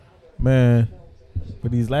Man, for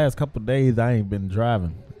these last couple of days, I ain't been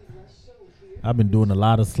driving. I've been doing a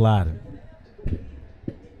lot of sliding.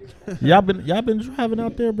 y'all been driving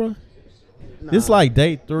out there, bro? Nah. It's like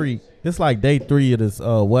day 3. It's like day 3 of this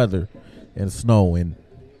weather and snow, and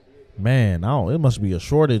man, it must be a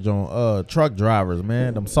shortage on truck drivers,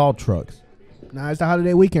 man. Them salt trucks. Nah, it's the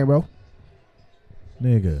holiday weekend, bro.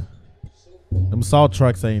 Nigga. Them salt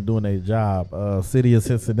trucks ain't doing their job. City of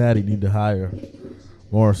Cincinnati need to hire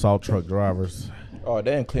more salt truck drivers. Oh,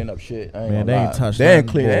 they ain't clean up shit. Man, they ain't touched They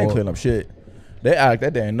ain't nothing, clean up shit. They act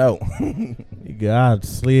that they ain't know.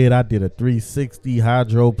 Nigga, I did a 360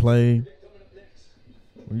 hydroplane.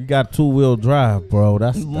 When you got 2-wheel drive, bro,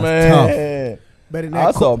 that's tough. Man, Better than I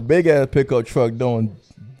that saw a big ass pickup truck doing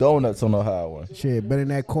donuts on the highway. shit. Better than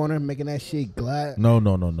that corner, making that shit glide. No.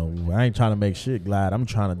 I ain't trying to make shit glide. I'm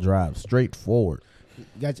trying to drive straight forward.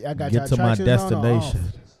 I got Get to my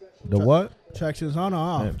destination. The what? Traction's on or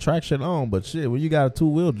off? Man, traction on, but shit, when you got a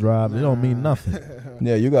 2-wheel drive, it don't mean nothing.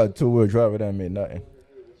 Yeah, you got a 2-wheel drive, it don't mean nothing.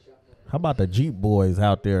 How about the Jeep boys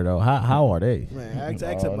out there though? How are they? Man,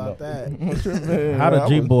 ask about that. How the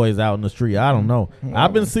Jeep boys out in the street? I don't know.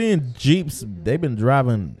 I've been seeing Jeeps. They've been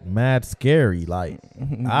driving mad scary. Like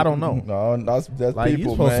I don't know. No, that's Like, you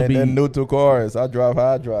people, supposed to man. be- They're new to cars. I drive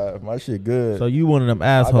how I drive. My shit good. So you one of them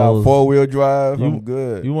I got assholes? 4-wheel drive. You- I'm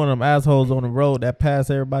good. You one of them assholes on the road that pass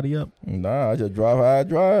everybody up? Nah, I just drive how I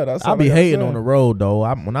drive. That's I all be gotta hating say. on the road though.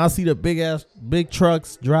 When I see the big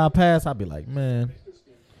trucks drive past, I be like, man.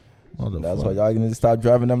 That's why y'all need to stop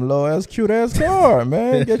driving them low ass cute ass car,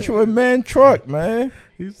 man. Get you a man truck, man.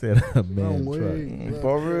 He said a man Don't truck. wait.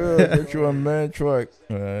 For real, get you a man truck,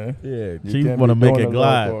 man. Yeah, You Chief can't want to be make doing it a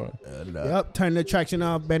low glide. car. Yep, turn the traction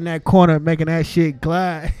off, bend that corner, making that shit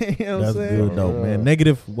glide. You know what I'm That's saying? good though, Yeah. man.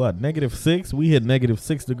 Negative what? -6? We hit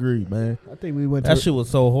 -6 degrees, man. I think we went That to. shit was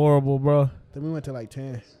so horrible, bro. Then we went to like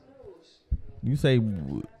 10. You say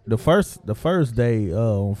the first day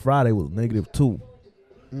on Friday was -2.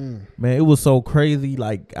 Man, it was so crazy.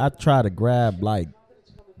 Like I tried to grab like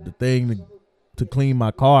the thing to clean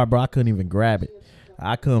my car, bro. I couldn't even grab it.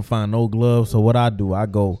 I couldn't find no gloves. So what I do, I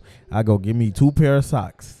go give me 2 pair of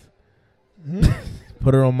socks.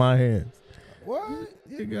 Put it on my hands. What?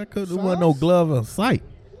 I couldn't. There wasn't no glove in sight.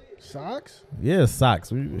 Socks? Yeah,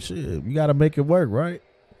 socks. We gotta make it work, right?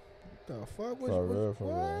 The fuck? For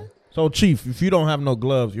real. So, Chief, if you don't have no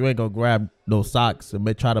gloves, you ain't gonna grab those socks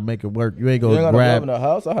and try to make it work. You ain't You gonna ain't got a glove grab. in the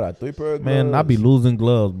house? I had a 3 pair of gloves. Man, I be losing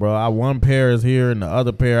gloves, bro. One pair is here and the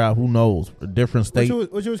other pair, who knows, a different state.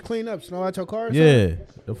 What you was cleaning up? Snow out your car? Or Yeah,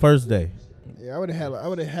 the first day. something? Yeah, I would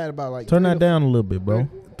have had about like Turn 3 that to down a little bit, bro.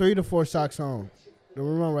 3 to 4 socks on. The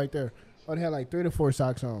remote right there. I would have had like 3 to 4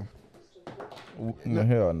 socks on. No,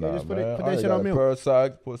 hell nah, just put man. that I shit got on a mute. pair of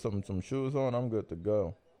socks, put some shoes on, I'm good to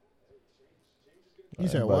go. You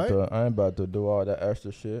said what? I ain't about to do all that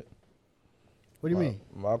extra shit. What do you mean?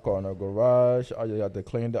 My car in the garage. I just got to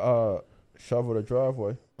clean the shovel the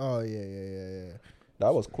driveway. Oh yeah.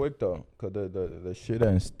 That was quick though, cause the shit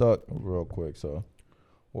ain't stuck real quick. So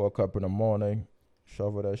woke up in the morning,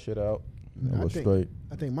 shovel that shit out. It was straight.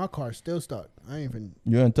 I think my car's still stuck. I ain't even.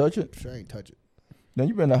 You didn't touch it? I ain't touch it. Then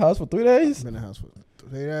you been in the house for 3 days? Been in the house for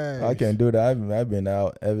 3 days. I can't do that. I've been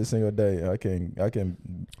out every single day. I can.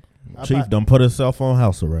 Chief done put himself on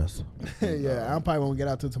house arrest. Yeah, I probably won't get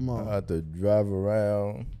out till I tomorrow. have to drive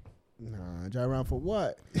around Nah, drive around for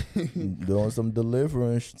what? doing some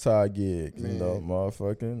deliverance side gigs. You know, Man.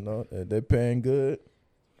 motherfucking. No, they paying good.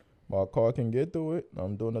 My car can get through it.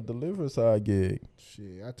 I'm doing a delivery side gig.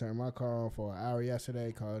 Shit, I turned my car on for an hour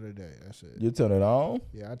yesterday. Call it a day. That's it. You turn it on?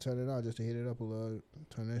 Yeah, I turned it on just to heat it up a little.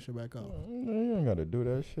 Turn that shit back off. You ain't gotta do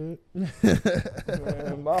that shit.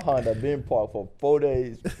 Man, my Honda been parked for 4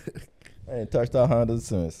 days. I ain't touched that Honda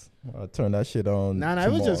since. I turned that shit on. Nah, it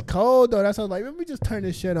was just cold though. That's why I was like, let me just turn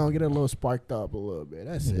this shit on, get it a little sparked up a little bit.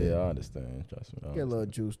 That's it. Yeah, I understand. Trust me. Get a little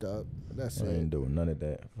juiced up. That's I it. ain't doing none of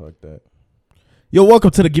that. Fuck that. Yo,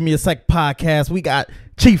 welcome to the Give Me a Sec podcast. We got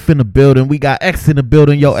Chief in the building. We got X in the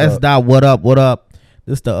building. Yo, What's S up? Dot, what up? What up?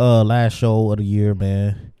 This the last show of the year,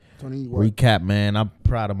 man. 20 what? Recap, man. I'm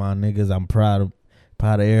proud of my niggas. I'm proud of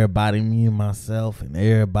everybody, me and myself and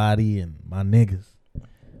everybody and my niggas.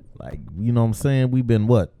 Like, you know what I'm saying? We've been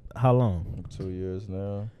what? How long? 2 years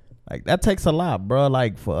now. Like, that takes a lot, bro.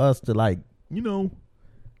 Like, for us to, like, you know,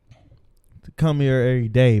 to come here every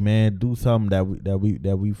day, man, do something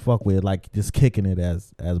that we fuck with, like just kicking it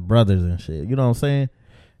as brothers and shit. You know what I'm saying?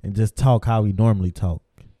 And just talk how we normally talk.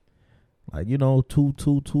 Like, you know, two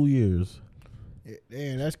years.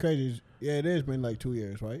 Yeah, that's crazy. Yeah, it has been like 2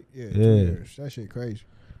 years, right? Yeah, 2 Yeah. years. That shit crazy.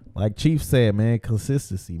 Like Chief said, man,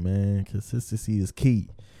 consistency, man. Consistency is key.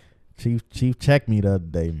 Chief checked me the other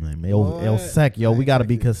day, man. El What? Sec, yo, I we ain't gotta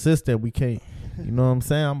be checked it. consistent. We can't, you know what I'm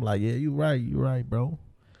saying? I'm like, yeah, you right, bro.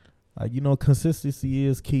 Like, you know, consistency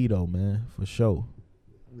is key though, man, for sure.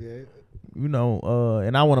 Yeah. You know,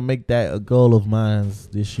 and I want to make that a goal of mine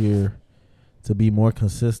this year to be more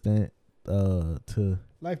consistent. To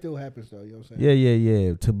Life still happens though. You know what I'm saying?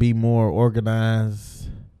 yeah, to be more organized.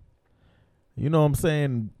 You know what I'm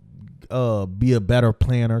saying? Be a better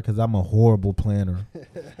planner because I'm a horrible planner.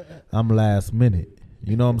 I'm last minute.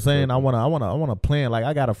 You know what I'm saying? I wanna plan. Like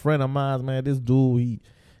I got a friend of mine, man. This dude,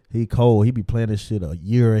 he cold. He be planning shit a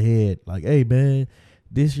year ahead. Like, hey man,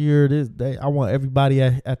 this year, this day, I want everybody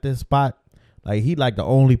at this spot. Like he like the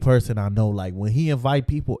only person I know. Like when he invite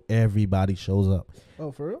people, everybody shows up.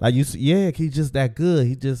 Oh, for real? Like you, yeah, he's just that good.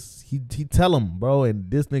 He tell him, bro, and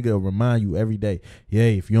this nigga will remind you every day. Yeah,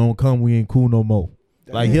 if you don't come, we ain't cool no more.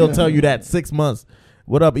 Like he'll tell you that 6 months.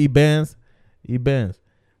 What up, E-Bands? E-Bands.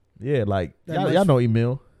 Yeah, like y'all know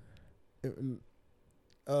Emil.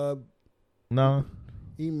 No.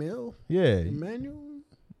 Email. Yeah. Emmanuel.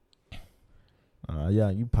 Yeah,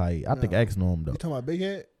 you probably. I think No. X know him though. You talking about Big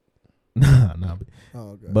Head? Nah. Oh,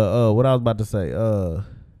 okay. But what I was about to say,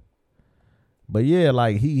 but yeah,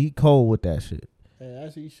 like he cold with that shit. Hey,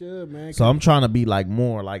 as he should, man. So I'm trying to be like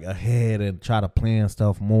more like ahead and try to plan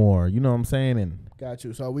stuff more. You know what I'm saying? And Got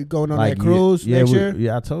you. So we going on like that cruise next year?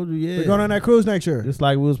 Yeah, I told you. Yeah, We're going on that cruise next year. Just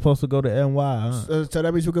like we was supposed to go to NY. Huh? So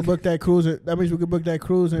that means we can book that cruise. That means we can book that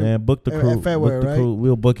cruise. And, Man, book the cruise. at February, Book the right? cruise.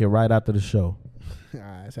 We'll book it right after the show. All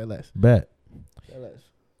right, say less. Bet. Say less.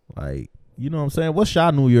 Like, you know what I'm saying? What's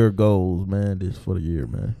y'all New Year goals, man? This for the year,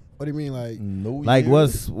 man. What do you mean, like? New Like, year?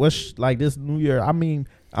 what's like this New Year? I mean,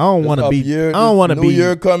 I don't This want to up be. year, I don't want to New be.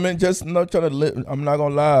 year coming. Just not trying to live. I'm not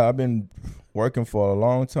gonna lie. I've been working for a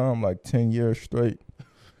long time, like 10 years straight.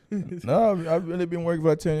 No, I've really been working for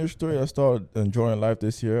like 10 years straight. I started enjoying life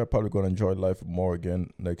this year. I'm probably gonna enjoy life more again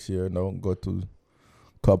next year. Go to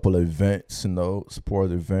a couple of events,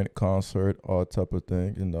 sports event, concert, all type of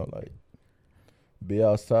things. Like be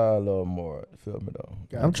outside a little more. Feel me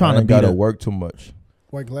though? I'm trying I to ain't be gotta the, work too much.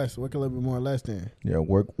 Work less. Work a little bit more or less then. Yeah,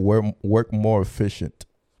 work more efficient.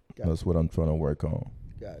 Got That's what I'm trying to work on.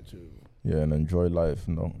 Got you. Yeah, and enjoy life.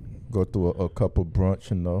 Go through a couple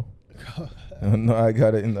brunch. I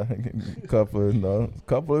got it in a couple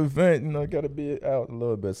event. Got to be out a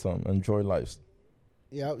little bit. Something. Enjoy life.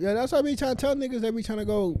 Yeah. That's what I be trying to tell niggas. They be trying to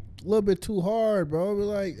go a little bit too hard, bro.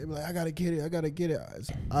 They be like, I gotta get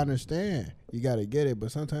it. I understand you gotta get it,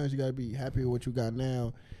 but sometimes you gotta be happy with what you got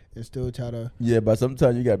now and still try to. Yeah, but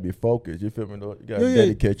sometimes you gotta be focused. You feel me? Though? You gotta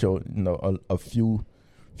dedicate your a few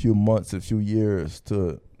months, a few years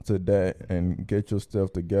to that, and get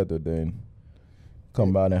yourself together. Then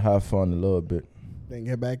come out and have fun a little bit. Then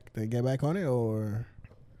get back on it, or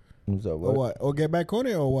So what? Or get back on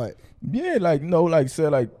it, or what? Yeah, like say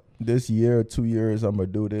like this year, 2 years, I'm gonna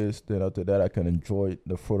do this. Then after that, I can enjoy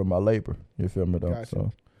the fruit of my labor. You feel me though? Gotcha.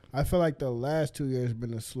 So I feel like the last 2 years have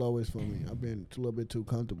been the slowest for me. I've been a little bit too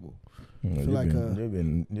comfortable.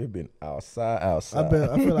 you've been outside. I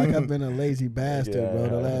feel like I've been a lazy bastard, bro.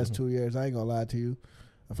 The Yeah. last 2 years, I ain't gonna lie to you.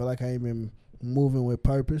 I feel like I ain't been moving with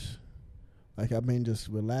purpose. Like I've been just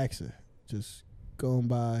relaxing, just going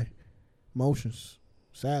by motions.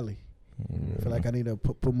 Sadly, I feel like I need to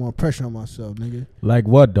put more pressure on myself, nigga. like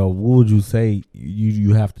what though? What would you say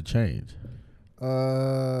you have to change?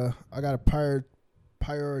 I gotta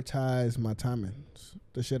prioritize my timings,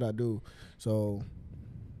 the shit I do. So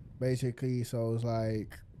basically, it's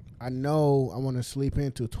like I know I want to sleep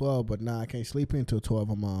in till 12, but I can't sleep in till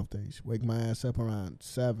 12 on my off days. Wake my ass up around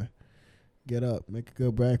 7, get up, make a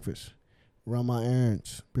good breakfast, run my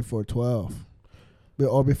errands before 12,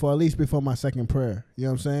 or at least before my second prayer. You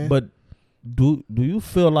know what I'm saying? But do you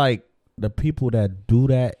feel like the people that do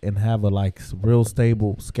that and have a like real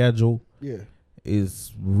stable schedule yeah.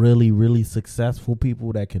 is really, really successful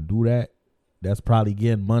people that can do that? That's probably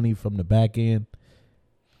getting money from the back end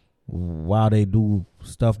while they do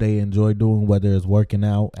stuff they enjoy doing, whether it's working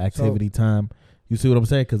out, activity time. You see what I'm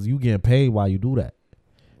saying? Because you getting paid while you do that.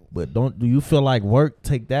 But do you feel like work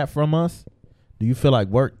take that from us? Do you feel like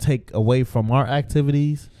work take away from our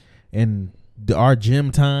activities and our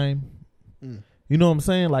gym time? You know what I'm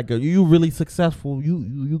saying? Like, are you really successful?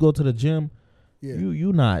 You go to the gym. Yeah.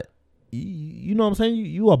 You not. You know what I'm saying?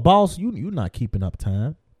 You a boss. You not keeping up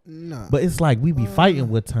time. Nah. But it's like we be fighting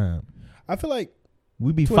with time. I feel like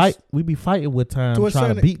We be fighting with time,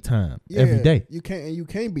 trying to beat time every day. You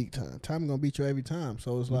can't beat time. Time gonna beat you every time.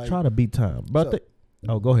 So it's like Try to beat time. But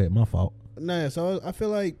go ahead. My fault. nah. So I feel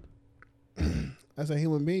like as a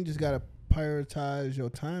human being, just gotta prioritize your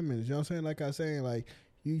timings. You know what I'm saying? Like I was saying, like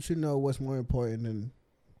you should know what's more important than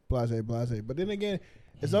blase. But then again,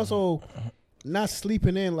 it's also not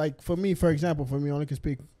sleeping in. Like for me, only can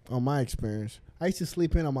speak on my experience. I used to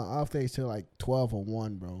sleep in on my off days till like 12 or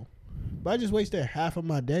 1, bro. But I just wasted half of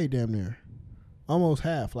my day, damn near. Almost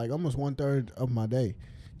half, like almost 1/3 of my day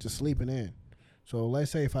just sleeping in. So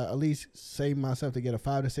let's say if I at least save myself to get a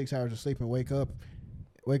 5 to 6 hours of sleep and wake up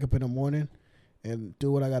in the morning and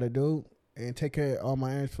do what I got to do and take care of all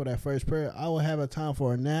my errands for that first period, I will have a time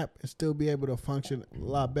for a nap and still be able to function a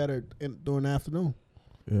lot better during the afternoon.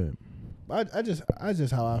 Yeah. I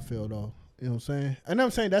just how I feel though. You know what I'm saying? And I'm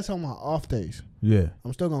saying that's on my off days. Yeah.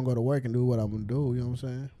 I'm still gonna go to work and do what I'm gonna do. You know what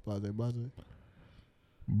I'm saying? Blase.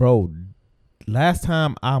 Bro, last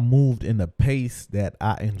time I moved in the pace that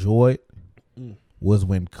I enjoyed was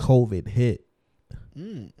when COVID hit.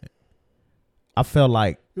 I felt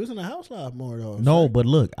like you was in the house a lot more though. no, but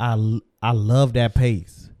look, I love that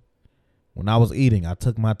pace. When I was eating, I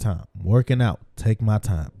took my time. Working out, take my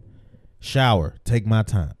time. Shower, take my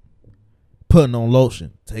time. Putting on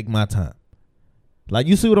lotion, take my time. Like,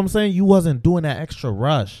 you see what I'm saying? You wasn't doing that extra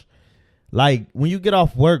rush. Like, when you get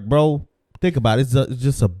off work, bro, think about it. It's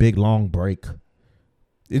just a big, long break.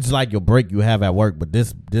 It's like your break you have at work, but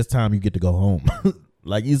this time you get to go home.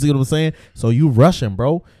 Like, you see what I'm saying? So you rushing,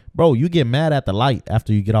 bro. Bro, you get mad at the light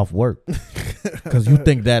after you get off work because you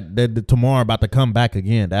think that tomorrow about to come back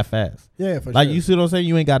again that fast. Yeah, for like, sure. You see what I'm saying?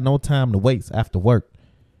 You ain't got no time to waste after work.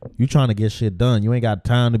 You trying to get shit done. You ain't got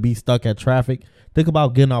time to be stuck at traffic. Think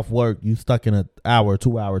about getting off work. You stuck in an hour,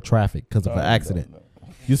 2 hour traffic because of an accident.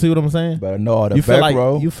 You see what I'm saying? Better know all the you feel back like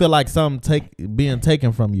row. you feel like something being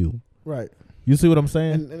taken from you. Right. You see what I'm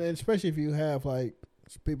saying? And especially if you have like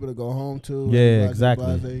people to go home to. Yeah, blase,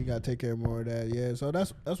 exactly. blase, you gotta take care more of that. Yeah. So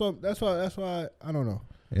that's why I don't know.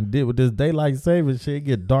 And with this daylight saving shit, it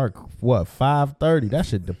get dark. What 5:30? That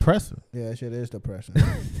shit depressing. Yeah, that shit is depressing.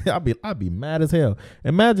 I'll be mad as hell.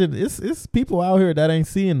 Imagine it's people out here that ain't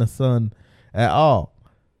seeing the sun at all.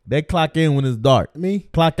 They clock in when it's dark. Me?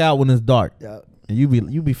 Clock out when it's dark. Yeah. And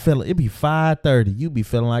you be feeling it be 5:30. You be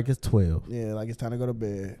feeling like it's 12. Yeah, like it's time to go to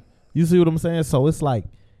bed. You see what I'm saying? So it's like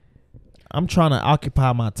I'm trying to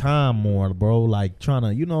occupy my time more, bro. Like trying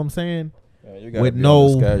to, you know what I'm saying? Yeah, you gotta with be no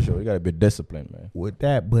on the schedule. You gotta be disciplined, man. With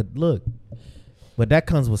that, but look, but that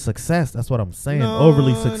comes with success. That's what I'm saying.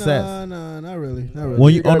 Overly success. No, not really. Not really.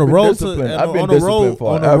 When you on the be road disciplined. to I've been on the road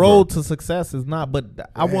disciplined on the forever. road to success is not. But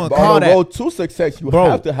I want to But call on the that. road to success, you Bro,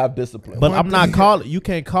 have to have discipline. But I'm not calling. You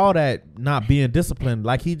can't call that not being disciplined.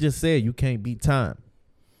 Like he just said, you can't beat time.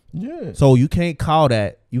 yeah, So you can't call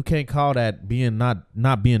that. You can't call that being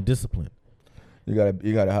not being disciplined. you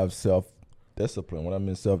gotta have self discipline. When I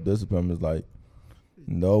mean self discipline, is like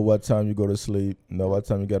know what time you go to sleep, know what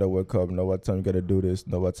time you gotta wake up, know what time you gotta do this,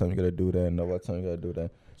 know what time you gotta do that, know what time you gotta do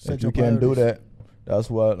that. Set If your you can't do priorities. that, that's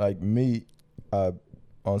what like me.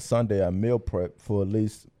 On Sunday I meal prep for at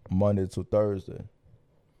least Monday to Thursday.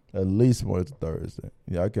 At least Monday to Thursday.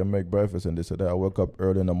 Yeah, I can make breakfast and this or that. I wake up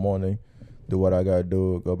early in the morning, do what I gotta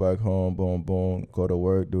do, go back home, boom, boom, go to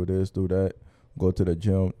work, do this, do that, go to the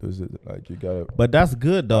gym. This is like you gotta. But that's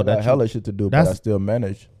good though. I got That hella you, shit to do, but I that's- still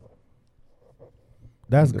manage.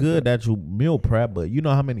 that's good that you meal prep. But you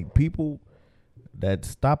know how many people that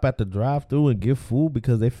stop at the drive-thru and get food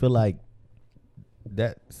because they feel like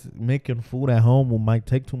that making food at home might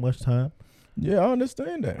take too much time. Yeah, I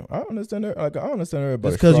understand that. I understand that. Like I understand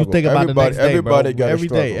everybody. Just because you think about the next day, everybody bro. got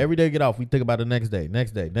Every day get off. We think about the next day.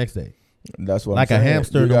 That's what Like I'm a saying.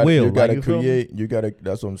 hamster in a wheel, You like, gotta you feel me? create. You gotta.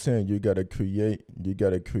 That's what I'm saying. You gotta create. You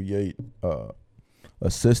gotta create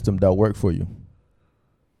a system that work for you.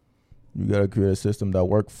 You gotta create a system that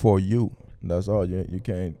work for you. That's all. You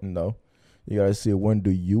can't. You gotta see when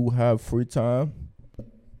do you have free time.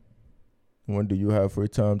 When do you have free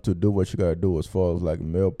time to do what you gotta do as far as like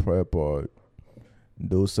meal prep or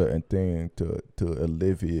do certain things to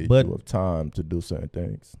alleviate But- you of time to do certain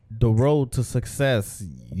things. The road to success,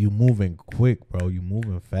 you moving quick, bro. You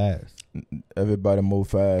moving fast. Everybody move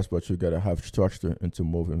fast, but you gotta have structure into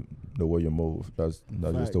moving the way you move. That's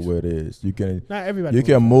just the Facts. way it is. You can Not everybody. you moves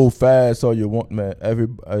can fast. move fast all you want, man.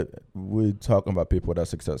 We're talking about people that's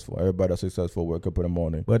successful. Everybody that's successful wake up in the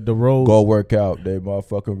morning, But the road, go work out. They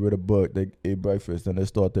motherfucking read a book. They eat breakfast and they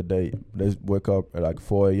start the day. They wake up at like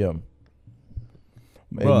 4 a.m.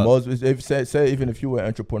 And Bruh. most, if say even if you were an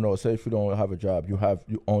entrepreneur, say if you don't have a job, you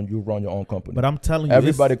run your own company. but I'm telling you,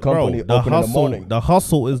 Everybody it's- bro, company the open in the hustle, morning. The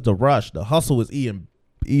hustle is the rush. The hustle is eating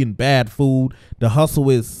bad food. The hustle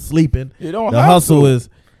is sleeping. You don't The have hustle to. is.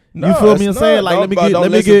 No, you feel it's me? I'm not. saying like Don't- let me but give don't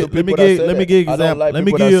let me listen give to let me people that give say let me that. give I don't example. like Let me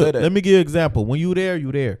people give that you say that. let me give example. When you there,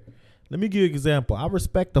 you there. Let me give you example. I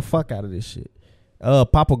respect the fuck out of this shit.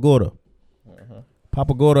 Papa Gorda.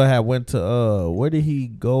 Papa Gordo had went to where did he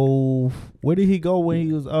go? Where did he go when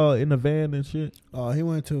he was in the van and shit? Oh, he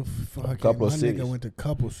went to A couple of my cities. nigga went to a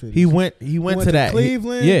couple cities. He went to that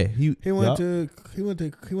Cleveland. he went to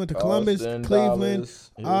Columbus, Austin, Cleveland,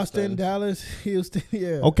 Dallas, Austin, Houston. Dallas, Houston.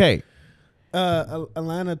 Yeah. Okay,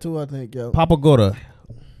 Atlanta too, I think. Yo. Papa Gordo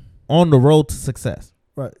on the road to success.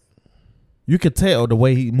 Right. You could tell the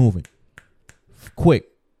way he moving quick,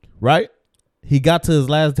 right? He got to his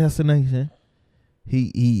last destination.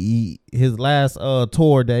 He his last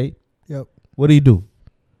tour day. Yep. What did he do?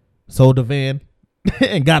 Sold the van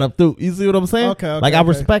and got up through. You see what I'm saying? Okay. Like I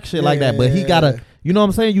respect shit like that, but he gotta. You know what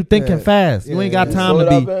I'm saying? You thinking Yeah. fast. You ain't got Yeah. time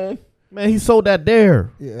to be. Man, he sold that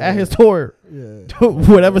there Yeah. at his tour, Yeah.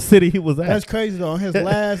 whatever city he was at. That's crazy though. On his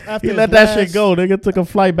last, after He his let last, that shit go. Nigga took a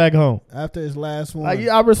flight back home. After his last one. Like,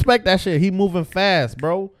 I respect that shit. He moving fast,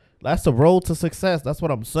 bro. That's the road to success. That's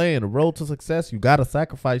what I'm saying. The road to success, you gotta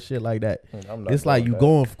sacrifice shit like that. It's like you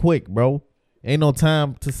going quick, bro. Ain't no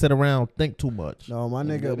time to sit around think too much. No, my You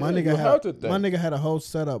nigga had a whole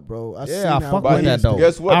setup, bro. I fuck But with that though.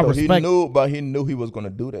 guess what? I Though? respect. He knew he was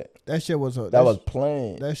gonna do that. That shit was That was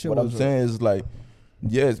planned. that shit what I'm was a- saying is like,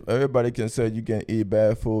 yes, everybody can say you can eat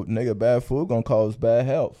bad food. Nigga, bad food gonna cause bad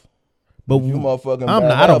health. But If you motherfucking I'm bad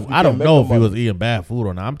not, health, you I don't can't make know no if he money. was eating bad food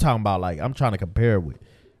or not. I'm talking about like I'm trying to compare with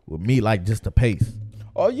me like just the pace.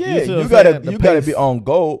 Oh yeah, You see what you I'm gotta saying? The you gotta be pace. on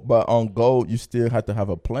go, but on go you still have to have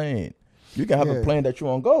a plan. You can have Yeah. a plan that you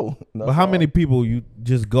on go. But how many people you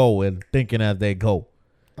just go and thinking as they go?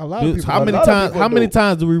 A lot of Dude, people. how many lot of times? people How many do.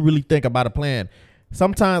 times do we really think about a plan?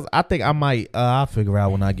 Sometimes I think I might. I'll figure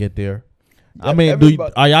out when I get there. I mean,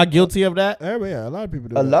 are y'all guilty of that? Everybody, yeah, a lot of people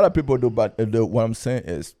do. A that. lot of people do, but what I'm saying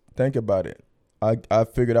is, think about it. I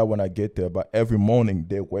figured out when I get there, but every morning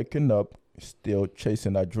they're waking up, still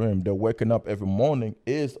chasing that dream. They're waking up every morning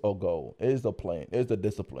is a goal, is a plan, is the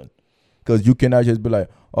discipline. Because you cannot just be like,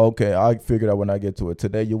 okay, I figured out when I get to it.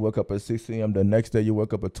 Today you wake up at 6 a.m. The next day you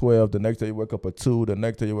wake up at 12. The next day you wake up at 2. The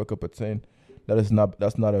next day you wake up at 10. That's not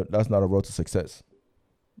a road to success.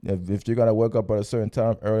 If you're gonna wake up at a certain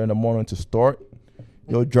time early in the morning to start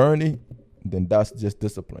your journey, then that's just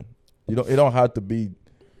discipline. It don't have to be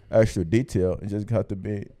extra detail. It just have to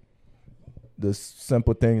be the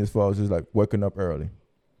simple thing as far as just like waking up early.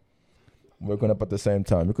 Waking up at the same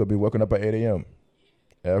time. You could be waking up at 8 a.m.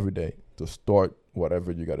 every day to start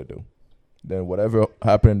whatever you got to do. Then whatever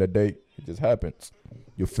happened in the day, it just happens.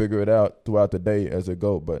 You figure it out throughout the day as it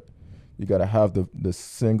go, but you got to have the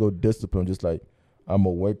single discipline, just like I'm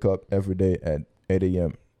going to wake up every day at 8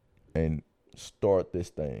 a.m. and start this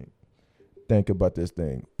thing. Think about this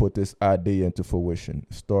thing. Put this idea into fruition.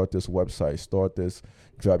 Start this website. Start this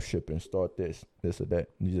drop shipping. Start this or that.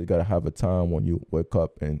 You just got to have a time when you wake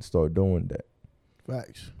up and start doing that.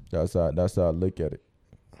 Facts. That's how I look at it.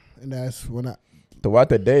 And that's when I. Throughout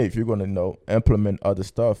the day, if you're gonna implement other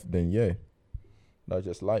stuff, then yeah, that's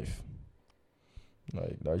just life.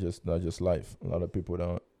 Like that's just life. A lot of people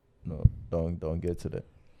don't get to that,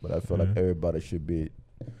 but I feel like everybody should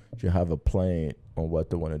have a plan on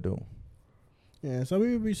what they want to do. Yeah, some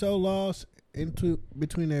people be so lost into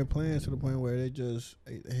between their plans to the point where they just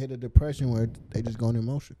hit a depression where they just go in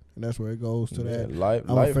emotion, and that's where it goes to that. Life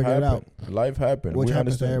I'ma figure it out. Life happened. Which We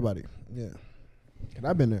happens to understand. everybody. Yeah. And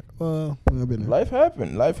I've been there. Well, I've been there. Life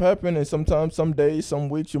happened, and sometimes, some days, some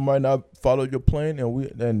weeks, you might not follow your plan,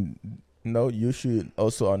 and you should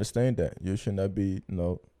also understand that you should not be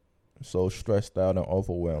so stressed out and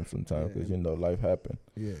overwhelmed sometimes because life happened.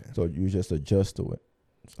 Yeah. So you just adjust to it.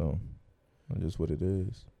 So that's just what it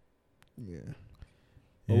is. Yeah.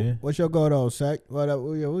 Yeah. What's your goal though, Sack? What's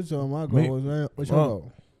my Me- goal? What's your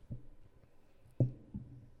goal?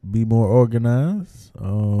 Be more organized.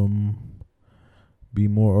 Be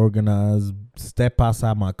more organized. Step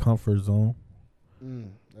outside my comfort zone.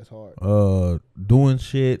 That's hard. Doing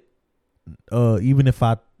shit. Even if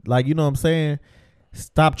I like, you know what I'm saying.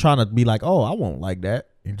 Stop trying to be like, oh, I won't like that,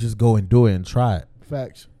 and just go and do it and try it.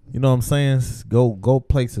 Facts. You know what I'm saying? Go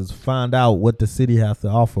places. Find out what the city has to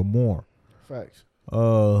offer more. Facts.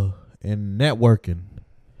 And networking.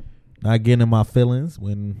 Not getting in my feelings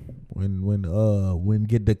when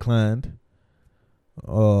get declined.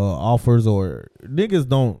 Offers or niggas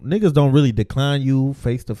don't really decline you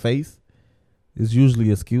face to face. It's usually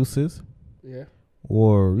excuses. Yeah.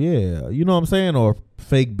 Or you know what I'm saying, or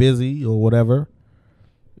fake busy or whatever.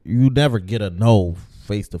 You never get a no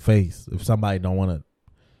face to face if somebody don't want to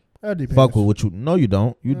That depends. fuck with what you. No, you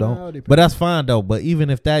don't. You No, don't. it depends. But that's fine though. But even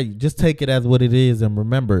if that, you just take it as what it is and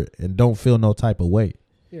remember it, and don't feel no type of way,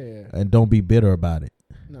 Yeah. and don't be bitter about it.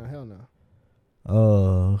 No, hell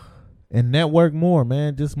no. And network more,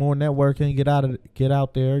 man. Just more networking. Get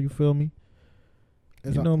out there. You feel me?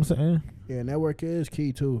 It's You know what I'm saying? Yeah, network is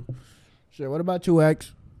key too. Shit, what about you,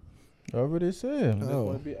 X? I already said. I just Oh.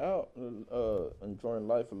 want to be out, enjoying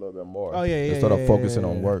life a little bit more. Oh yeah, Instead of focusing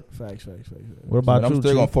on work. Facts. What about I'm you,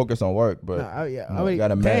 still gonna Chief? focus on work, but I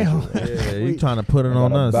gotta manage it. Yeah, you trying to put it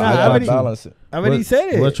on us. Nah, I I gotta already- balance it. I already What-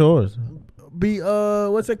 said it. What's yours? Be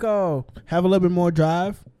what's it called? Have a little bit more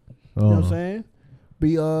drive. You know what I'm saying?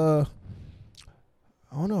 Be I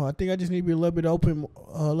don't know. I think I just need to be a little bit open,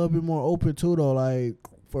 a little bit more open too, though. Like,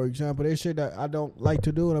 for example, there's shit that I don't like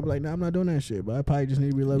to do, and I'm like, nah, I'm not doing that shit. But I probably just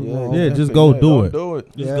need to be a little bit more open. Yeah, just go do it. Do it.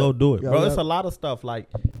 Just Yeah. go do it, Yeah, bro. yeah. It's a lot of stuff like,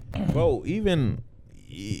 bro. Even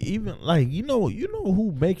like you know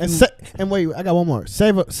who make you. And wait, I got one more.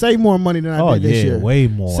 Save more money than I Oh did this yeah, year. way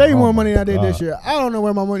more. Save Oh more my money than I did God. this year. I don't know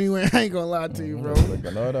where my money went. I ain't gonna lie to you, bro. Like, I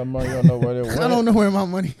know that money. I don't know where it went. I don't know where my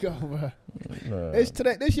money go, bro. Nah. It's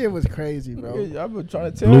today. This year was crazy, bro. Yeah, I've been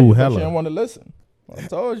trying to tell Blue you, but hella. you didn't want to listen. I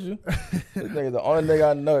told you. This nigga, the only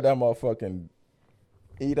nigga I know that motherfucking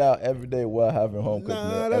eat out every day while having home cooked Nah,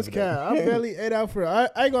 meal that's every day. cap. I barely ate out for. I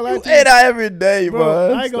ain't gonna lie You to you, ate out every day,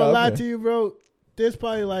 bro. I ain't gonna lie to you, bro. This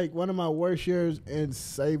probably like one of my worst years in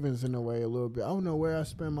savings in a way, a little bit. I don't know where I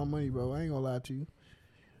spend my money, bro. I ain't gonna lie to you.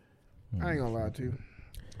 I ain't gonna lie to you.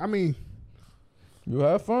 I mean, You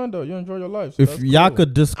have fun though. You enjoy your life. So If that's y'all cool.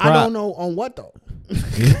 could describe, I don't know on what though.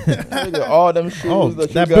 Nigga, all them shoes oh, that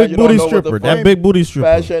you that got, big you booty don't know what the stripper, fuck- that big booty stripper.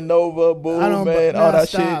 Fashion Nova, Boom, I don't. man, Nah, all that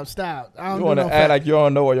stop, shit. Stop. I don't You do want to no act like you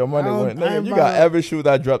don't know where your money I don't- went. I Nigga, ain't you got buy- every shoe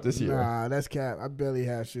that dropped this year. Nah, that's cap. I barely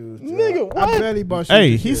have shoes. Nigga, I what? barely bought shoes.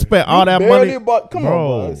 Hey, this he year. spent all that Barely money. bought, come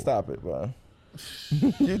Bro. on, bro. Stop it, bro.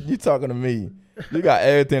 you talking to me. You got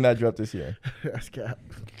everything that dropped this year. That's cap.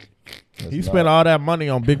 That's He not- spent all that money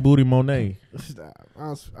on Big Booty Monet. Stop.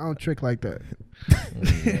 I don't trick like that.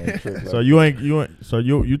 Trick like So you ain't. So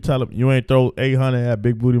you tell him you ain't throw 800 at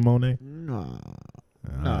Big Booty Monet. Nah.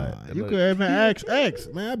 Alright. You could even ask X.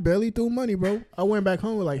 Man, I barely threw money, bro. I went back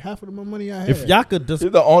home with like half of my money I had. If y'all could just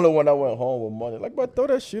He's the only one that went home with money. Like, but throw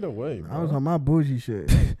that shit away, bro. I was on my bougie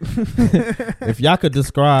shit. if y'all could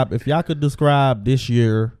describe this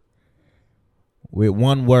year with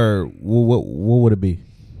one word, what would it be?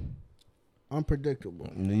 Unpredictable.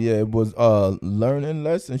 Yeah, it was learning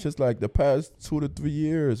lessons. Just like the past 2 to 3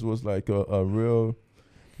 years was like a real.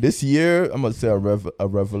 This year, I'm gonna say a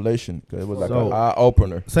revelation, 'cause it was like So- an eye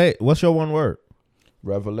opener. Say, what's your one word?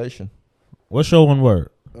 Revelation. What's your one word?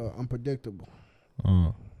 Unpredictable.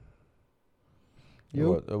 Uh,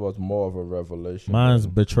 You? It was more of a revelation. mine's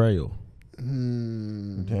than- betrayal.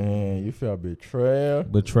 Damn, you feel betrayal?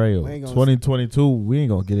 Betrayal. We ain't gonna- 2022. We ain't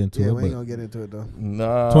gonna get into Yeah, it, we ain't but gonna get into it though.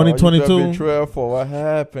 Nah. 2022? What you feel betrayal for? What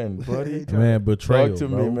happened, buddy? man, betrayal. Talk to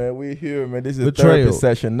bro. me, man. We here, man. This is Betrayal. therapy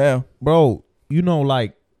session now. Bro, you know,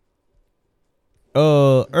 like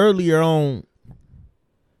earlier on,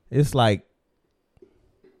 it's like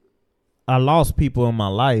I lost people in my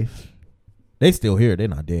life. They still here. They're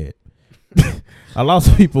not dead. I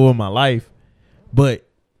lost people in my life, but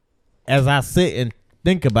as I sit and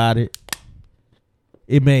think about it,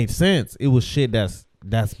 it made sense. It was shit that's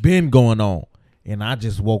been going on, and I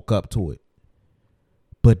just woke up to it.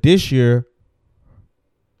 But this year,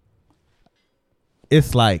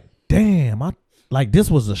 it's like, damn, this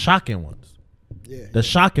was the shocking ones. Yeah. The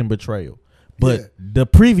shocking betrayal. But Yeah. the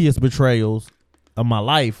previous betrayals of my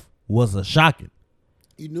life was a shocking.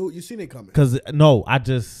 You seen it coming. Because, no,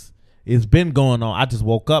 it's been going on. I just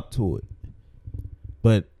woke up to it.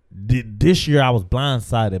 But this year I was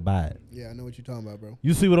blindsided by it. Yeah, I know what you're talking about, bro.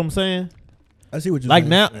 You see what I'm saying? I see what you're Like saying.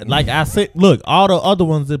 now, like I said, look, all the other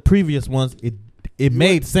ones, the previous ones, it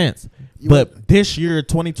made sense. you But this year,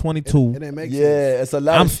 2022, it didn't make Yeah, sense. it's a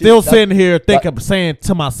lot. I'm of shit. still That's- sitting here saying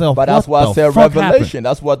to myself, But that's what why I the said fuck revelation. happened?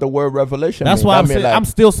 That's what the word revelation. That's means. why I I'm mean, saying, like, I'm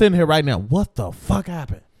still sitting here right now. What the fuck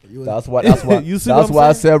happened? That's why. That's why. You see that's what I'm why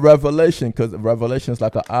I saying? said revelation, because revelation is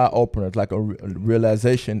like an eye opener. It's like a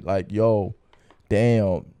realization. Like, yo,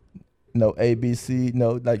 damn. No ABC.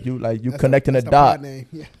 No, like you That's connecting that's a the dot. pod name.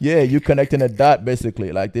 Yeah. Yeah, you connecting a dot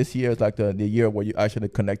basically. Like this year is like the year where you actually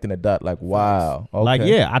connecting a dot. Like, wow. Okay. Like,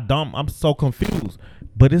 yeah, I'm so confused.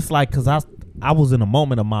 But it's like, because I was in a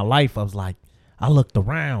moment of my life, I was like, I looked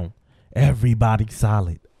around, everybody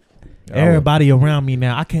solid. Everybody around me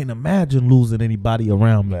now, I can't imagine losing anybody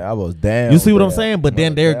around me. Man, I was down. You see what I'm bad. saying? But I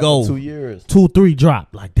then was there down for goes 2 years. 2, 3 drop.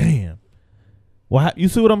 Like, damn. Well, you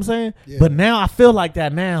see what I'm saying? Yeah. But now I feel like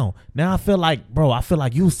that now. Now I feel like, bro, I feel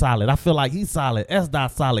like you solid. I feel like he's solid.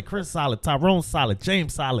 S-Dot solid. Chris solid. Tyrone solid.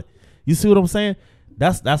 James solid. You see what I'm saying?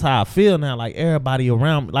 That's how I feel now. Like, everybody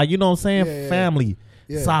around me. Like, you know what I'm saying? Yeah, yeah. Family.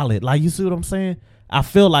 Yeah. Solid. Like, you see what I'm saying? I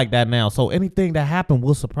feel like that now. So anything that happened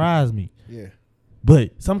will surprise me. Yeah.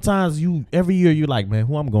 But sometimes every year you like, man,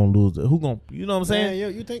 who I'm gonna lose? Who gonna, you know what I'm saying? Yeah,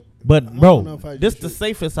 you think? But I don't know bro, if I this just the should-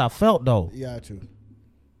 safest I felt though. Yeah, true.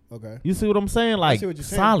 Okay. You see what I'm saying? Like see what you're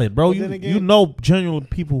saying. solid, bro. But You then again- you know genuine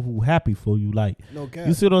people who happy for you. Like No cap.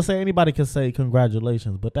 you see what I'm saying? Anybody can say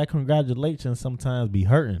congratulations, but that congratulations sometimes be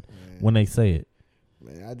hurting when they say it.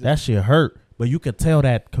 Man, I just, That shit hurt. But you could tell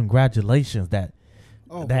that congratulations, that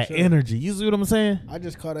oh, for that sure. energy. You see what I'm saying? I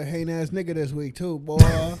just caught a hating ass nigga this week too, boy.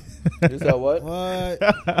 You said what?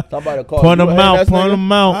 What? Somebody call Point you a them hating out, ass point nigga?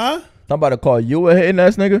 them out. Huh? Somebody call you a hating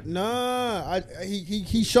ass nigga? Nah,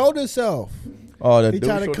 he showed himself. Oh, the He dude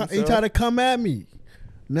tried to showed he himself? tried to come at me.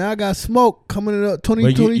 Now I got smoke coming up But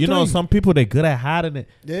 2023. you know, some people they good at hiding it.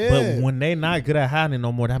 Yeah. But when they not good at hiding it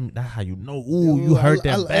no more, that's how you know. Ooh, Yo, you hurt I-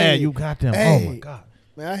 them I- bad. hey, You got them. hey. Oh my god.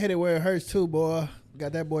 Man, I hit it where it hurts too, boy.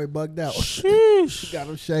 Got that boy bugged out. Sheesh. Got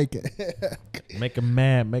him shaking. Make them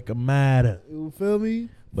mad. Make them madder. You feel me?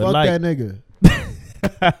 But Fuck like- that nigga.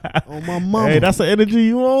 On my mama. Hey, that's the energy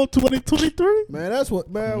you on 2023. man, that's what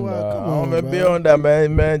man. Well, Nah, come I on, don't be bro. on that,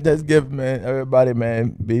 man. Man, just give, man, everybody,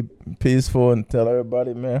 man, be peaceful and tell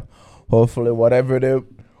everybody, man, hopefully whatever they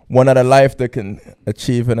want out of life, they can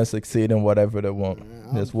achieve and succeed in whatever they want.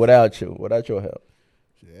 Man, Just without your help.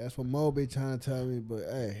 Yeah, that's what Mo be trying to tell me, but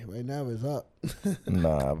hey, right now it's up.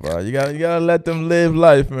 Nah, bro, you gotta let them live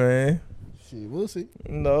life, man. Shit, we'll see.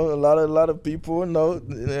 You know, a lot of people know,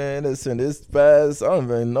 man, listen, this past, I don't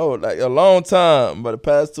even know, like a long time, but the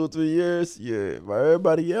past 2-3 years, yeah, but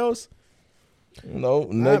everybody else, you know,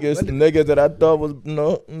 niggas that I thought was,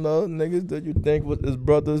 no, niggas that you think was his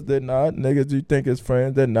brothers, they're not. Niggas you think his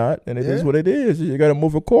friends, they're not. And it is Yeah. what it is. You gotta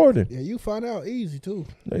move according. Yeah, you find out easy too.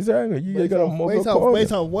 Exactly. You Based gotta off- move based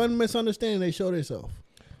according. off one misunderstanding, they show themselves.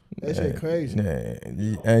 That shit crazy.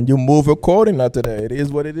 And you move according after that. It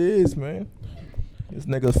is what it is, man. This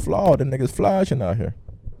nigga's flawed. The nigga's flashing out here.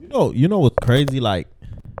 You know what's crazy? Like,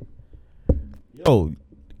 yo,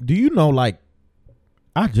 do you know? Like,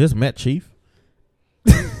 I just met Chief.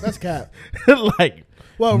 That's cap. Like,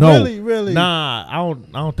 Well, no, really. Nah,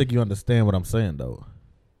 I don't think you understand what I'm saying though.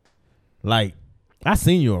 Like, I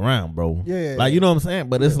seen you around, bro. Yeah. Like, you know what I'm saying?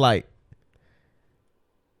 But it's like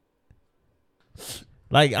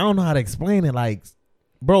I don't know how to explain it. Like,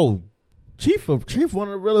 bro, Chief one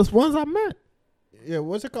of the realest ones I met. Yeah,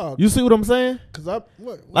 what's it called? You see what I'm saying? Cause I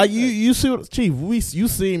what Like you see what Chief, you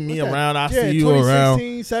see me what's that? around, I Yeah, see you around.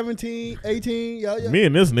 2016, 17, 18. Yeah. Me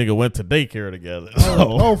and this nigga went to daycare together.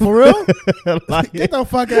 Oh, for real? Like, Get the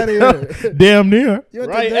fuck out of here. damn near. You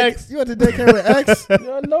went Right, to X? You went to daycare with X? Yeah,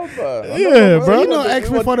 I know, bro. Yeah, bro. You know X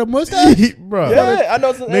before the mustache? Bro. Yeah, I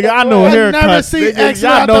know. Some Nigga, I know I haircuts. never seen Nigga, X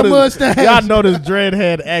y'all without know the this- mustache. Y'all know this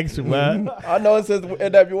dreadhead action, man. I know it says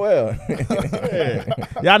NWL.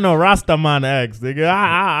 Yeah. Y'all know Rastaman X, nigga.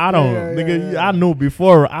 I don't, Yeah, nigga. yeah. I knew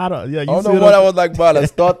before. I don't. Yeah, you I see don't know what I was like, bro. I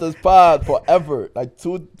start this pod forever, like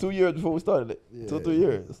two years before we started it. Yeah. 2-3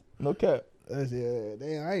 years, no cap. Yeah,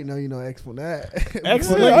 damn, I didn't know you know X from that. X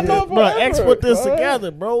Yeah, put I know bro. X forever, put this bro.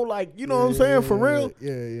 together, bro. Like, you know what I'm saying, for real.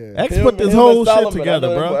 Yeah. X Him- put this him whole and shit Solomon, together, I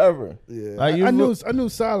know him bro. Forever. Yeah, Like, you I knew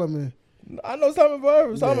Solomon I know Solomon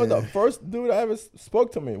forever. Solomon Yeah. the first dude I ever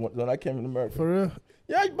spopt to me when I came to America. for real.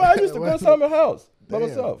 Yeah, but I used to go to Solomon's house by Damn.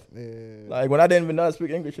 myself. Yeah, Like when I didn't even know how to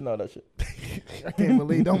speak English and all that shit. I can't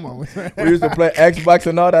believe them moments. We used to play Xbox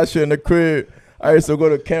and all that shit in the crib. I used to go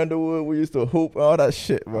to Candlewood. We used to hoop and all that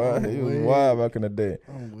shit, bro. It was weird. wild back in the day.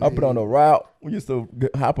 I put on the route. We used to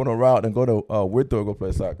hop on the route and go to Whitthorpe go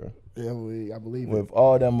play soccer Yeah, I believe it. with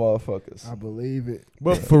all them motherfuckers. I believe it.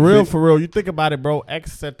 But for real, you think about it, bro.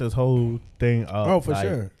 X set this whole thing up. Oh, for like,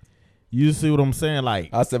 sure. You see what I'm saying? Like,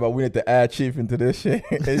 I said, but we need to add Chief into this shit.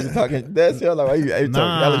 He's talking that shit. Like, you talking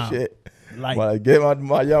Nah. yellow shit. like, But get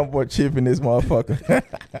my young boy Chief in this motherfucker.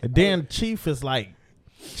 and then Chief is like,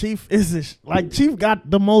 Chief got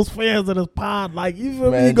the most fans in his pod. Like, you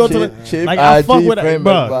feel me? You Man, go to Chief, the, Chief like, I IG fuck with it, famous,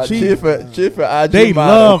 bro. bro. Chief, Chief and IG they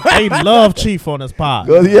model. love Chief on his pod.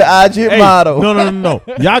 Cause he an IG Hey, model. No.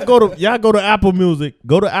 Y'all go to Apple Music.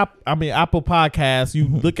 Go to Apple Podcasts. You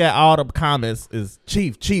look at all the comments. Is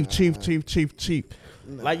Chief.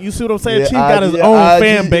 Like, you see what I'm saying? Yeah, Chief got his yeah, own IG.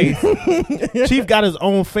 fan base. Chief got his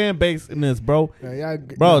own fan base in this, bro. Yeah,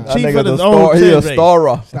 Bro, That Chief nigga's had his a own star. He a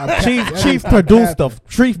fan base. starer. Chief produced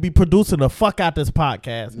Chief be producing the fuck out this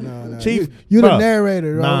podcast. No. Chief, you the bro.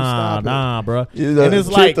 narrator, bro. Stop it. Nah, bro. He's And it's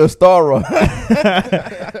Chief like, the starer.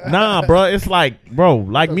 nah, bro. It's like, bro,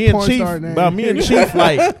 like A me and porn Chief, star name. bro. Me and Chief,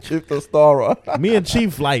 like, Chief the starer. me and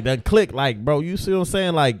Chief, like, that click, like, bro. You see what I'm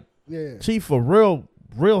saying? Like, Yeah. Chief, a real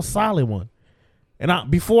solid one.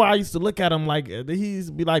 And before I used to look at him like he used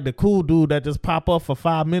to be like the cool dude that just pop up for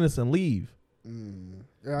 5 minutes and leave.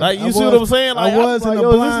 Yeah, Like, I you see was- what I'm saying? Like, I was I'm in like,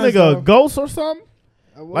 the yo, blinds, is this nigga a though. ghost or something?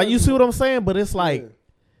 Like, you see what I'm saying? But it's like,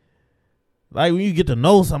 like when you get to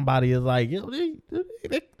know somebody, it's like, you know,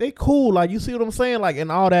 they cool. Like, you see what I'm saying? Like,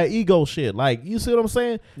 and all that ego shit. Like, you see what I'm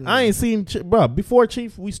saying? I ain't seen, bro, before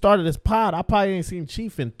Chief, we started this pod, I probably ain't seen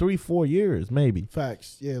Chief in 3-4 years, maybe.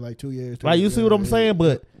 Facts. Yeah, like 2 years. Like, you see what I'm saying?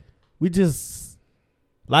 But we just,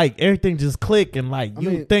 like, everything just click and, like,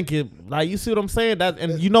 you think it, like, you see what I'm saying? That,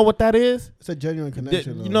 and you know what that is? It's a genuine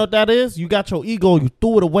connection. You know what that is? You got your ego, you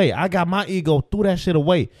threw it away. I got my ego, threw that shit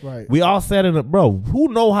away. Right. We all said it, bro.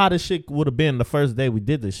 Who know how this shit would have been the first day we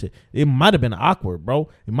did this shit? It might have been awkward, bro.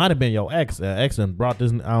 It might have been your ex. Ex and brought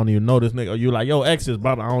this, I don't even know this nigga. Or you like, yo, ex is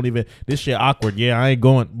brought, I don't even, this shit awkward. Yeah, I ain't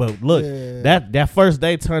going. But look, that first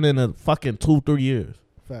day turned into fucking 2-3 years.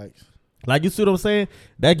 Facts. Like, you see what I'm saying?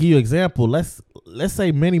 That give you example. Let's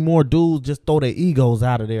say many more dudes just throw their egos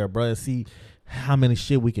out of there, bro, and see how many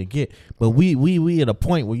shit we can get. But we at a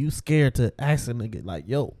point where you scared to ask a nigga like,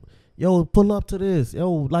 yo, pull up to this.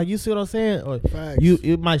 Yo, like, you see what I'm saying? Or Facts.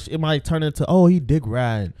 it might turn into, oh, he dick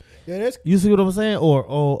riding. Yeah, that's, you see what I'm saying?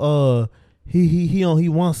 Or he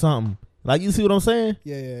wants something. Like, you see what I'm saying?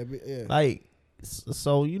 Yeah. Like,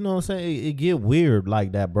 so you know what I'm saying? It get weird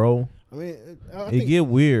like that, bro. I mean, it get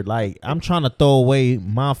weird. Like, I'm trying to throw away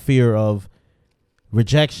my fear of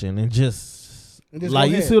rejection and just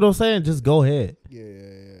like, you see what I'm saying? Just go ahead.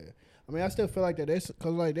 Yeah. I mean, I still feel like that.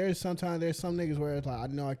 Cause like there's some niggas where it's like, I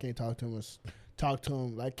know I can't talk to him,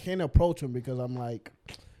 like, can't approach him because I'm like,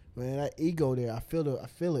 man, that ego there, I feel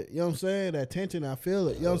it. You know what I'm saying? That tension, I feel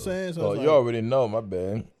it. You know what I'm saying? So you already know, my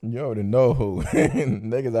bad. You already know who.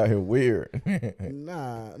 Niggas out here weird.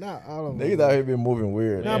 Nah, not all of them. Niggas out here been moving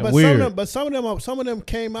weird. Nah, but weird. Some of them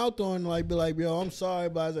came out though and like be like, yo, I'm sorry,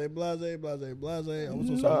 blase. I was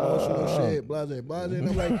on some emotional shit, blase.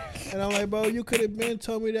 And I'm like, bro, you could have been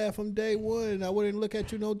told me that from day one, and I wouldn't look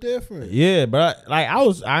at you no different. Yeah, but like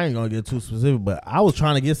I ain't gonna get too specific, but I was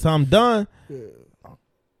trying to get something done. Yeah.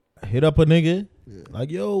 Hit up a nigga,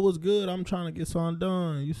 like, yo, what's good? I'm trying to get something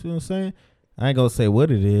done. You see what I'm saying? I ain't gonna say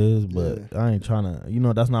what it is, but I ain't trying to, you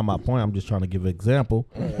know, that's not my point. I'm just trying to give an example.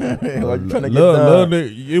 Like, trying to get done.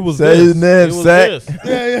 It was say this. His name, Sack.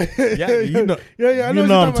 Yeah. You know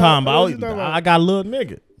what I'm talking about. I got a little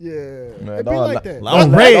nigga. Yeah, man, it be like that.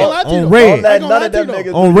 On red. None of them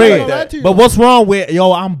niggas on be red. like that. But what's wrong with,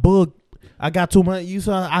 yo, I'm booked. I got too much. You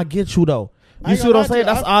saw, I get you though. You see what I'm saying?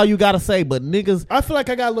 That's all you gotta say. But niggas, I feel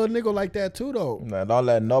like I got a little nigga like that too, though. Nah, don't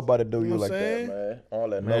let nobody do you like saying? that, man.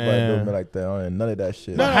 Don't let nobody do me like that. Don't let none of that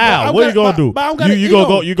shit. No, how? What you gonna do?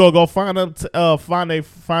 You gonna go find them,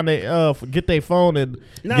 get their phone and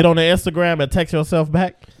get on their Instagram and text yourself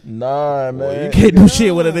back? Nah, man. Well, you can't do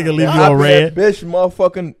shit with a nigga leave you on red. Bitch,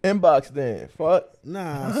 motherfucking inbox then. Fuck.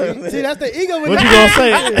 Nah, see, that's the ego. What you gonna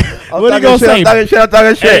say? What you gonna say? I'm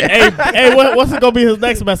talking shit. Hey, what's it gonna be his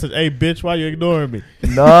next message? Hey, bitch, why you ignoring me?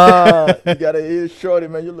 Nah, you gotta eat shorty,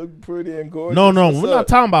 man. You look pretty and gorgeous. No, we're not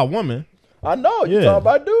talking about women. I know you talking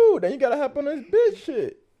about dude. Then you gotta hop on this bitch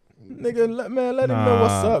shit. Nigga, let him know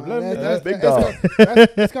what's up. That's big dog.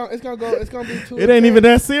 It's gonna be too. It ain't even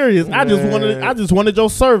that serious. I just wanted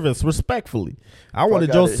your service respectfully. I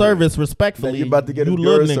wanted your service respectfully. Then you about to get a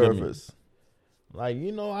girl service. Like,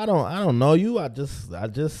 you know, I don't know you. I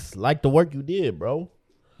just like the work you did, bro.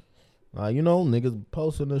 You know, niggas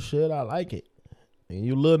posting this shit. I like it. And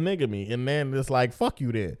you little nigga me. And then it's like, fuck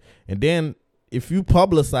you then. And then if you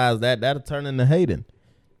publicize that, that'll turn into hating.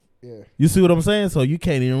 Yeah. You see what I'm saying? So you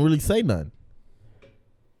can't even really say nothing.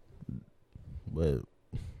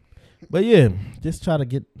 But yeah, just try to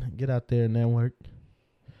get out there and network.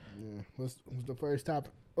 Yeah. What's the first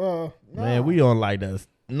topic? Man, we on like the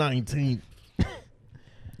 19th.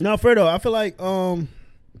 No, Fredo, I feel like I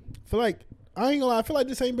ain't gonna lie, I feel like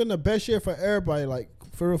this ain't been the best year for everybody. Like,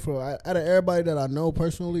 for real. Out of everybody that I know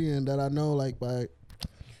personally and that I know like by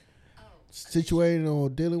situating or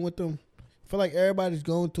dealing with them, I feel like everybody's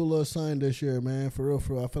going through a little something this year, man. For real.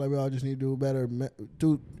 I feel like we all just need to do better.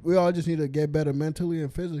 We all just need to get better mentally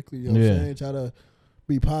and physically. You know what I'm saying? Try to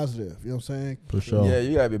be positive. You know what I'm saying? For sure. Yeah,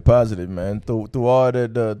 you gotta be positive, man. Through all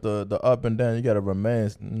the up and down, you gotta remain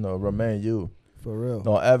you. For real.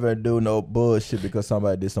 Don't ever do no bullshit because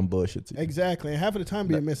somebody did some bullshit to you. Exactly. And half of the time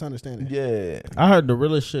be a misunderstanding. Yeah. I heard the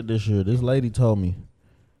realest shit this year. This lady told me.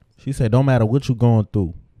 She said, don't matter what you going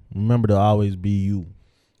through. Remember to always be you.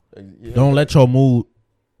 Yeah. Don't let your mood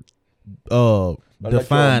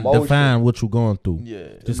define what you going through.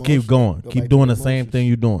 Yeah. Just keep going. Keep doing the same thing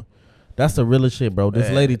you're doing. That's the realest shit, bro. This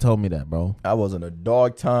lady told me that, bro. I was in a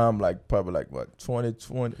dark time, like probably like what,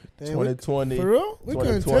 2020. For real? We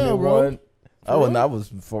couldn't tell, bro. I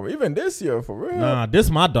was for even this year for real. Nah, this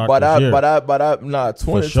my darkest year. But I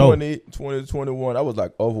 2020, sure. 2021, I was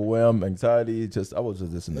like overwhelmed, anxiety. I was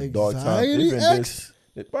just in a dark time. Anxiety Even X?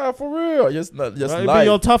 But for real, just Bro, life. it be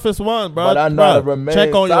your toughest one, bro. But I know to remain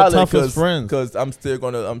check on your solid toughest friends. because I'm still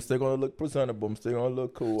gonna look presentable. I'm still gonna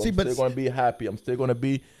look cool. I'm still gonna be happy. I'm still gonna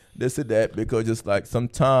be this and that because just like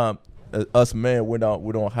sometimes us men we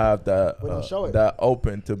don't have that that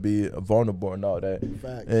open to be vulnerable and all that.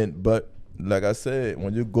 Facts. But like I said,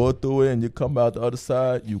 when you go through it and you come out the other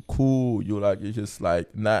side, you cool. You're just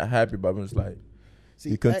like not happy, but I'm just like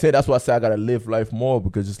you content. That's why I say I gotta live life more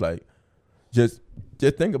because it's like just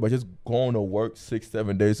think about just going to work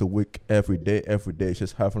 6-7 days a week every day. It's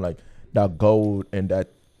just having like that goal and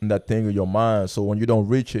that thing in your mind. So when you don't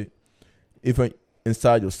reach it, even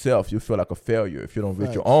inside yourself, you feel like a failure if you don't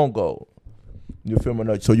reach your own goal. You feel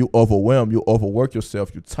me? So you overwhelm, you overwork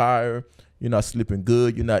yourself, you're tired, you're not sleeping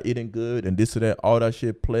good, you're not eating good, and this and that, all that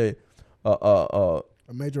shit play a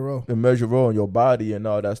major role. A major role in your body and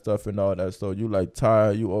all that stuff and all that. So you like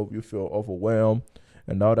tired, you feel overwhelmed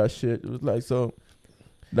and all that shit. It was like so.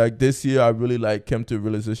 Like this year, I really like came to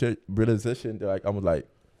realization that like I was like,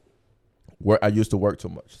 I used to work too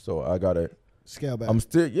much, so I gotta scale back. but I'm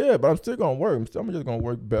still gonna work. I'm just gonna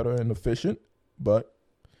work better and efficient, but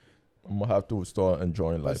I'm gonna have to start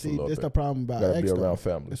enjoying life a little bit. That's the problem about Gotta X. be around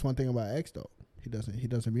family. That's one thing about X though. He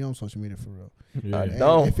doesn't be on social media for real. Yeah. I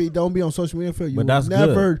don't. If he don't be on social media for real, you But will that's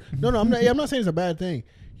never. good. No, I'm not saying it's a bad thing.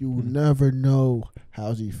 You will never know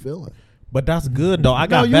how's he feeling. But that's good though. I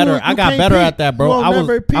got you better. can't I got better peep. at that, bro. You won't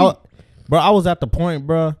never peep. I was at the point,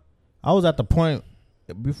 bro. I was at the point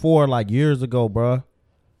before like years ago, bro.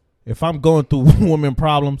 If I'm going through women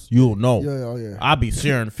problems, you'll know. Yeah. I be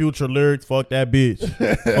sharing Future lyrics. Fuck that bitch.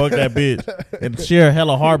 Fuck that bitch. And share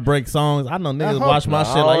hella heartbreak songs. I know niggas watch my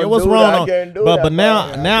shit like, yo, what's wrong? But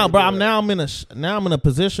now, bro, I'm in a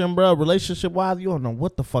position, bro, relationship wise. You don't know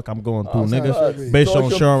what the fuck I'm going through, nigga. Based on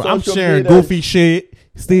sharing, I'm sharing goofy shit.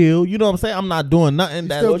 Still, you know what I'm saying? I'm not doing nothing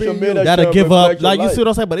that'll give up. Like, you see what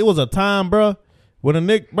I'm saying? But it was a time, bro, with a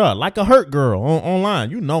nigga, bro, like a hurt girl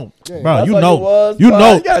online. You know, bro, you know. You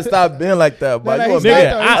gotta stop being like that, bro.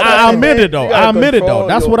 Nigga, I admit it though.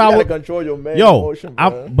 That's what I would control your man emotion,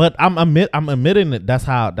 I'm admitting that that's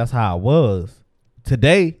how I was.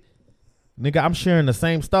 Today, nigga, I'm sharing the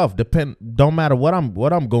same stuff. Don't matter what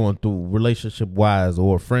I'm going through, relationship wise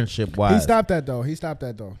or friendship wise. He stopped that though.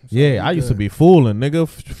 So yeah, I used to be fooling, nigga.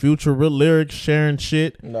 Future real lyrics, sharing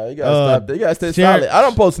shit. No, you gotta stop that. You gotta stay solid. I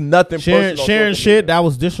don't post nothing. Sharing shit that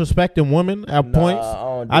was disrespecting women at points.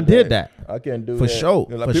 I did that. I can't do for that. sure.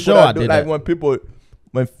 Like for sure, I did like that.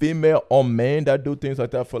 When female or men that do things like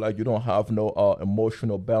that, feel like you don't have no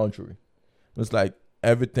emotional boundary. It's like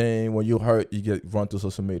everything when you hurt, you get run to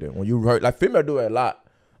social media. When you hurt, like female do it a lot.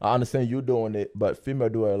 I understand you doing it, but female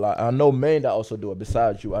do it a lot. I know men that also do it.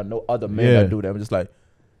 Besides you, I know other men that do that. I'm just like,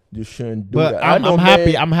 you shouldn't do that. I'm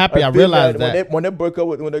happy. I'm happy. I realized that when the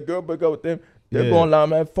girl break up with them, they're going like,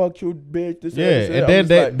 man, fuck you, bitch. This and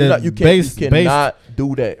then you cannot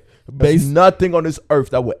do that. There's nothing on this earth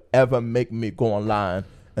that would ever make me go online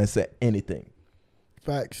and say anything.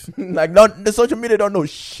 Facts. Like, no, the social media don't know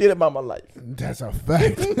shit about my life. That's a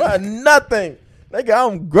fact. Nothing. Nigga,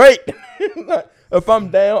 I'm great. If I'm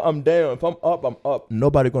down, I'm down. If I'm up.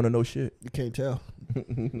 Nobody gonna know shit. You can't tell.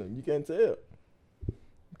 You can't tell.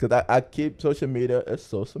 Because I keep social media as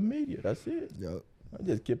social media. That's it. Yep. I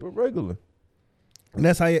just keep it regular. And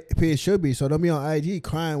that's how it should be. So don't be on IG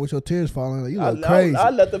crying with your tears falling. You look crazy. I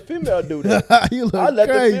let the female do that. You look I let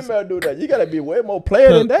crazy. the female do that. You gotta be way more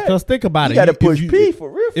player than that. Because think about you it. You gotta push P for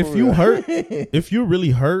real. If you hurt, if you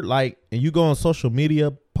really hurt, like, and you go on social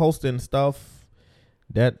media posting stuff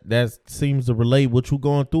that seems to relate what you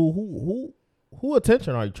going through, who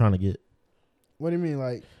attention are you trying to get? What do you mean,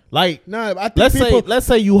 like? Nah, I think let's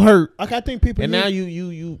say you hurt. Like, I think people. And now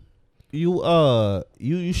you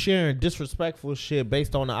sharing disrespectful shit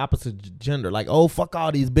based on the opposite gender, like, oh, fuck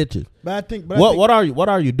all these bitches. But I think, what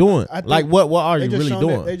are you doing? Like, what are you really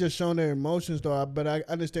doing? They just showing their emotions though. But I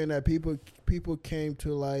understand that people came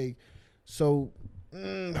to like, so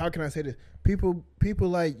how can I say this? People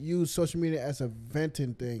like use social media as a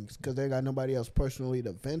venting things because they got nobody else personally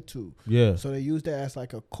to vent to. Yeah. So they use that as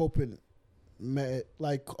like a coping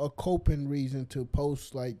reason to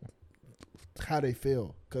post like how they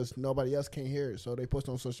feel because nobody else can hear it. So they post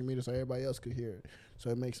on social media so everybody else could hear it. So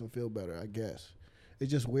it makes them feel better, I guess.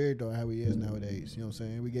 It's just weird though how he is nowadays. You know what I'm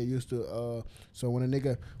saying? We get used to so when a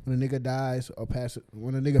nigga dies or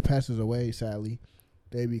when a nigga passes away, sadly,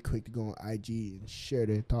 they be quick to go on IG and share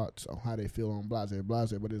their thoughts on how they feel on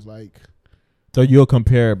blase. But it's like, so you'll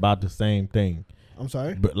compare about the same thing. I'm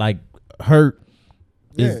sorry. But like hurt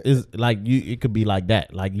Yeah. is like you. It could be like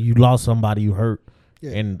that. Like you lost somebody you hurt,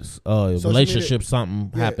 Yeah. and Social relationship media-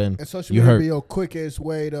 something Yeah, happened. and social You media hurt. be your quickest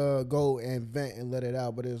way to go and vent and let it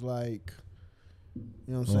out. But it's like, you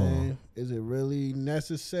know what I'm saying? Is it really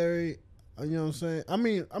necessary? You know what I'm saying? I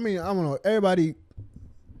mean, I don't know. Everybody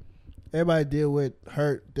deal with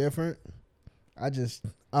hurt different. I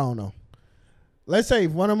don't know. Let's say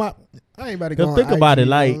one of my, I ain't about to go. Cause think on about IG, it,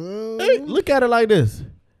 like, bro. hey, look at it like this: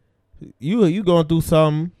 you going through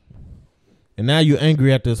something, and now you're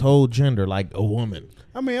angry at this whole gender, like a woman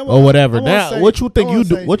I mean, or whatever. Now, what you think you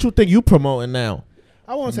do? What you think you promoting now?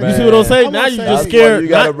 I want to Man. say. You see what I'm saying? I Now wanna you say- just That's why scared. you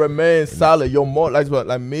gotta not- remain solid. You're more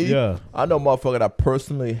like me. Yeah. I know motherfucker that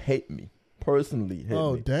personally hate me.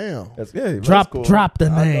 Oh Me. damn! That's, yeah, that's Drop cool. the I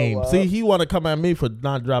know, name. See, he want to come at me for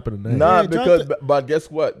not dropping the name. Nah, Yeah, drop because the- but guess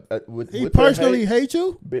what? He with that personally hate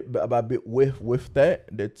you. with that,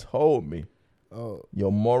 they told me Oh,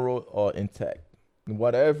 your moral are intact.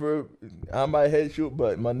 Whatever, I might hate you,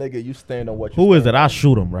 but my nigga, you stand on what you. Who is stand it? I'll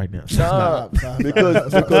shoot him right now. Nah, Stop.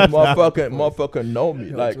 because motherfucker know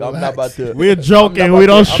me. Like I'm not about to. We're joking. I'm not We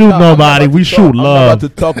about don't to- I'm shoot not- I'm not nobody. about We to shoot talk- I'm not love. about to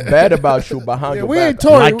talk bad about you behind Yeah, your we back. ain't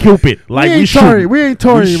Tory. Like Cupid. Like we we ain't shoot. Tory. We ain't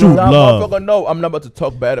Tory, We bro. shoot. Nah, love. motherfucker, no, I'm not about to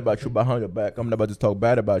talk bad about you behind your back. I'm not about to talk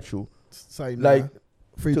bad about you. Say nah. Like,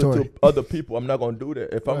 free to Tory. other people. I'm not gonna do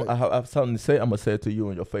that. If Right. I have something to say, I'm gonna say it to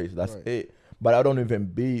you in your face. That's Right. it. But I don't even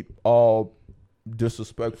be all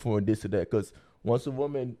disrespectful and this or that. Because once a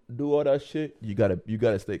woman do all that shit, you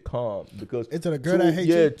gotta stay calm. Because Is it a girl that hate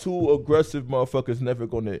yeah, you? two aggressive motherfuckers never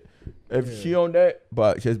gonna. If Yeah. she on that,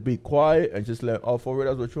 but just be quiet and just let. Oh, for real,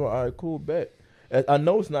 that's what you want. All right, cool, bet. And I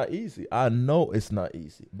know it's not easy.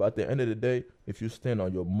 But at the end of the day, if you stand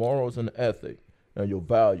on your morals and ethic and your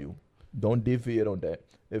value, don't deviate on that.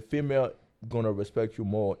 A female gonna respect you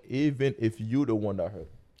more, even if you the one that hurt.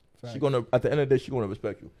 Facts. She gonna at the end of the day, she gonna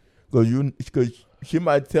respect you, because she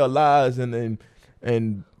might tell lies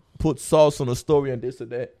and put sauce on the story and this or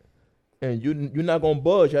that, and you're not gonna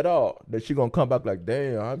budge at all. That she gonna come back like,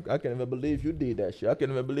 damn, I can't even believe you did that shit. I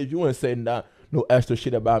can't even believe you ain't saying no extra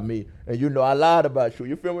shit about me, and you know I lied about you.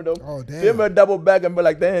 You feel me though? Oh damn! Female double back and be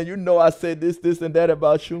like, damn, you know I said this and that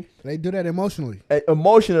about you. They do that emotionally. And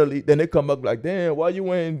emotionally, then they come up like, damn, why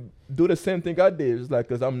you ain't do the same thing I did? It's like,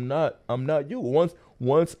 cause I'm not you.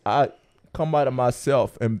 Once I come out of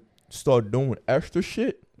myself and start doing extra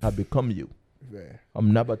shit, I become you. Yeah,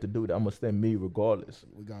 I'm not about to do that. I'm gonna stay me regardless.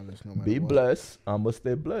 regardless, no matter Be what. blessed. I'm gonna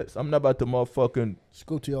stay blessed. I'm not about to motherfucking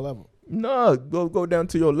Scoot to your level. nah go down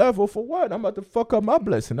to your level for what? I'm about to fuck up my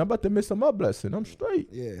blessing. I'm about to miss my blessing. I'm straight.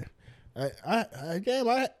 Yeah.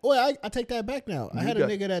 I take that back now. I You had got-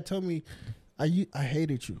 a nigga that told me, I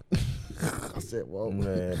hated you. I said, whoa.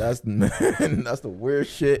 Man, that's the weird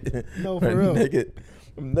shit. No, for real.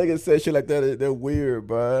 Niggas say shit like that. They're weird,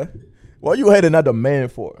 bro. What you hating another man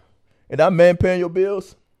for? Is that man paying your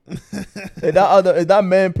bills? is that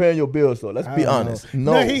man paying your bills though? Let's I be don't honest.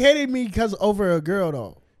 know. No, He hated me because over a girl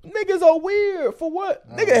though. niggas are weird for what?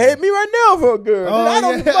 Nigga hate me right now for a girl. Oh, I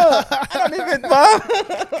don't yeah. I don't even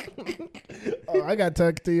mind. Oh, I got to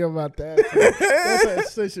talk to you about that.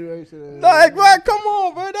 That's a situation. Like, bro, come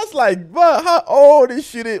on, bro. That's like, bro, how old this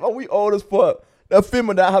shit is? Oh, we old as fuck. That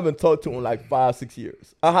female that I haven't talked to in like 5-6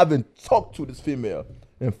 years. I haven't talked to this female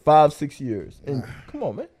in 5-6 years. And come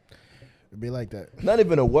on, man. It'd be like that. Not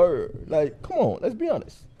even a word. Like, come on. Let's be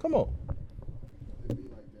honest. Come on.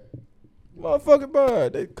 Motherfucker, bro.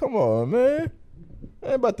 Come on, man. I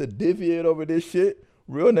ain't about to deviate over this shit.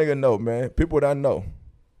 Real nigga know, man. People that know.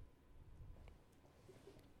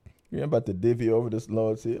 You ain't about to divvy over this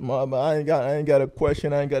loyalty. I ain't got a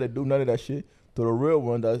question. I ain't got to do none of that shit. To the real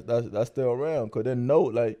one that's still around. Cause they know,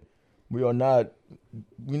 like, we're not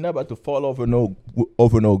about to fall over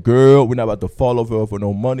no girl. We're not about to fall over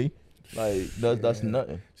no money. Like that's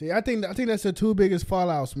nothing. See, I think that's the two biggest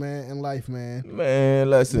fallouts, man, in life, man. Man,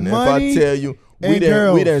 listen. Money if I tell you, and we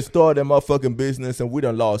girls. didn't start that motherfucking business and we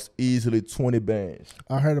done lost easily 20 bands.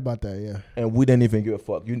 I heard about that, yeah. And we didn't even give a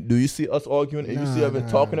fuck. Do you see us arguing and you see us even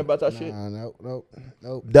talking about that shit?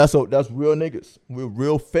 Nope. That's real niggas. We're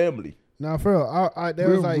real family. Nah, for real. There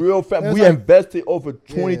We're was like real family. there was We like- invested over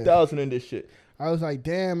 20,000 in this shit. I was like,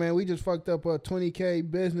 damn, man, we just fucked up a 20K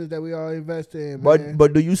business that we all invested in, man.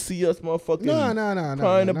 But do you see us motherfucking No.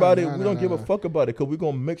 crying about it? We don't give a fuck about it because we're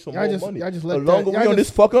going to make some Y'all more just- money. y'all just The let longer that- we y'all on this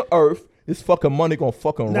just- fucking earth, this fucking money going to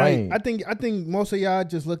fucking Nah, rain. I think most of y'all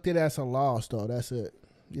just looked at it as a loss, though. That's it.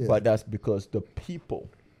 Yeah. But that's because the people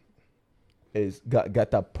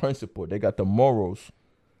got that principle. They got the morals.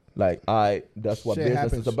 Like, that's what Shit business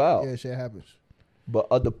happens. is about. Yeah, shit happens. But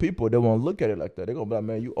other people, they won't look at it like that. They're going to be like,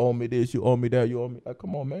 man, you owe me this, you owe me that, you owe me. Like,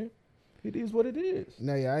 come on, man. It is what it is.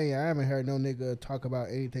 No, yeah, I haven't heard no nigga talk about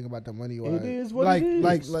anything about the money wise. It is what like, it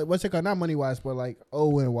is. like what's it called? Not money wise, but like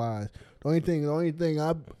Owen wise. The only thing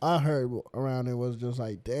I heard around it was just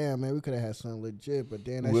like, damn man, we could have had something legit, but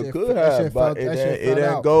then that We shit, could that have, shit but felt, it that shit didn't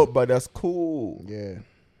fell out. go. But that's cool. Yeah,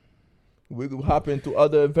 We could hop into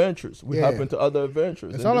other adventures. We Yeah. hop into other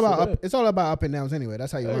adventures. it's and all this about and up, it's all about up and downs anyway.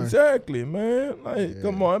 That's how you that. learn. Exactly, man. Like, Yeah.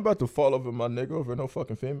 come on, I'm about to fall over my nigga over no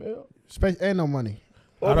fucking female. Ain't no money.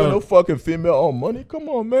 Over no fucking female on money. Come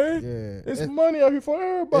on, man. Yeah, It's money out here for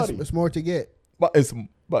everybody. it's more to get. But it's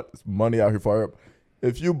money out here for everybody.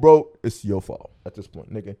 If you broke, it's your fault at this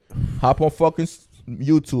point, nigga. Hop on fucking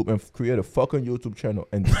YouTube and create a fucking YouTube channel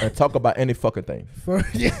and talk about any fucking thing.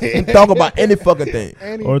 And talk about any fucking thing. Or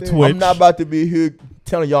Anything. Twitch. I'm not about to be here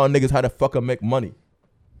telling y'all niggas how to fucking make money.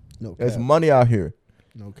 No There's cap. money out here.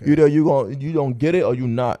 No cap. Either you don't get it or you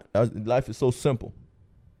not. Life is so simple.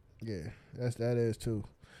 Yeah, that is too.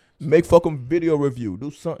 Make fucking video review. Do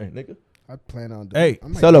something, nigga. I plan on doing. Hey, I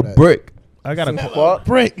might Sell do a that. brick. I got a Fuck,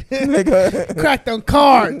 brick. nigga. Crack them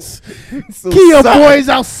cards. So Kia something. boys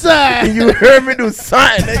outside. You heard me do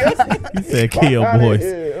something, nigga. You said Kia Outta boys.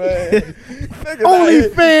 here, man. Only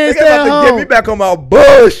Niggas fans about at to get me home. back on my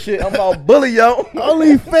bullshit. I'm about bully, yo.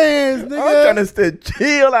 Only fans, nigga. I'm trying to stay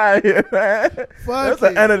chill out here, man. That's the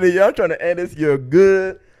it. end of the year. I'm trying to end this year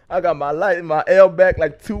good. I got my light in my L back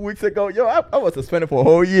like 2 weeks ago. Yo, I was suspended for a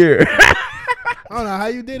whole year. I don't know how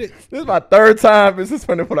you did it. This is my third time been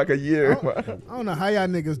suspended for like a year. I don't know how y'all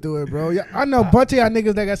niggas do it, bro. I know a bunch of y'all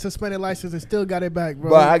niggas that got suspended license and still got it back, bro.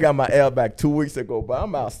 But I got my L back 2 weeks ago, but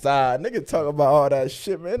I'm outside. Nigga talk about all that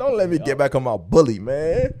shit, man. Don't let me get back on my bully,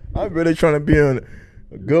 man. I'm really trying to be a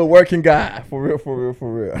good working guy. For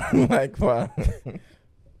real. Like, fine.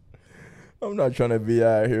 I'm not trying to be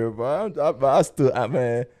out here, but I still,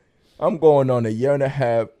 man, I'm going on a year and a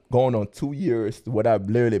half, going on 2 years where I've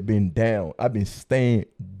literally been down. I've been staying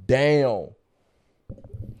down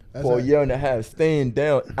for a year and a half, staying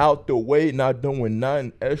down, out the way, not doing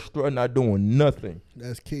nothing extra, not doing nothing.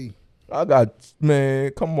 That's key. I got, man,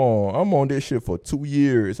 come on. I'm on this shit for 2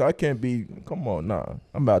 years. I can't be, come on, nah.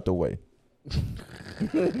 I'm out the way.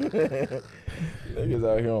 Niggas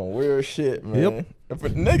out here on weird shit, man. Yep. If a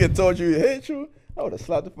nigga told you he hate you, I would have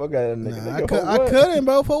slapped the fuck out of that nigga. Nah, Nigga, I what? couldn't,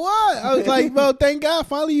 bro. For what? I was like, bro, thank God,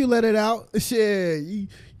 finally you let it out. Shit,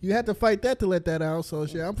 you had to fight that to let that out. So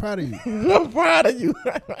shit, I'm proud of you. I'm proud of you.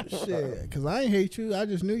 Shit, because I ain't hate you. I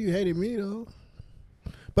just knew you hated me though.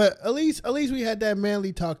 But at least we had that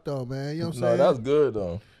manly talk though, man. You know what I'm No, saying? that's good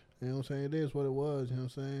though. You know what I'm saying? It is what it was. You know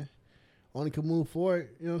what I'm saying? Only can move forward.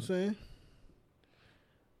 You know what I'm saying?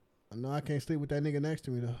 I know I can't sleep with that nigga next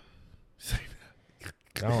to me though.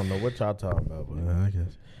 I don't know what y'all talking about, but I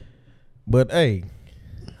guess. But hey,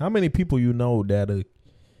 how many people you know that'll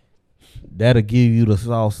give you the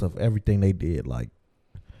sauce of everything they did? Like,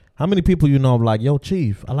 how many people you know like, yo,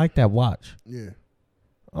 Chief, I like that watch. Yeah.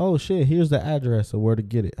 Oh shit, here's the address of where to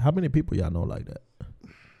get it. How many people y'all know like that?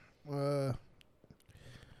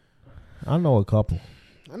 I know a couple.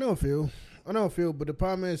 I know a few, but the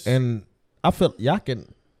problem is, And I feel y'all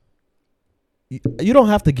can. You don't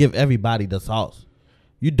have to give everybody the sauce.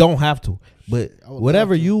 You don't have to. But I would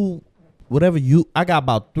whatever love you, I got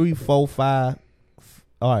about 3, 4, 5.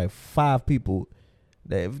 All right, 5 people.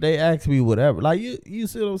 That if they ask me whatever, like you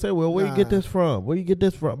see what I'm saying? Well, where you get this from? Where you get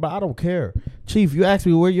this from? But I don't care, Chief. You ask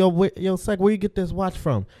me where where you get this watch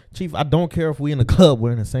from, Chief. I don't care if we in the club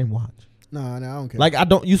wearing the same watch. nah, I don't care. Like I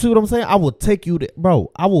don't. You see what I'm saying? I will take you to,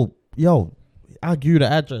 bro. I'll give you the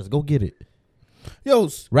address. Go get it. yo,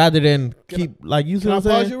 Rather than keep like you see can what I I'm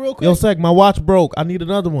saying? pause you real quick? Yo, Sec, my watch broke. I need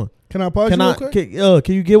another one. can I pause Can you I? real quick?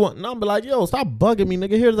 Can you get one? No, I'm be like, yo, stop bugging me,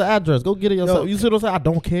 nigga. Here's the address. Go get it yourself. You see what I'm saying? I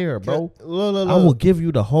don't care, bro. Look. I will give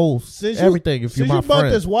you the whole everything if you're my Since you bought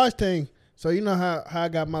friend. this watch thing, so you know how I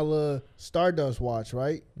got my little Stardust watch,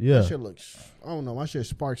 right? Yeah. That shit looks, I don't know, my shit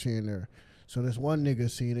sparks here and there. So this one nigga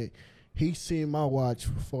seen it. He seen my watch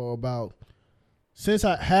for about, since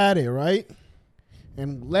I had it, right?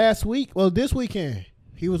 And this weekend,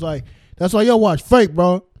 he was like, that's why your watch fake,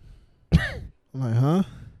 bro. I'm like, huh?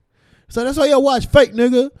 So that's why your watch fake,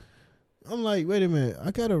 nigga. I'm like, wait a minute.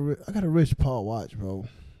 I got a Rich Paul watch, bro.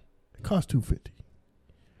 It costs $250.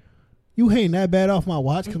 You hating that bad off my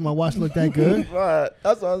watch because my watch looked that good? Right.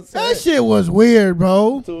 That's what I'm saying. That shit was weird,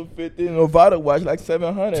 bro. 250 Novada watch like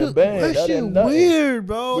 700. Bang. That shit ain't nothing. weird, We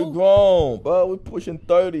bro. grown, bro. We pushing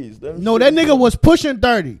 30s. No, that nigga was pushing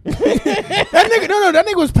 30. that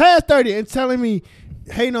nigga was past 30 and telling me,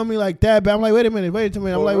 hating on me like that. But I'm like, wait a minute.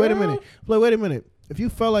 I'm like, wait a minute. if you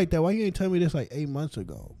felt like that, why you ain't tell me this like 8 months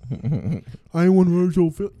ago? I ain't want to hurt your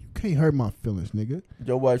feelings. You can't hurt my feelings, nigga.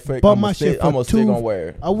 Your watch fake. Bought I'm my shit for gonna still gonna wear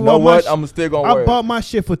it. I You know bought what? my I'm still gonna wear I it. bought my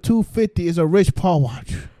shit for $250. It's a Rich Paul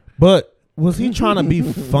watch. But was he trying to be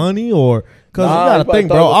funny or? Because Nah, you he gotta probably think,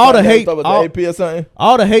 thought bro. it was All the something. hate, He thought it was all, the AP or something.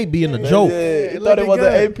 all the hate be in the joke. Yeah, he it thought it looked was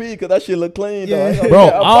good. an AP because that shit look clean. Yeah. Though. Bro,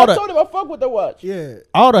 I all the- told him I fuck with the watch. Yeah.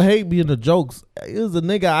 All the hate be in the jokes. It was a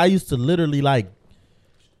nigga I used to literally like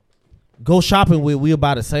go shopping with. We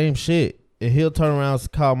about the same shit, and he'll turn around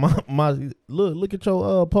and call my look at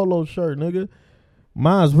your polo shirt, nigga.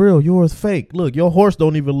 Mine's real, yours fake. Look, your horse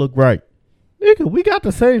don't even look right, nigga. We got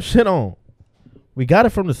the same shit on. We got it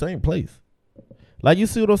from the same place. Like, you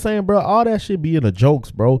see what I'm saying, bro? All that shit be in the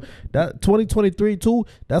jokes, bro. That 2023 too.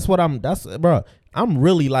 Bro. I'm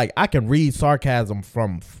really like, I can read sarcasm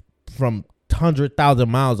from 100,000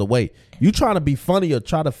 miles away. You trying to be funny or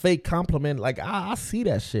try to fake compliment? Like, I see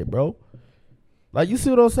that shit, bro. Like, you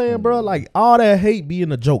see what I'm saying, bro? Like, all that hate be in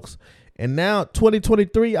the jokes. And now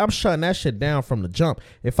 2023, I'm shutting that shit down from the jump.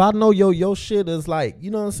 If I know your shit is like,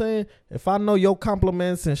 you know what I'm saying? If I know your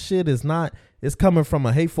compliments and shit is not, it's coming from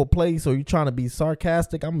a hateful place or you trying to be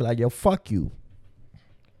sarcastic, I'm like, yo, fuck you.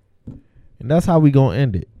 And that's how we gonna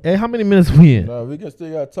end it. Hey, how many minutes we in? No, we can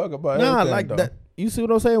still gotta talk about Nah, everything, like though. that. You see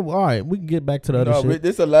what I'm saying? Well, all right, we can get back to the other No, shit.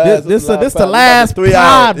 this the last. This the pod. last We about to 3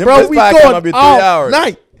 pod, hours. bro. This We podcast going gonna be 3 all hours.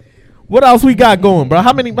 night. What else we got going, bro?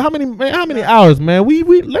 How many hours, man? We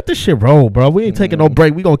let this shit roll, bro. We ain't taking no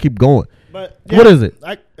break. We gonna keep going. But What is it?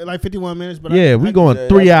 Like 51 minutes. But Yeah, we going Yeah,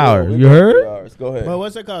 3 that's hours. cool. We You going heard? 3 hours. Go ahead. But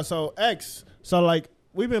what's it called? So X. So like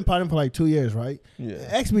we've been potting for like 2 years, right? Yeah.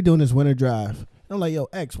 X be doing this winter drive. I'm like, yo,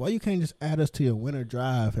 X, why you can't just add us to your winter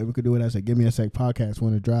drive and we could do it as a Give Me a Sec podcast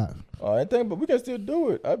winter drive? Oh, I think, but we can still do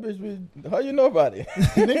it. I bitch, how you know about it?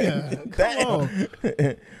 Nigga, come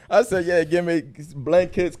on. I said, yeah, give me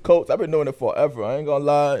blankets, coats. I've been doing it forever. I ain't gonna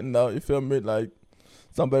lie. No, you feel me? Like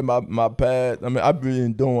somebody my pad. I mean, I've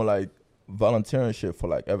been doing like volunteering shit for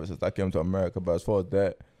like ever since I came to America. But as far as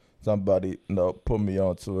that, somebody put me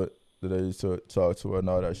onto it. That they used to talk to her and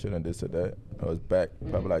all that shit and this and that. I was back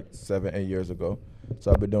probably like 7-8 years ago.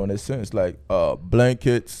 So I've been doing this since, like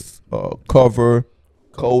blankets, cover,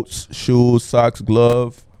 coats, shoes, socks,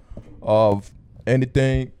 glove,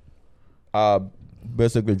 anything. I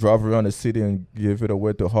basically drive around the city and give it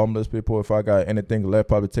away to homeless people. If I got anything left,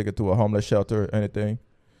 probably take it to a homeless shelter, anything.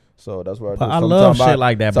 So that's what I do. I love shit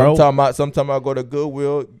like that, bro. Sometimes I go to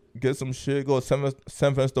Goodwill, get some shit, go to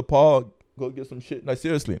San Francisco Park, go get some shit. Like,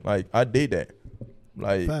 seriously, like, I did that.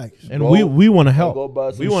 Like, Facts. And we want to help. go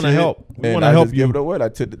buy some We want to shit, help. We and want to I help just you. give it away.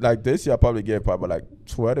 Like this year, I probably gave probably like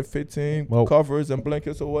 12 to 15 Well- covers and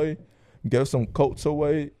blankets away. Give some coats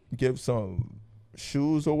away. Give some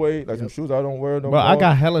shoes away. Like some shoes I don't wear no Bro, more. I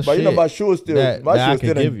got hella But shit. you know my shoes still, that my I shoes can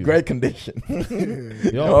still give in you. great condition.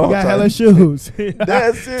 Yo, You got hella shoes.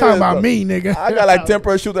 That's serious. Talking about bro. me, nigga. I got like 10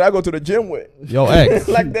 pair of shoes that I go to the gym with. Yo, X.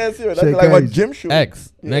 Like that serious. Shit That's like my crazy. gym shoes.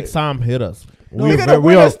 X. Yeah. Next time, hit us. Nigga, that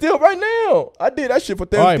wear that still right now. I did that shit for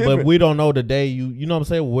All right, Thanksgiving. but we don't know the day you know what I'm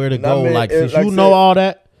saying, where to Nah, go. man, Like, it- since like you I know said- all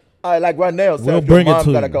that, All right, like right now, so We'll if bring it your mom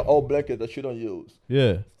to got you. like an old blanket that she don't use,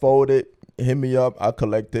 yeah. fold it, hit me up, I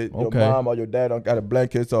collect it. Okay. Your mom or your dad don't got a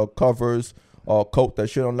blankets or covers or coat that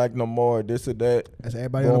she don't like no more, this or that. That's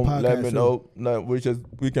everybody Boom, on the podcast. let me too. know. No,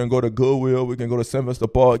 we can go to Goodwill, we can go to San Francisco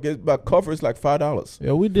Park. Get my covers like $5.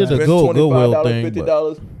 Yeah, we did the Spend Goodwill $25, thing. but-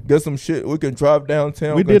 $50. Get some shit. We can drive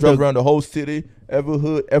downtown. We We can did drive the- around the whole city, every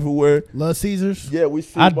hood, everywhere. Love Caesars. Yeah, we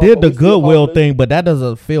see. I did the we see Goodwill homeless. thing, but that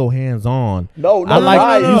doesn't feel hands on. No, I like-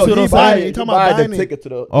 buy it. you see what I'm buy saying? it. You talking buy about the buying it. ticket to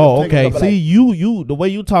the. Oh, the ticket okay. to See, like- you the way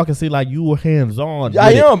you talking, see, like you were hands on. Yeah,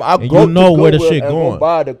 I am. I and go you know to where the Goodwill shit and going. Go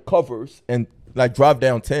buy the covers and like drive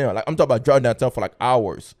downtown. Like I'm talking about driving downtown for like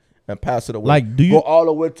hours and pass it away. Like, do you- go all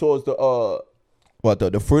the way towards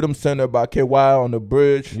the Freedom Center by KY on the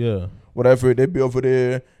bridge? Yeah. Whatever, they be over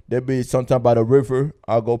there. They be sometime by the river.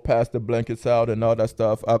 I'll go past the blankets out and all that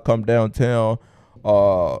stuff. I'll come downtown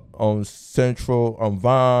on Central, on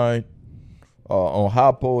Vine, on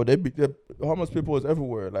Hoppo. The homeless people is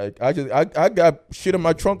everywhere. Like I got shit in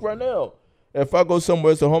my trunk right now. If I go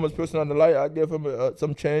somewhere, it's a homeless person on the light, I give him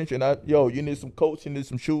some change and you need some coats, you need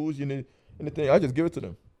some shoes, you need anything. I just give it to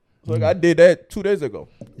them. So like, I did that 2 days ago.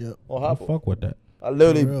 Yep. On I Hoppo. fuck with that. I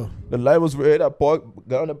literally, For real. the light was red. I parked,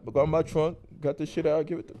 got in my trunk, got the shit out,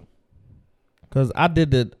 give it to them. Cause I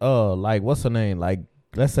did it, like what's the name? Like,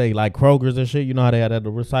 let's say like Kroger's and shit. You know how they had that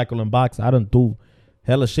the recycling box. I done threw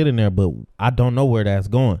hella shit in there, but I don't know where that's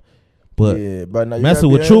going. But yeah, but now you messing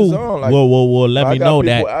gotta with be you, hands-on, like, well, let I me got know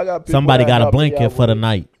people- I that got people somebody that got a help me blanket out for the with it.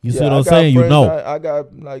 night. You see Yeah, what I I'm got saying? You friends know.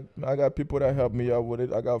 that- I got people that help me out with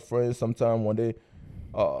it. I got friends sometimes when they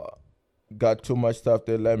got too much stuff,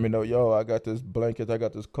 they let me know, yo, I got this blanket, I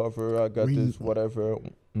got this cover, I got this whatever.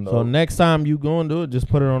 No. So next time you go and do it, just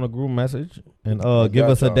put it on a group message and give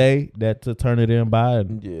us y'all. a day that to turn it in by.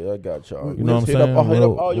 And Yeah, I got y'all. You know what I'm Hit saying? up, hit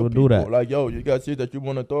up all We'll your do people. that. Like, yo, you got shit that you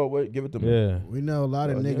want to throw away, give it to me. Yeah. We know a lot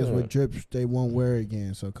of niggas yeah. with drips they won't wear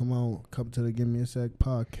again. So come to the Give Me a Sec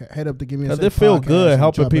podcast. Head up to Give Me a Sec Because it feel podcast good and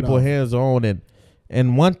helping drop it people off. hands on.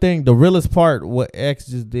 And one thing, the realest part, what X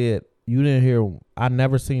just did, you didn't hear. I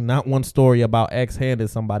never seen not one story about X handing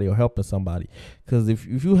somebody or helping somebody. Because if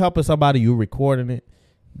you helping somebody, you recording it.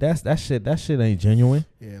 That shit ain't genuine.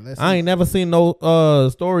 Yeah, I ain't never seen no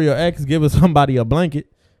story of X giving somebody a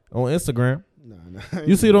blanket on Instagram. Nah.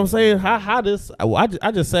 You see what I'm saying? How this?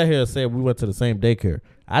 I just sat here and said we went to the same daycare.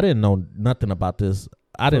 I didn't know nothing about this.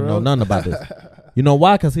 I didn't know nothing about this. You know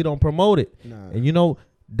why? Because he don't promote it. Nah. And you know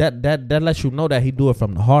that lets you know that he do it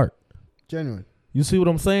from the heart. Genuine. You see what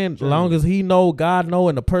I'm saying? As long as he know, God know,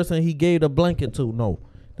 and the person he gave the blanket to know.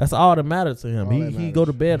 That's all that matters to him. All that He go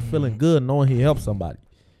to matters. bed feeling good knowing he helped somebody.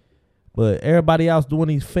 But everybody else doing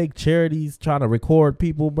these fake charities, trying to record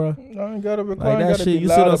people, bro. I ain't gotta record. Like I ain't that gotta shit, be you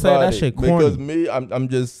see loud what I'm saying? about That it. shit corny. Because me,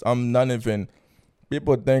 I'm not even.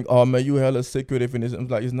 People think, oh man, you hella secretive, and it's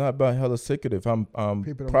like it's not about hella secretive. I'm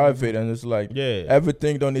People don't private, and it's like Yeah.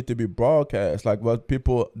 everything don't need to be broadcast. Like what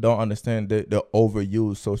people don't understand, they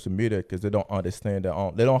overuse social media because they don't understand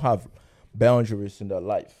they don't have boundaries in their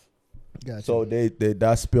life. Gotcha. So they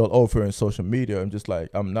that spill over in social media. I'm just like,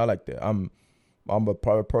 I'm not like that. I'm a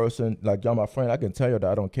private person. Like y'all my friend, I can tell you that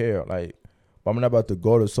I don't care. Like, but I'm not about to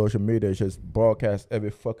go to social media and just broadcast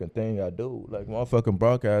every fucking thing I do. Like motherfucking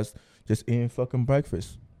broadcast just eating fucking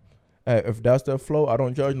breakfast. Hey, if that's their flow, I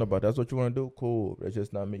don't judge nobody. That's what you want to do, cool. That's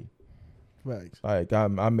just not me. Facts. Like I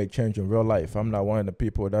make change in real life. I'm not one of the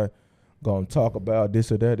people that gonna talk about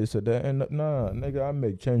this or that. And nah, nigga, I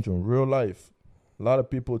make change in real life. A lot of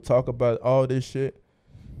people talk about all this shit.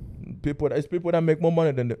 It's people that make more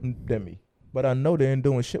money than me. But I know they ain't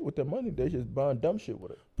doing shit with their money. They just buying dumb shit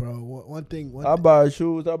with it. Bro, one thing. I buy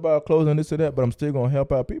shoes, I buy clothes and this and that, but I'm still gonna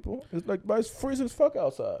help out people. It's like, it's freezing as fuck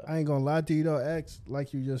outside. I ain't gonna lie to you though, X,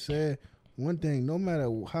 like you just said. One thing, no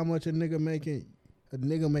matter how much a nigga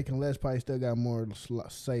making less probably still got more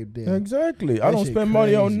saved in. Exactly. That I don't shit spend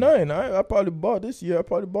money on crazy. nothing. I probably bought this year. I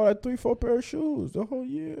probably bought like 3-4 pair of shoes the whole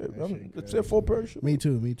year. Let's say 4 pair of shoes. Me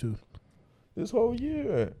too. This whole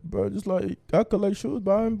year, bro. Just like I collect shoes,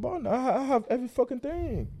 but I ain't bought. I have every fucking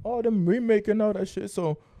thing. All them remaking all that shit.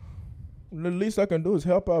 So the least I can do is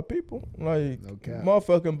help out people. Like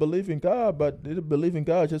motherfucking believe in God, but they believe in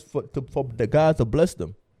God just for the God to bless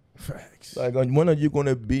them. Facts. Like when are you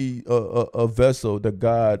gonna be a vessel that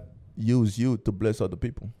God use you to bless other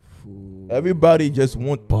people? Ooh. Everybody just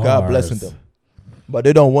want God Bars. blessing them. But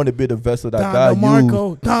they don't want to be the vessel that God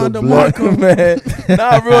used Don to bless, DeMarco. man.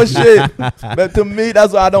 Not real shit. But to me,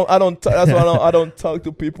 that's why I don't talk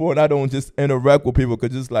to people and I don't just interact with people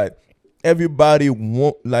because it's like everybody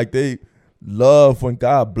they love when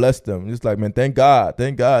God bless them. It's like, man, thank God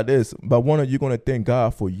this. But when are you gonna thank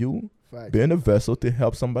God for you Facts. being a vessel to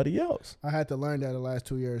help somebody else? I had to learn that the last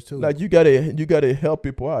 2 years too. Like you gotta help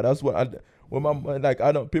people out. That's what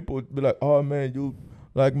people be like, oh man, you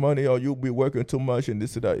like money or you be working too much and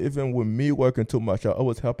this and that. Even with me working too much, I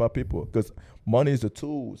always help out people because money is the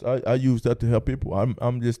tools. I use that to help people.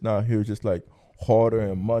 I'm just not here just like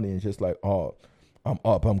hoarding money and just like, oh, I'm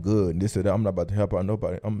up, I'm good, and this and that. I'm not about to help out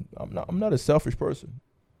nobody. I'm not a selfish person.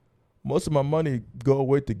 Most of my money go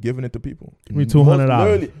away to giving it to people. Give me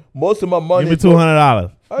 $200. Most of my money. Give me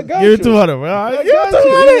 $200. I got Give you. me 200, bro. I I got got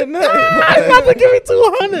you. I got to give me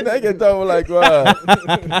 200. Nigga talking like, wow.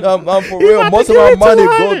 I'm for real. Most of my money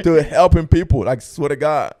go to helping people. Like, swear to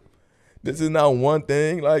God, this is not one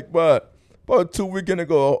thing. Like, but about 2 weekends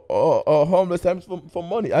ago, a homeless times for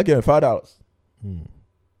money. I gave him $5.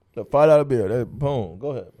 The $5 bill. That, boom. Go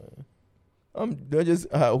ahead, man. They're just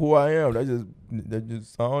who I am. They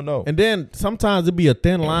just I don't know. And then sometimes it be a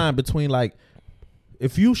thin line between like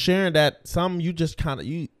if you sharing that you just kind of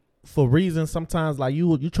for reasons sometimes like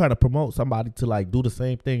you trying to promote somebody to like do the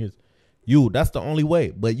same thing as you. That's the only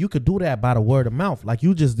way. But you could do that by the word of mouth like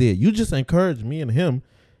you just did. You just encouraged me and him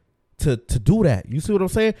to do that. You see what I'm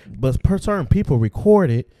saying? But certain people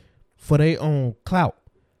record it for their own clout.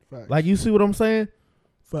 Facts. Like you see what I'm saying?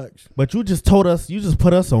 Facts. But you just put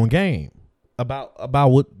us on game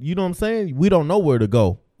about what, you know what I'm saying? We don't know where to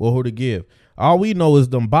go or who to give. All we know is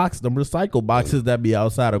them recycle boxes that be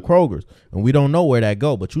outside of Kroger's, and we don't know where that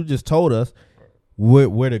go. But you just told us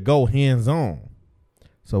where to go hands on.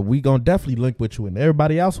 So we gonna definitely link with you and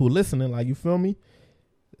everybody else who listening. Like, you feel me?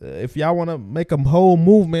 If y'all want to make a whole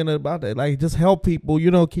movement about that, like just help people,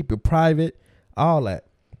 keep it private, all that.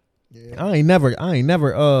 Yeah. I ain't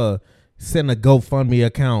never send a GoFundMe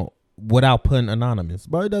account without putting anonymous,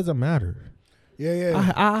 but it doesn't matter.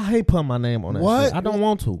 Yeah. I hate putting my name on that What? shit. I don't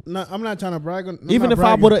want to. No, I'm not trying to brag. Even if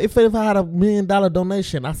I would, if I had $1 million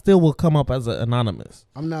donation, I still would come up as an anonymous.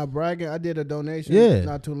 I'm not bragging. I did a donation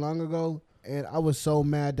not too long ago, and I was so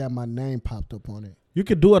mad that my name popped up on it. You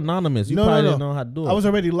could do anonymous. You probably didn't know how to do it. I was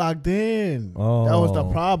already logged in. Oh. That was the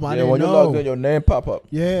problem. I didn't when know. you log in, your name pop up.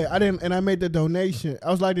 Yeah, I didn't, and I made the donation. I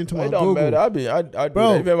was logged into my It don't Google. matter. I do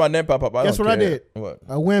Bro, that. Even my name pop up. guess don't what I care. did? What?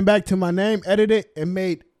 I went back to my name, edited, and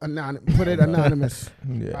made put it anonymous.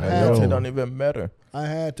 Yeah, I had it to. don't even matter. I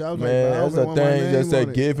had to. I was Man, like, that's bro, I the don't want my thing. Just name say on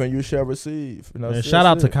it. give and you shall receive. You know, And shout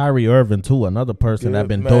out to Kyrie Irving too, another person that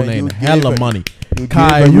been Man, donating you hella giving. money. You give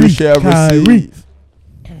and you shall receive.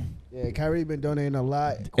 Yeah, Kyrie been donating a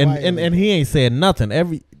lot. And he ain't said nothing.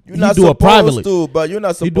 You're he not do it supposed privately. to, but you're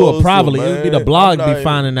not He supposed do it privately. to, It be the man. blog I'm be not-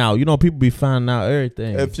 finding out. You know, people be finding out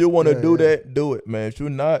everything. If you want to Yeah, do yeah. that, do it, man. If you're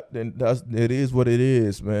not, then it is what it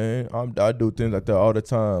is, man. I do things like that all the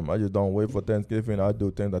time. I just don't wait for Thanksgiving. I do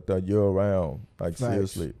things like that year round. Like Facts.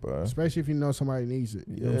 seriously, bro. especially if you know somebody needs it.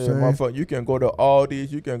 You know what Yeah, I'm saying? motherfucker. You can go to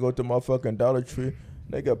Aldi's. You can go to motherfucking Dollar Tree.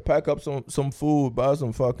 Nigga, pack up some food, buy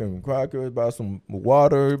some fucking crackers, buy some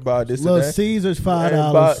water, buy this Little and that. Caesars And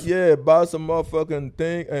 $5. buy some motherfucking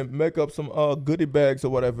thing and make up some goodie bags or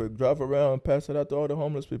whatever. Drive around and pass it out to all the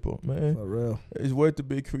homeless people, man. For real. It's way to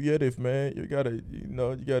be creative, man. You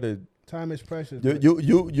gotta, Time is precious.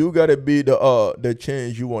 you gotta be the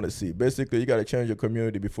change you want to see. Basically, you gotta change your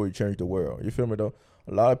community before you change the world. You feel me though?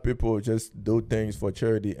 A lot of people just do things for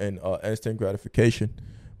charity and instant gratification,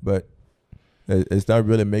 but it's not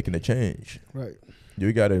really making a change. Right.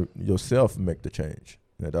 You gotta yourself make the change.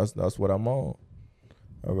 And that's what I'm on.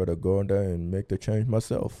 I'd rather go in there and make the change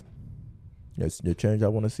myself. It's the change I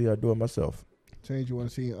want to see. I do it myself. Change you want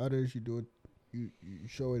to see in others, you do it. You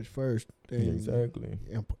show it first. Then Exactly.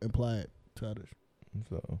 apply it to others.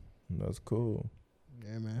 So that's cool.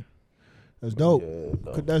 Yeah, man. That's dope.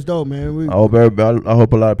 Yeah, That's dope, man. We, I hope I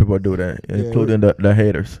hope a lot of people do that, Yeah, including the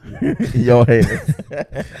haters. Your haters.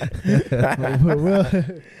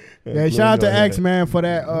 yeah, shout out to X, man, for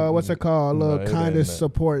that. What's it called? A No, little it kindest ain't.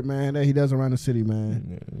 support, man, that he does around the city,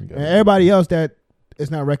 man. Yeah, And everybody else that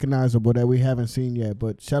is not recognizable that we haven't seen yet.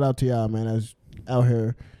 But shout out to y'all, man, that's out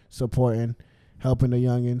here supporting, helping the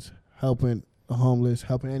youngins, helping the homeless,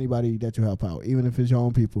 helping anybody that you help out, even if it's your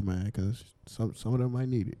own people, man, because some of them might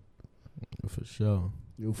need it. For sure.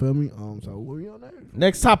 You feel me? So what we on there?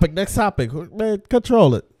 Next topic. Man,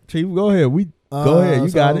 control it. Chief, go ahead. Go ahead.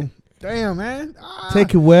 You got it. Damn, man.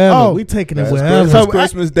 Take it wherever. Oh. We taking it That's wherever. Christmas, So,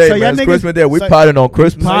 Christmas Day, so y'all man. It's niggas- Christmas Day. We so- potting on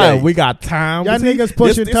Christmas Fine, Day. we got time. Y'all See, niggas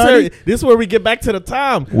pushing this 30. This is where we get back to the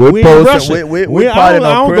time. We're we ain't posting- rushing. we I potting don't,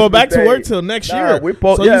 on I don't go Christmas back to Day. work till next year. We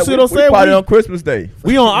so you see what I'm saying? potting on Christmas Day.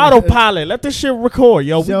 We on autopilot. Let this shit record,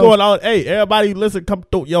 yo. We So- going out. Hey, everybody, listen, come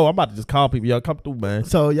through. Yo, I'm about to just call people. Yo, come through, man.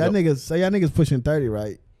 So y'all Yep. niggas pushing 30,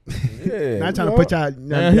 right? Yeah. Not trying to put y'all.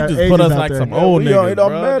 Man, he y'all just ages put us out like there. some Yeah, old we on- niggas. it don't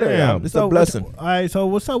bro. matter. Damn. It's a blessing. All right, so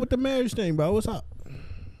what's up with the marriage thing, bro? What's up?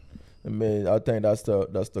 I mean, I think that's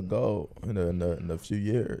the goal in a few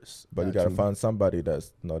years. But you Got gotta you. find somebody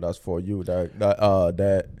that's for you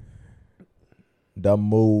that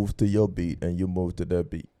move to your beat and you move to their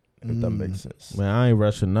beat. If that makes sense. Man, I ain't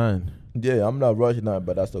rushing nothing. Yeah, I'm not rushing that,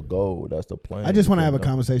 but that's the goal. That's the plan. I just want to have a You know?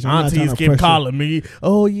 conversation. I'm not Aunties trying to keep pressure. calling me.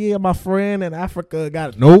 Oh yeah, my friend in Africa got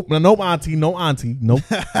it. Nope, auntie, no auntie, nope.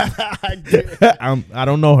 I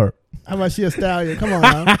don't know her. How about she a stallion? Come on,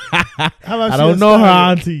 now. How about I she don't a know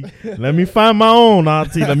her stallion? auntie. Let me find my own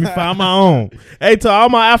auntie. Let me find my own. Hey, to all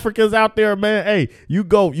my Africans out there, man. Hey,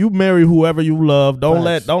 you marry whoever you love. Don't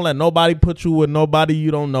Facts. let nobody put you with nobody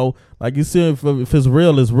you don't know. Like you see, if it's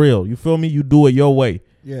real, it's real. You feel me? You do it your way.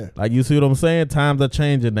 Yeah, Like you see what I'm saying? Times are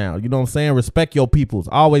changing now. You know what I'm saying? Respect your peoples.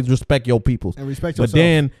 Always respect your peoples. and respect But yourself.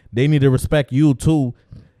 then they need to respect you too.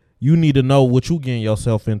 You need to know what you getting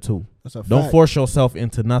yourself into. That's a Don't fact. force yourself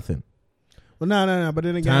into nothing. Well, no. But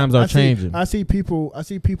then again, Times are I see- changing. I see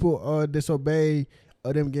people disobey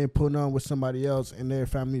or them getting put on with somebody else and their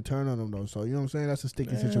family turn on them though. So you know what I'm saying? That's a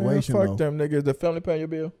sticky situation. Fuck Though. them niggas. The family paying your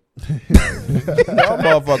bill. Y'all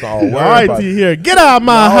motherfucker all All worried right, about, T here. Get out of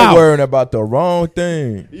my y'all house. worrying about the wrong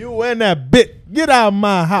thing. You in that bit. Get out of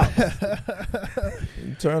my house.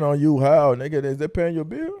 Turn on you how, nigga? Is they paying your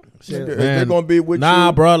bill? Shit, Nigga, is man. they gonna be with you?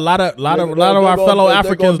 Nah, bro. A lot of Nigga, our they fellow gonna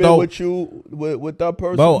Africans be though. with you with that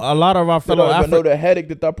person. Bro, a lot of our They fellow don't even know Africans. the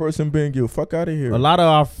headache that person bring you. Fuck out of here. A lot of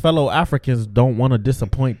our fellow Africans don't want to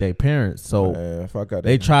disappoint their parents, so Man, fuck out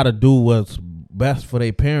they try to do what's best for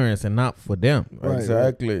their parents and not for them. Right,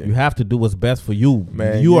 Exactly. You have to do what's best for you.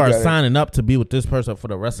 Man, you you are gotta- signing up to be with this person for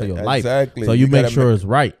the rest of your life. Exactly. So you make gotta sure it's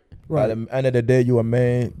right. Right. At the end of the day, you a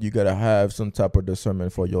man. You gotta have some type of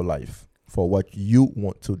discernment for your life, for what you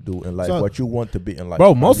want to do in life, So- what you want to be in life.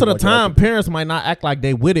 Bro, How most you of the want your life time, to be. parents might not act like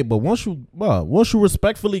they with it, but once you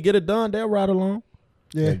respectfully get it done, they'll ride along.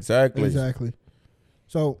 Yeah. Exactly. Exactly.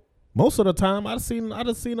 So Most of the time, I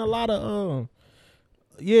done seen a lot of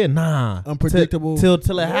unpredictable. till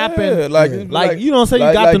it happened. Yeah, Like, you know what I'm saying?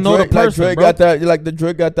 You got to know the person, Drake bro. got that. Like the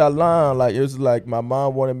Drake got that line. Like it was like my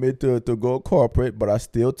mom wanted me to go corporate, but I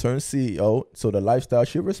still turned CEO. So the lifestyle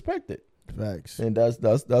she respected, Facts. and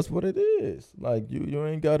that's what it is. Like you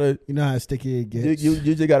ain't gotta. You know how sticky it gets. You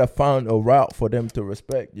just gotta find a route for them to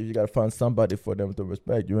respect. You just gotta find somebody for them to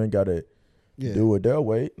respect. You ain't gotta do it their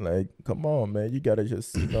way. Like, come on, man. You gotta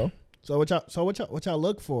just So what y'all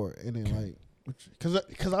look for in it, like,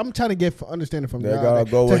 because I'm trying to get understanding from They y'all gotta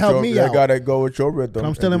go to with help your. me They out. gotta go with your rhythm.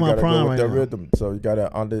 I'm still and in you my gotta go prime with right their now. rhythm. So you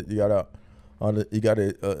gotta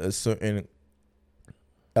a certain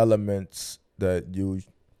elements that you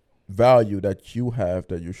value that you have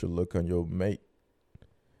that you should look on your mate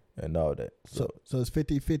and all that. So So it's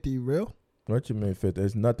 50-50 real? what you mean 50?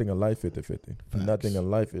 There's nothing in life 50-50. Facts. Nothing in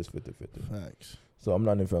life is 50-50. Facts. So I'm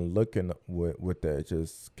not even looking with that.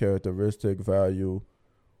 Just characteristic, value,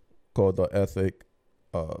 code of ethic,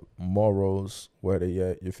 morals, where they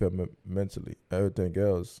at, you feel me, mentally. Everything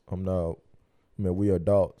else, we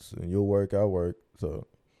adults, and you work, I work. So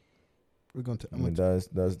We're gonna. that's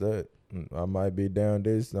that. I might be down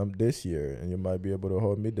this year, and you might be able to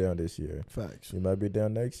hold me down this year. Facts. You might be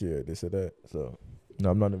down next year, this or that. So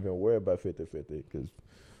no, I'm not even worried about 50-50 because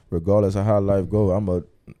regardless of how life go,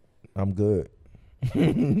 I'm good.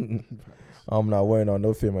 I'm not waiting on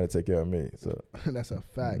no female to take care of me. So That's a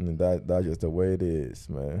fact. that's just the way it is,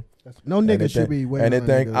 man. No nigga should be waiting. on a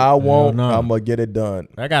Anything nigga. I want, no. I'm gonna get it done.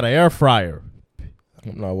 I got an air fryer.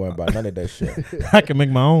 I'm not worrying about none of that shit. I can make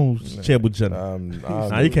my own chebuchana.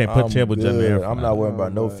 Nah, you can't put chebuchana in the air I'm fryer. not worrying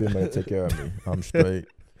about no Oh, female to take care of me. I'm straight.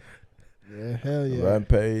 Yeah, hell yeah. I'm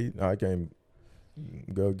paid. I can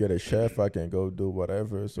go get a chef. I can go do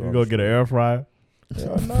whatever. So You I'm go get an air fryer?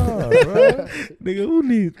 Hell no, bro. Nigga, who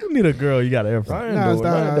need a girl? You got an air fryer. I ain't Nah, doing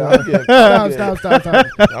stop, none nah, of that. Stop.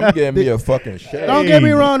 I'm getting me a fucking chef. Don't get me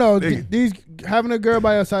Hey, wrong though. nigga. These having a girl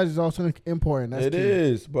by your side is also important. That's It key.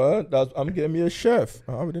 is, but I'm getting me a chef.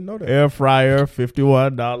 I already know that. Air fryer,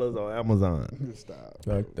 $51 on Amazon. Stop.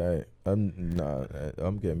 Like that.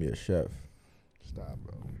 I'm getting me a chef. Stop,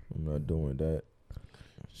 bro. I'm not doing that.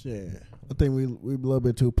 Shit. I think we a little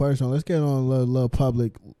bit too personal. Let's get on a little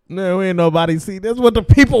public. No, ain't nobody see. That's what the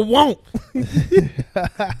people want.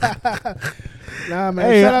 Nah, man.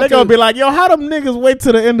 Hey, shout out they to- gonna be like, yo, how them niggas wait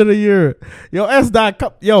till the end of the year? Yo,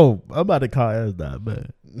 S-Dot, yo, I'm about to call S-Dot,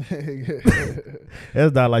 man.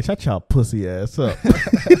 S-Dot like, shut y'all pussy ass up.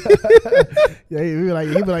 Yeah, he be like,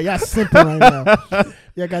 y'all simping right now.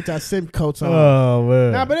 Y'all got y'all simp coats on. Oh,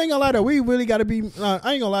 man. Nah, but I ain't gonna lie though. We really gotta be. I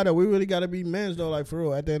ain't gonna lie though. We really gotta be men though. Like for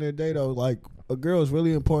real. At the end of the day though, like a girl is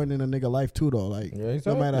really important in a nigga life too though. Like Yeah,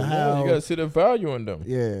 exactly. matter Yeah, how- you gotta see the value in them.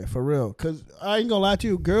 yeah, for real. Cause I ain't gonna lie to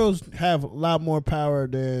you. Girls have a lot more power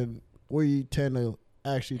than we tend to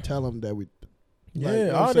actually tell them that we. Yeah, you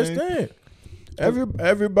know I what I'm saying? understand.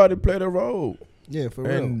 Everybody played a role, Yeah, for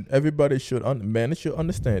real. and everybody should. Men should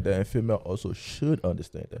understand that, and female also should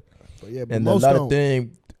understand that. But yeah, but And a most lot don't. of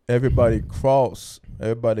things, everybody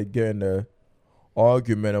getting the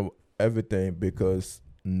argument of everything because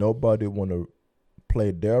nobody want to play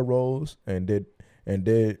their roles, and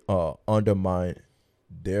they undermine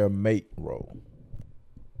their mate role.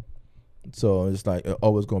 So it's like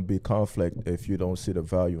always gonna be conflict if you don't see the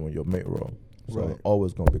value in your mate role. So Right.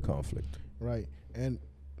 always gonna be conflict. Right. And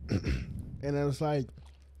and it was like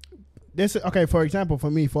this okay, for example, for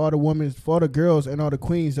me, for all the girls and all the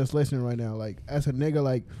queens that's listening right now, like as a nigga,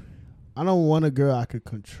 like I don't want a girl I could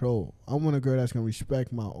control. I want a girl that's gonna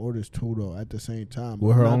respect my orders too though at the same time.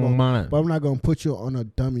 With her I'm not own gonna- mind. But I'm not gonna put you on a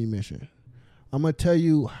dummy mission. I'm gonna tell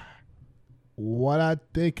you what I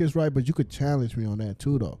think is right, but you could challenge me on that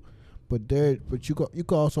too though. But you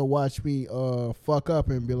could also watch me fuck up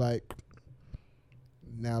and be like,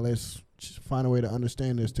 now let's just find a way to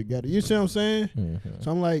understand this together. You see what I'm saying? Mm-hmm.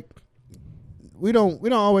 So I'm like, we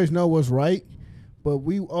don't always know what's right, but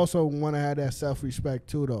we also want to have that self-respect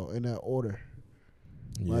too though, in that order,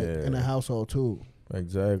 like in the household too.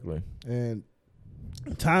 Exactly. And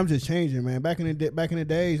times is changing, man. Back in the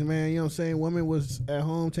days, man, you know what I'm saying? Women was at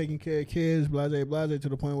home taking care of kids, blase, to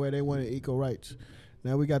the point where they wanted equal rights.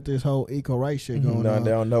 Now we got this whole equal rights shit going Now on. they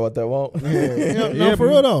don't know what they want. Yeah, no, Yeah, for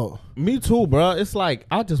real though. Me too, bro. It's like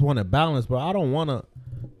I just want to balance, bro. I don't want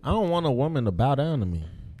a woman to bow down to me.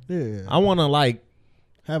 Yeah, I want to like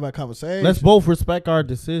have a conversation. let's both respect our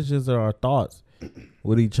decisions or our thoughts.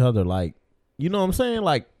 with each other. Like, you know what I'm saying?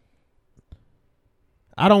 Like,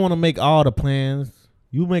 I don't want to make all the plans.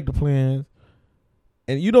 You make the plans.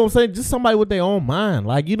 And you know what I'm saying? Just somebody with their own mind.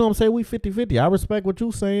 Like, you know what I'm saying? We 50-50. I respect what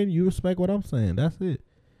you're saying. You respect what I'm saying. That's it.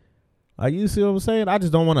 Like, you see what I'm saying? I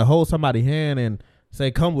just don't want to hold somebody's hand and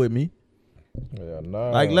say, come with me. Yeah, nah.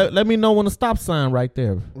 Like, let me know when the stop sign right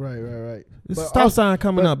there. Right. It's a stop sign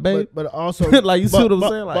coming up, babe. But also, like, you see what I'm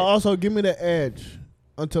saying? Like, but also, give me the edge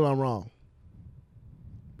until I'm wrong.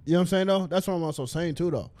 You know what I'm saying, though? That's what I'm also saying,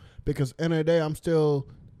 too, though. Because end of the day, I'm still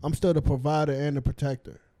the provider and the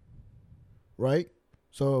protector. Right?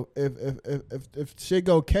 So if shit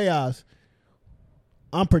go chaos,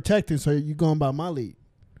 I'm protecting, so you going by my lead.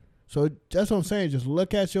 So that's what I'm saying. Just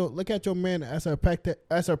look at your man as a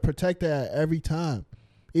protector at every time,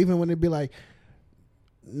 even when it be like,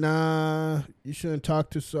 nah, you shouldn't talk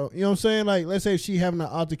to so. You know what I'm saying? Like, let's say she having an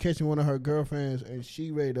altercation with one of her girlfriends and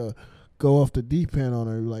she ready to go off the deep end on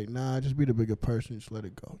her. Like, nah, just be the bigger person. Just let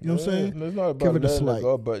it go. You know what I'm saying? It's not about Give it a letting slight. it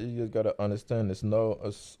go, but you just gotta understand. There's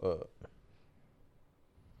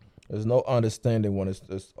no understanding when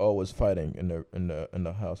it's always fighting in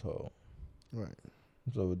the household. Right.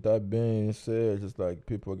 So with that being said, just like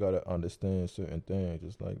people gotta understand certain things.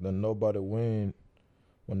 Just like then nobody win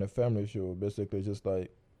when the family show. Basically, just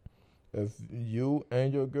like if you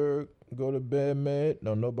and your girl go to bed mad,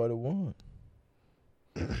 no, nobody won.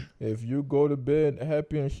 If you go to bed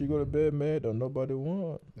happy and she go to bed mad, no, nobody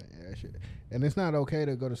won. Yeah, shit. And it's not okay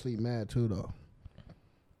to go to sleep mad too, though.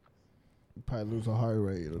 You probably lose a heart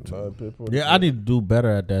rate or two. yeah, I need to do better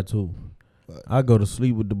at that too. But I go to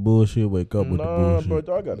sleep with the bullshit, wake up with the bullshit. But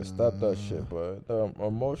y'all gotta stop that shit, bro. The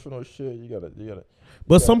emotional shit, you gotta.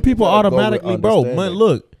 But some people gotta go with automatically, bro, man, understanding.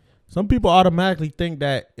 look, some people automatically think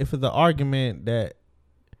that if it's an argument that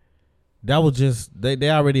was just, they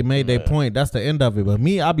already made their point. That's the end of it. But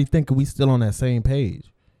me, I be thinking we still on that same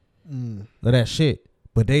page of that shit.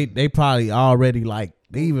 But they probably already, like,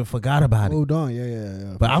 they even forgot about it. moved on,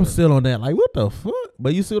 yeah. But I'm still on that, like, what the fuck?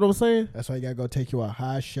 But you see what I'm saying? That's why you gotta go take you a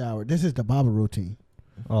hot shower. This is the Baba routine.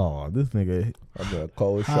 Oh, this nigga. I do a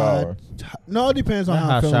cold shower. No, it depends on That how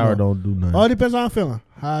I'm hot feeling. shower though. don't do nothing. All depends on how I'm feeling.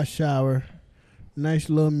 Hot shower, nice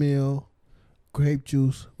little meal, grape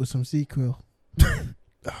juice with some ZzzQuil.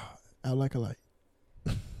 I like a light.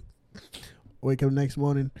 Wake up next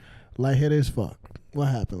morning, lightheaded as fuck. What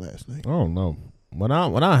happened last night? I don't know. When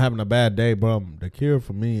I'm having a bad day, bro, the cure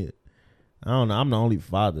for me, I don't know. I'm the only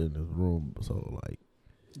father in this room, so like.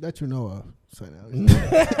 That you know of. Say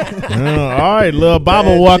All right, little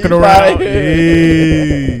Baba walking around.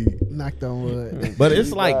 Hey. Knocked on wood. But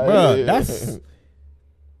it's like, bro, that's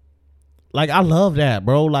like I love that,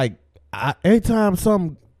 bro. Like anytime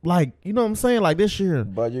something, like, you know what I'm saying, like this year,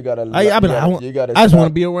 But you gotta. I just want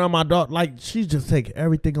to be. be around my daughter. Like, she just take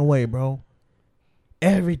everything away, bro.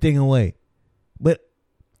 Everything away. But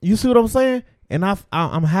you see what I'm saying? And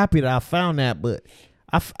I'm happy that I found that. But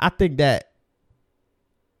I think that,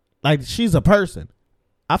 like, she's a person.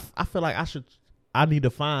 I feel like I need to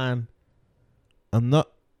find another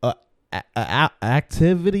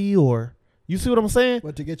activity, or you see what I'm saying?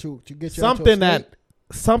 But to get you Something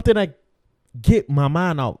that get my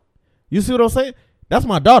mind out. You see what I'm saying? That's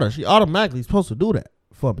my daughter. She automatically supposed to do that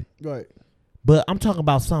for me. right. But I'm talking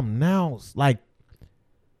about something else. Like,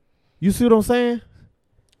 you see what I'm saying?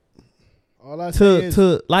 All I say is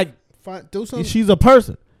To like, do something. she's a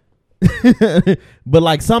person. But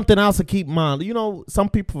like something else to keep in mind. You know,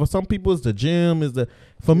 for some people it's the gym,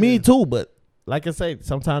 for me too. But like I say,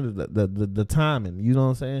 sometimes the timing. You know what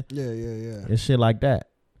I'm saying? Yeah. And shit like that.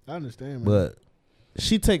 I understand, man. But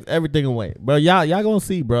she takes everything away, bro. Y'all gonna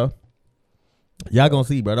see, bro. Y'all gonna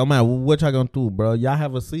see, bro. Don't matter what y'all gonna do, bro. Y'all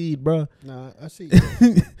have a seed, bro. Nah, I see.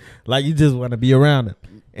 Like, you just want to be around her.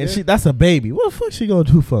 And that's a baby. What the fuck she gonna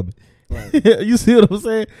do for me? Right. You see what I'm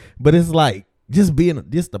saying? But it's like just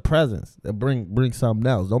the presence that bring something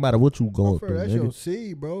else. No matter what you going through, That's nigga. your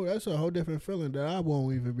seed, bro. That's a whole different feeling that I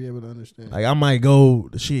won't even be able to understand. Like, I might go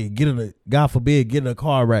God forbid, get in a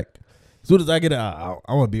car wreck. As soon as I get I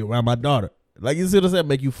want to be around my daughter. Like, you see what I'm saying?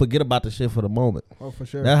 Make you forget about the shit for the moment. Oh, for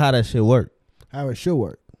sure. That's how that shit work. How it should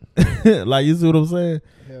work. Like, you see what I'm saying?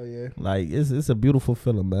 Hell yeah. Like, it's a beautiful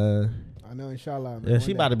feeling, man. I know, inshallah. Man. Yeah,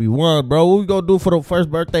 she about to be one, bro. What we gonna do for the first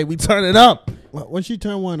birthday? We turn it up. When she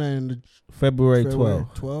turned one in February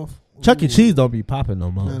 12th. 12th? Chuck E. Cheese don't be popping no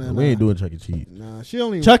more. No, We ain't doing Chuck E. Cheese. Nah, she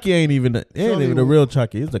only. Chucky ain't even the only- real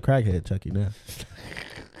Chucky. It's the crackhead Chucky now.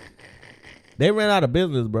 They ran out of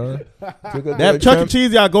business, bro. That Chuck E.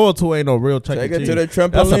 Cheese y'all going to ain't no real Chuck E. Take Cheese. her to the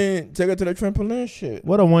trampoline. Take her to the trampoline shit.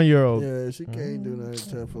 What a 1-year-old. Yeah, she can't do that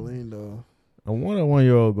trampoline though. What a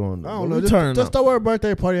 1-year-old going. I don't We know. turn Just up. throw her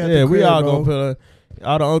birthday party at Yeah, the crib, we all bro. gonna put her.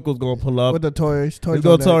 All the uncles gonna pull up. With the toys. Let's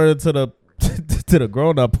go turn into the to the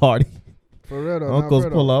grown up party. For real though. Uncles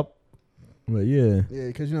pull up. But yeah. Yeah,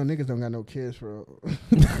 because you know niggas don't got no kids for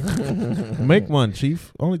Make one,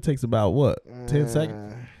 Chief. Only takes about what? 10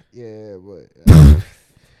 seconds? Yeah, but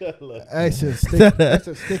that's a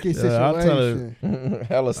sticky situation.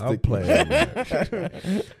 Hella sticky. I'm playing.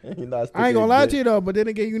 I ain't gonna lie to you though, but then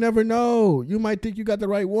again, you never know. You might think you got the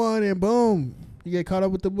right one, and boom, you get caught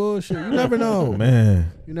up with the bullshit. You never know,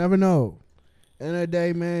 Man. You never know. End of the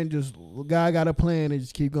day, man, just God got a plan and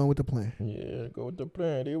just keep going with the plan. Yeah, go with the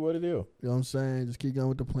plan. Do what it is. You know what I'm saying? Just keep going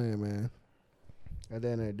with the plan, man. At the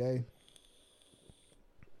end of the day,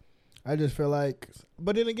 I just feel like,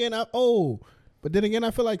 but then again, I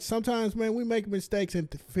feel like sometimes, man, we make mistakes and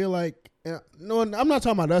feel like, no, I'm not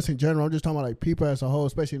talking about us in general. I'm just talking about like people as a whole,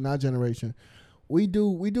 especially in our generation. We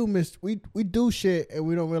do shit and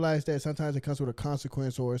we don't realize that sometimes it comes with a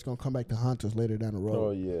consequence or it's gonna come back to haunt us later down the road.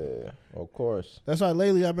 Oh yeah, of course. That's why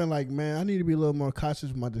lately I've been like, man, I need to be a little more cautious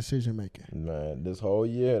with my decision making. Man, this whole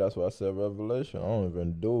year, that's why I said Revelation. I don't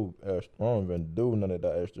even do none of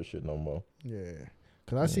that extra shit no more. Yeah,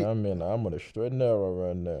 cause I see. I mean, I'm on a straight and narrow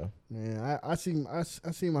right now. Man, I see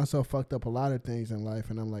myself fucked up a lot of things in life,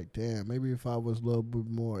 and I'm like, damn, maybe if I was a little bit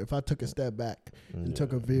more, if I took a step back and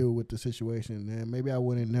took a view with the situation, then maybe I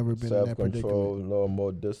wouldn't never been in that predicament. Self-control, a little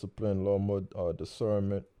more discipline, a little more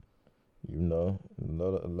discernment. You know, a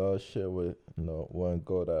lot of shit would wouldn't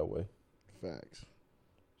go that way. Facts.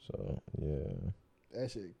 So yeah,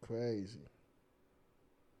 that shit crazy.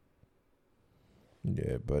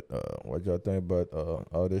 Yeah, but what y'all think about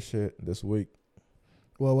all this shit this week?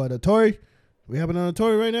 Well, what, the Tory? We having on a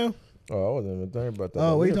Tory right now? Oh, I wasn't even thinking about that.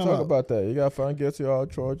 Oh, we you can talking talk about that. You got found guilty of all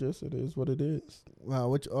charges. It is what it is. Wow,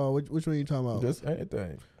 which one are you talking about? Just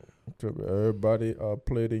anything. Everybody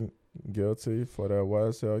pleading guilty for that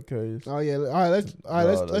YSL case. Oh yeah, all right. Let's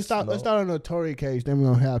start on the Tory case. Then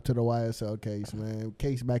we're gonna have to the YSL case, man.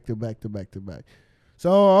 Case back to back to back to back.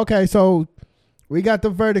 So okay, so we got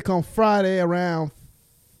the verdict on Friday around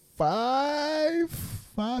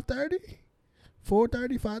 5:30.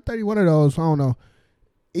 4:30, 5:30, one of those. I don't know.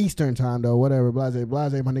 Eastern time though, whatever. Blase, my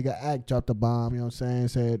nigga Act dropped the bomb. You know what I'm saying?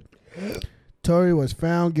 Said Tory was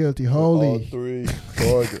found guilty. Holy. All 3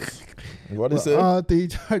 charges. What did he say? All 3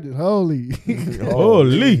 charges. Holy.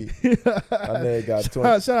 Holy. And they got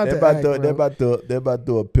 20. Shout out They're to Act, about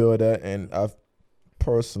to appeal that, and I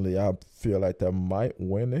feel like they might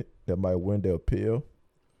win it. They might win the appeal.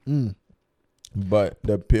 But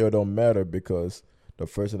the appeal don't matter because the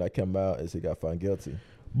first thing that came out is he got found guilty.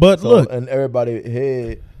 But look, and everybody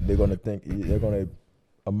here, they're gonna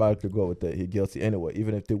automatically go with that he guilty anyway,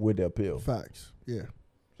 even if they win the appeal. Facts. Yeah.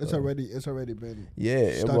 It's already been. Yeah,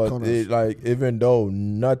 it stuck was on us. like even though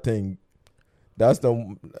nothing. That's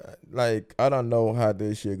the like I don't know how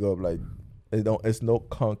this shit go. Like it's no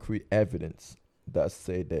concrete evidence that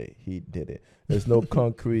say that he did it. There's no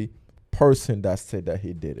concrete person that said that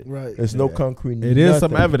he did it. Right. There's no concrete. it is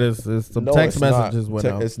some evidence. It's some text messages went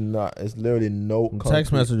out. It's not. It's literally no concrete.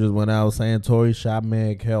 Text messages went out saying Tory shot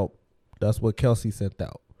Meg help. That's what Kelsey sent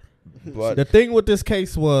out. But the thing with this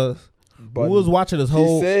case was, we was watching this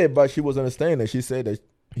whole. She said, but she was understanding. She said that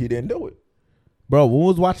he didn't do it. Bro, when we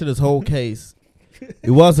was watching this whole case,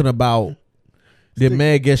 it wasn't about did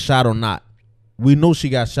Meg get shot or not. We knew she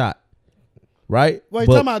got shot. Right? Wait,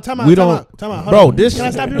 but time out. Bro, this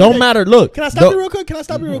don't matter. Look. Can I stop you real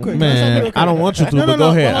quick? Man, I don't want you to, but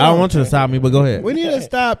go ahead. I don't want you to stop me, but go ahead. We need to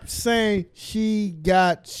stop saying she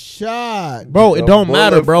got shot. Bro, it don't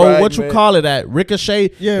matter, bro. What you call it at?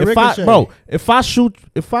 Ricochet? Yeah, ricochet. If I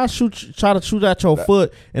try to shoot at your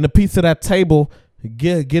foot and a piece of that table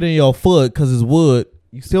get in your foot because it's wood,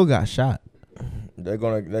 you still got shot. They're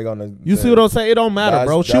gonna. You see what I'm saying? It don't matter,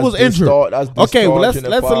 bro. She was injured. Okay, well, let's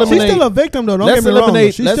eliminate. She's still a victim, though. Don't get me wrong.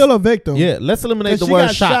 She's still a victim. Yeah, let's eliminate the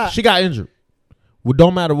word shot. She got injured. Well,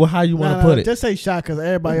 don't matter how you want to put it. Just say shot because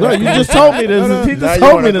everybody. No, you just told me this. He just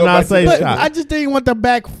told me to not say shot. I just didn't want the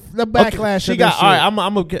backlash. She got all right. I'm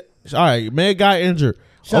gonna get all right. Meg got injured.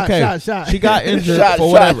 Shot. She got injured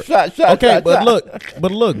for whatever. Okay,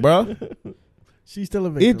 but look, bro. She's still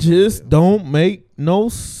a victim. It just don't make no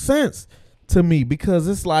sense to me because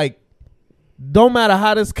it's like, don't matter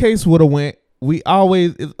how this case would have went,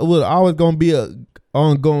 it would always gonna be a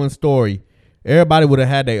ongoing story. Everybody would have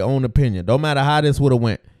had their own opinion. Don't matter how this would have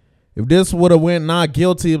went. If this would have went not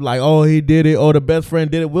guilty, like, oh, he did it, or the best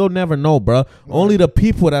friend did it, we'll never know, bro. Right. Only the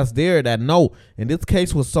people that's there that know. And this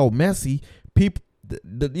case was so messy. People,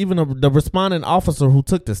 even the responding officer who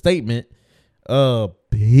took the statement,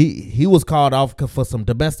 he was called off for some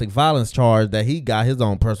domestic violence charge that he got his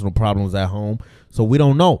own personal problems at home. So we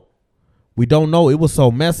don't know. We don't know. It was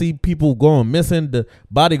so messy. People going missing. The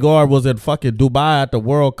bodyguard was in fucking Dubai at the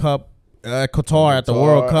World Cup, Qatar at the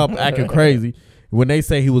World Cup, acting crazy. When they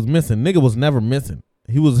say he was missing, nigga was never missing.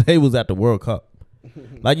 He was at the World Cup.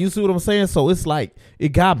 Like, you see what I'm saying? So it's like, it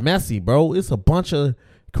got messy, bro. It's a bunch of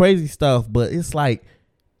crazy stuff, but it's like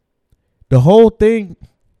the whole thing,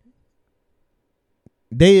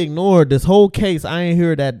 they ignored this whole case. I ain't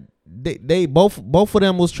hear that they both of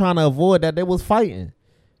them was trying to avoid that they was fighting.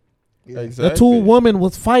 Exactly. The two women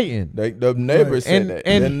was fighting. The neighbor said that.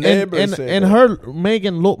 And her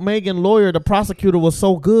Megan lawyer, the prosecutor, was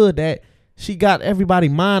so good that she got everybody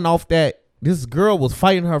mind off that this girl was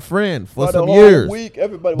fighting her friend for some years. Week,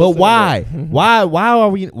 everybody but was why? Why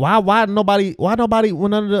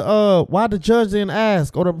the judge didn't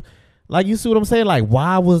ask, or the, like, you see what I'm saying? Like,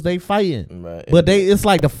 why was they fighting? Right. But it's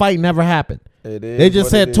like the fight never happened. They just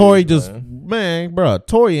said Tory bro,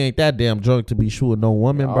 Tory ain't that damn drunk to be shooting no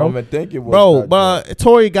woman, bro. I don't even think it was. But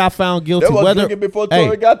Tory got found guilty. They was drinking before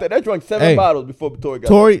Tory got there. They drank 7 bottles before Tory got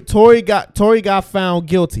there. Tory got found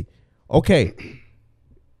guilty. Okay.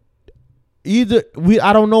 We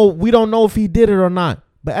don't know if he did it or not.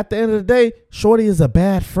 But at the end of the day, Shorty is a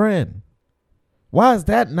bad friend. Why is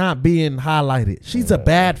that not being highlighted? She's a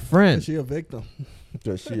bad friend. She a victim.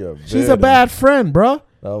 She's a bad friend, bro.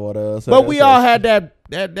 But we all had that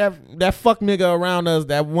fuck nigga around us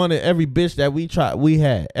that wanted every bitch that we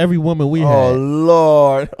had. Every woman we had. Oh,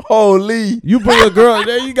 Lord. Holy. You bring a girl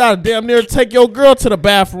there, you gotta damn near take your girl to the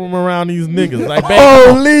bathroom around these niggas. Like, baby,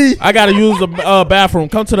 holy. I gotta use the bathroom.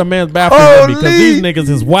 Come to the man's bathroom with me, because these niggas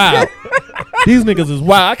is wild. These niggas is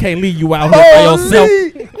wild. I can't leave you out here by yourself.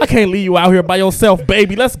 I can't leave you out here by yourself,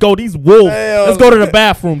 baby. Let's go. These wolves. Damn. Let's go to the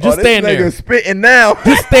bathroom. Just stand there. Spitting now.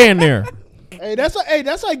 Just stand there. Hey, that's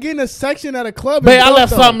like getting a section at a club. Babe, I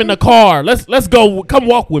left something in the car. Let's go. Come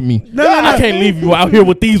walk with me. No. I can't leave you out here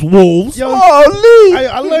with these wolves. Yo,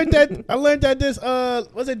 I learned that this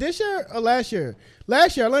was it this year or last year?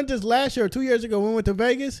 Last year, I learned this last year or 2 years ago when we went to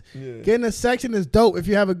Vegas. Yeah. Getting a section is dope if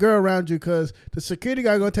you have a girl around you, because the security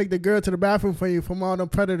guy gonna take the girl to the bathroom for you from all them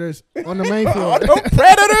predators on the main floor. All them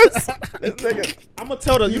predators? I'm gonna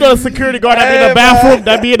tell the security guard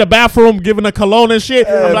that be in the bathroom giving a cologne and shit.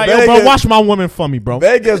 I'm like, Vegas, yo, bro, watch my woman for me, bro.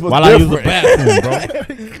 Vegas was while different. I use the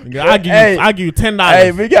bathroom, bro. I give you $10.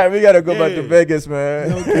 Hey, we gotta go back to Vegas, man.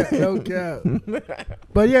 No cap.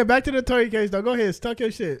 But yeah, back to the Tory case though. Go ahead, stuck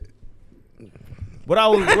your shit. Where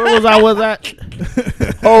was I at?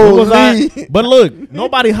 Holy. But look,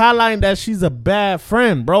 nobody highlighting that she's a bad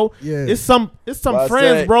friend, bro. Yeah. It's some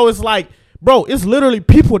friends, bro. It's like, bro, it's literally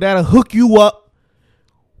people that'll hook you up,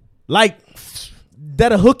 like,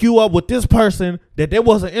 that'll hook you up with this person that they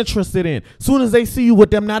wasn't interested in. Soon as they see you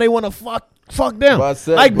with them, now they want to fuck them.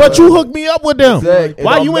 But you hooked me up with them.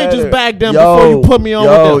 Why you ain't just bag them before you put me on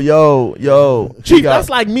with them? Yo. Chief, that's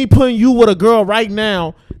like me putting you with a girl right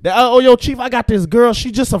now. Yo, Chief, I got this girl. She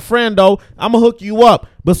just a friend, though. I'm going to hook you up.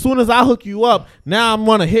 But soon as I hook you up, now I'm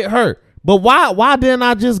going to hit her. But why didn't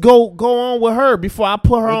I just go on with her before I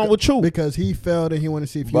put her on with you? Because he failed and he wanted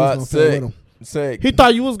to see if you was going to fail with him. He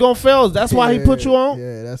thought you was going to fail. That's why he put you on?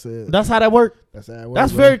 Yeah, that's it. That's how that worked?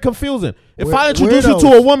 That's very confusing. If I introduce you to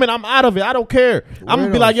a woman, I'm out of it. I don't care. I'm going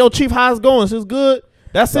to be like, yo, Chief, how's it going? It's good.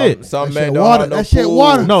 That's it. Some men don't have no that shit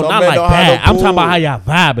water. No, not like that. I'm talking about how y'all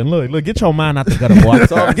vibing. Look, get your mind out the gutter, boy.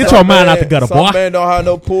 Get your mind out the gutter, boy. Some men don't have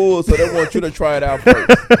no pool, so they want you to try it out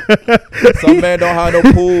first. Some men don't have no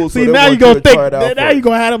pool, so they want you to try it out first. Now you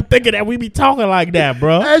gonna have them thinking that we be talking like that,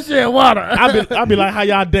 bro. That shit water. I be like, how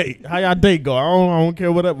y'all date? How y'all date go? I don't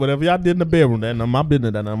care whatever y'all did in the bedroom. That's not my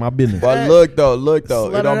business. That's not my business. But look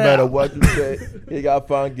though, it don't matter what you say. He got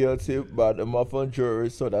found guilty by the motherfucking jury,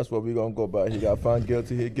 so that's what we gonna go by. He got found guilty.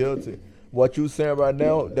 He guilty. What you saying right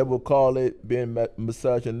now, they will call it being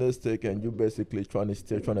misogynistic, and you basically trying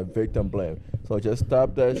to victim blame. So just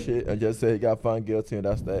stop that shit and just say he got found guilty, and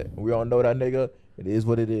that's that. We all know that nigga. It is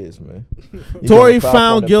what it is, man. Tory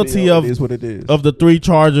found guilty of it is what it is. Of the 3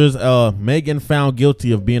 charges. Megan found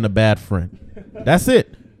guilty of being a bad friend. That's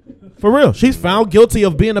it. For real, she's found guilty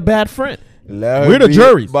of being a bad friend. We're the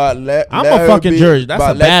juries. I'm a fucking jury. That's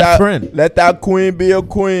a bad friend. Let that queen be a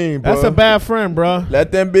queen, bro. That's a bad friend, bro.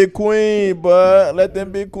 Let them be queen, bro. Let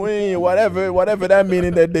them be queen. Whatever that mean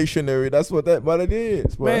in that dictionary. That's what it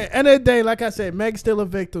is, bro. Man, end of the day, like I said, Meg's still a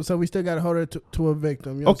victim, so we still got to hold her to a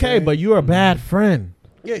victim. You know okay, but you're a bad friend.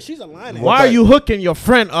 Yeah, she's a lion. Why are you hooking your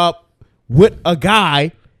friend up with a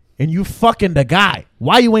guy and you fucking the guy?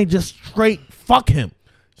 Why you ain't just straight fuck him?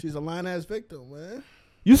 She's a lion ass victim, man.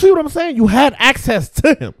 You see what I'm saying? You had access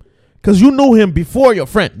to him. Because you knew him before your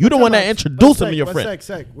friend. You the one that introduced him to your friend.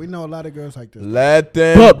 Sec. We know a lot of girls like this. Let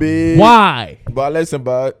them But be. why? But listen,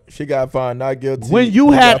 but she got found not guilty. When you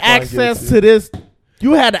He had got found access guilty. to this,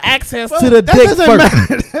 you had access Well, to the that dick doesn't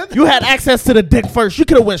first. matter. You had access to the dick first. You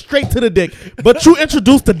could have went straight to the dick, but you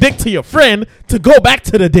introduced the dick to your friend to go back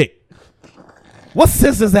to the dick. What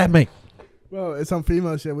sense does that make? Bro, it's some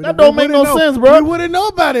female shit. That don't make no sense, bro. We wouldn't know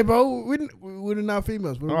about it, bro. We're not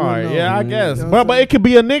females. We All wouldn't right, know. yeah, I guess, You know what I'm but saying? it could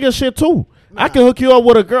be a nigga shit too. I can hook you up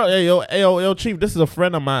with a girl. Hey, yo, chief, this is a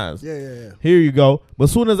friend of mine. Yeah. Here you go. But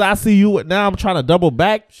as soon as I see you, now I'm trying to double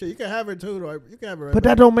back. Shit, you can have her too, though. You can have her. Right But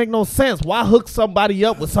that don't make no sense. Why hook somebody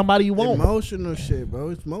up with somebody you want? Emotional shit, bro.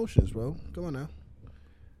 It's emotions, bro. Come on now.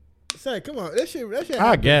 Say, come on. That shit happens,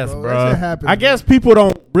 I guess, bro. bro. That shit happens, I guess people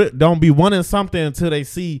don't be wanting something until they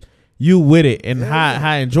see you with it and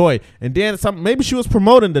how enjoy it. And then maybe she was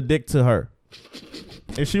promoting the dick to her,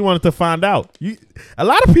 and she wanted to find out. A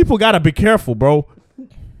lot of people gotta be careful, bro.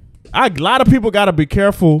 A lot of people gotta be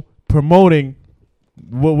careful promoting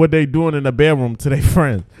what they doing in the bedroom to their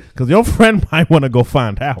friends, because your friend might want to go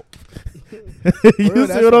find out. You Bro,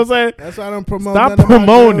 see what I'm saying? That's why I don't promote. Stop none of my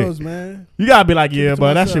promoting girls, man. You gotta be like, Keep yeah, it to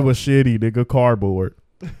but that shit myself. was shitty, nigga. Cardboard.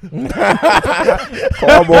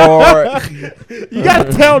 Cardboard. You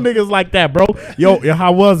gotta tell niggas like that, bro. Yo,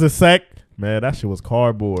 how was it, Sec? Man, that shit was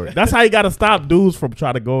cardboard. That's how you gotta stop dudes from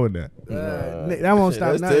trying to go in there. That won't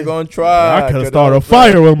stop They nothing. gonna try. I could start a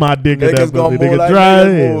fire with my dick in that Niggas gonna pussy. move Nigga, like dry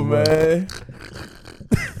niggas in, move, bro. man.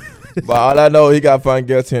 But all I know, he got found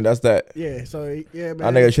guilty, and that's that. Yeah, so yeah, That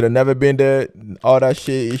man. nigga should have never been there. All that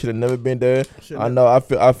shit, he should have never been there. I know. I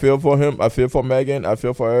feel for him. I feel for Megan. I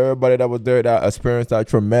feel for everybody that was there that experienced that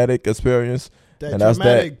traumatic experience. That and that's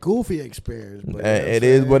traumatic, goofy experience. Bro, And it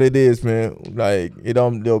is what it is, man. Like it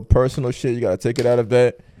don't your personal shit. You gotta take it out of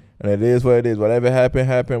that. And it is what it is. Whatever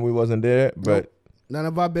happened. We wasn't there, but None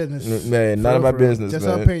of our business. man, none of my business, Just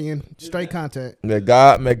man. our opinion. Straight contact. may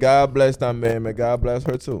God bless that man. May God bless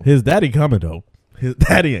her too. His daddy coming though. His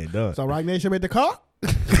daddy ain't done. So Rock Nation made the call.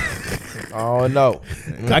 I don't know.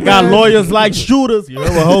 I got lawyers like shooters. You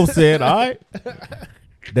heard what Hope said, all right?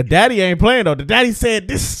 The daddy ain't playing though. The daddy said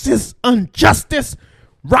this is injustice.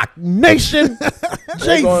 Rock Nation,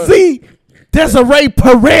 Jay-Z, Desiree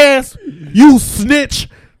Perez, you snitch.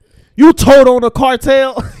 You told on the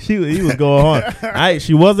cartel. He was going on. All right,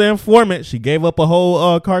 she was an informant. She gave up a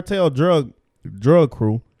whole cartel drug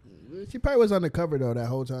crew. She probably was undercover though that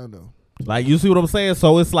whole time though. Like, you see what I'm saying?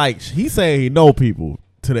 So it's like he saying he know people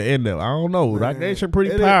to the end of it. I don't know. Rock Nation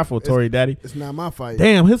pretty powerful, Tory Daddy. It's not my fight.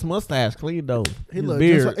 Damn, his mustache clean though. He His look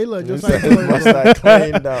beard. just like Must not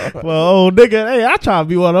clean down. Well, old nigga, hey, I try to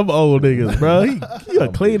be one of them old niggas, bro. He a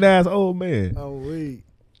clean ass old man. Oh wait.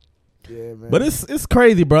 Yeah, man. But it's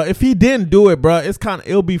crazy, bro. If he didn't do it, bro,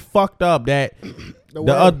 it'll be fucked up that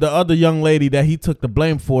the other young lady that he took the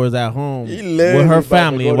blame for is at home He with literally her about to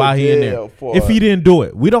family go and to while he in jail there. for If he didn't do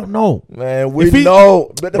it, we don't know. Man, we If he-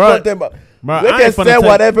 know. But the Bruh, funny thing about Bruh, we I can ain't finna say take-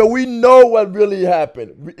 whatever. We know what really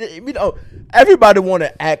happened. We don't. Everybody want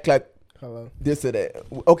to act like Hello. this or that.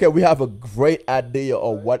 Okay, we have a great idea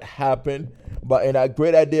of what happened, but in that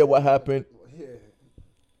great idea, what happened,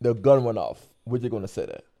 the gun went off. We're just gonna say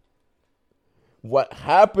that. What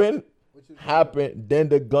happened happened. Then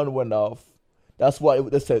the gun went off. That's why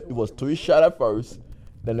they said it was 3 shots at first.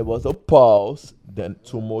 Then it was a pause. Then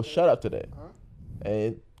 2 more shots after that.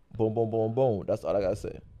 And boom, boom, boom, boom. That's all I gotta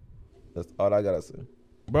say. That's all I gotta say.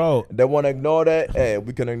 Bro, They want to ignore that. Hey,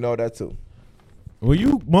 we can ignore that too. when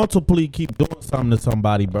you multiply keep doing something to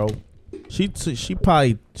somebody, bro, she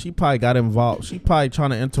probably got involved. She probably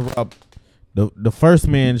trying to interrupt the first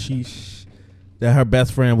man that her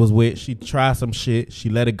best friend was with. She tried some shit, she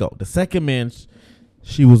let it go. The second man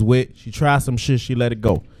she was with, she tried some shit, she let it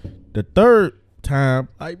go. The third time,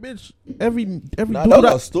 like, bitch, every Nah, dude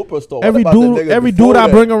that was a superstar. every What about the dude niggas every before dude I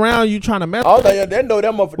that? bring around, you trying to mess I with. don't think they know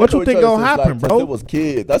them. What you think gonna happen, bro? It was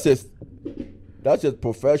kids. That's just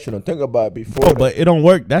professional. Think about it before. Bro, that. but it don't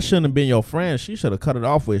work. That shouldn't have been your friend. She should have cut it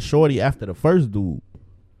off with Shorty after the first dude.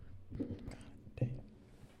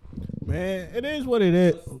 Man, it is what it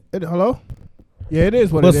is. Hello? Yeah, it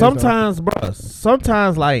is what But it is.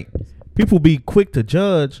 sometimes like people be quick to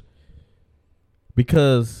judge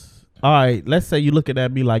because, all right, let's say you looking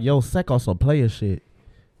at me like, yo, Sec on some player shit.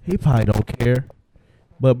 He probably don't care.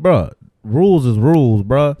 But bruh, rules is rules,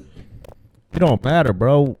 bruh. It don't matter,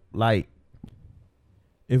 bro. Like,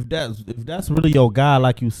 if that's really your guy,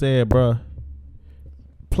 like you said, bruh,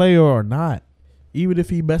 player or not, even if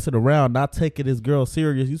he messing around, not taking his girl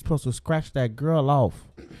serious, you supposed to scratch that girl off.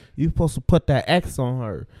 You supposed to put that X on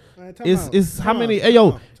her. It's how many? Hey,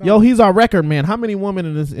 yo, he's our record man. How many women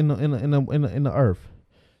in this in the earth?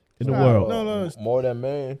 in the world. No. More than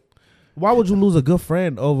man. Why would you lose a good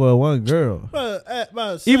friend over one girl?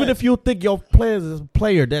 Even if you think your player is a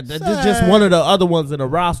player, that's just one of the other ones in the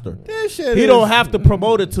roster. He don't have to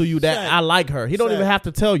promote it to you that I like her. He don't even have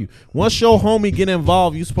to tell you. Once your homie get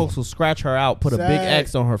involved, you supposed to scratch her out, put a big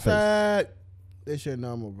X on her face. This shit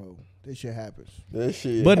normal, bro. This shit happens. This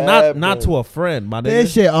shit But not to a friend, my nigga.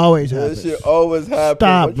 This shit always happens. This shit always happens.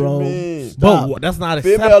 Stop, what bro. You mean? But that's not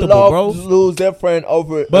Female acceptable, bro. lose their friend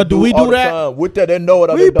over. But do we do that? Time. With that, they know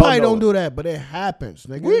it. We probably don't do that, but it happens,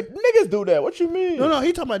 nigga. Niggas do that. What you mean? No,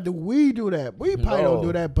 he talking about do we do that? We probably don't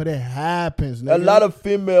do that, but it happens, nigga. A lot of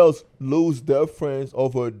females lose their friends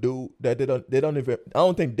over a dude that they don't even. I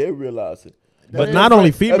don't think they realize it. But not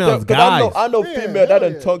only females, guys. I know female that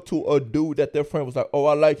done talk to a dude that their friend was like, oh,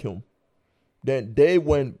 I like him. Then they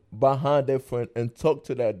went behind their friend and talked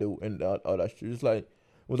to that dude and all that shit. It's like,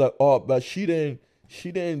 was like, oh, but she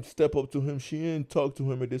didn't step up to him. She didn't talk to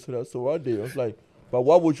him and this and that. So I did. I was like, but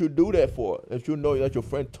what would you do that for if you know that your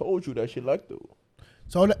friend told you that she liked you?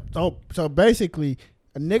 So basically,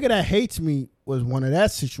 a nigga that hates me was one of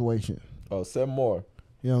that situation. Oh, say more.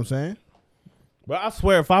 You know what I'm saying? But I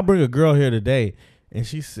swear, if I bring a girl here today and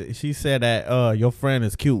she said that your friend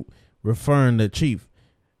is cute, referring to Chief,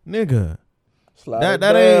 nigga. Slide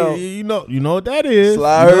that down. ain't you know what that is.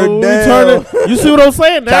 Slide her down. You see what I'm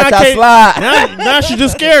saying? Now I can't. Slide. Now she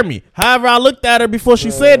just scared me. However, I looked at her before she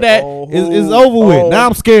said that is over with. Now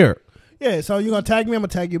I'm scared. Yeah, so you gonna tag me? I'm gonna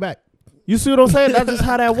tag you back. You see what I'm saying? That's just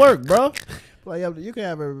how that work, bro. Like you can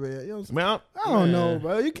have everybody. You know what I'm saying? Man, I don't know,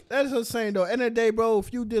 bro. That's the same though. End of the day, bro.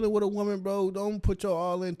 If you dealing with a woman, bro, don't put your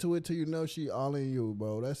all into it till you know she all in you,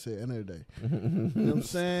 bro. That's it. End of the day. You know what I'm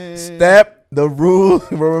saying? Step the rules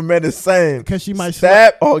will remain the same. Cause she might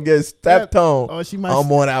step or get stepped on. Or she might.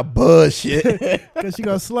 I'm on that bullshit. Cause she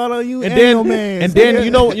gonna slut on you and then your man. And then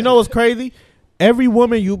you know what's crazy? Every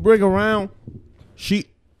woman you bring around,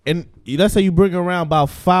 let's say you bring around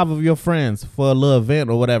about 5 of your friends for a little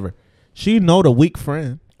event or whatever. She know the weak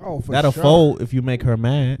friend. Oh, for that'll sure. fold if you make her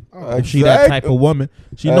mad. Oh, if she that type of woman,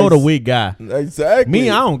 she know the weak guy. Exactly. Me,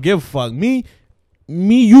 I don't give a fuck. Me,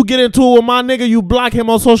 you get into it with my nigga, you block him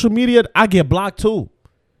on social media, I get blocked too.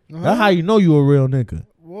 That's how you know you a real nigga.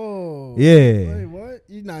 Whoa. Yeah. Wait,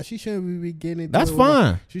 what? She shouldn't be getting into That's it.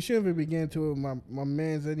 fine. She shouldn't be getting into it with my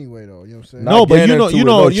man's anyway, though. You know what I'm saying? No, but you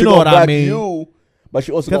know what I mean. But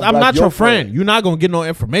she also because I'm not your friend. You're not gonna get no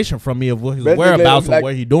information from me of what his whereabouts or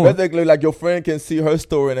what he doing. Basically, like your friend can see her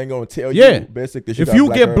story and ain't gonna tell you. Basically, if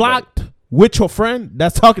you get blocked with your friend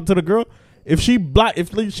that's talking to the girl, if she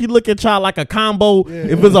look at y'all like a combo,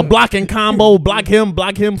 if it's a blocking combo, block him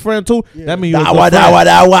friend too. That mean you a good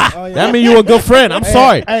friend. That mean you a good friend. I'm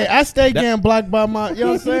sorry. Hey, I stay getting blocked by my. You know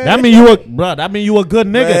what I'm saying? That mean you a good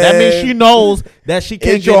nigga. Man. That means she knows that she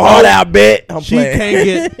can't get your heart out, bitch.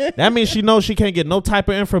 That means she knows she can't get no type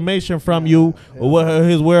of information from you or what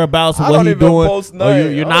his whereabouts or what he doing. Or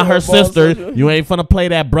you're not her sister. You ain't finna play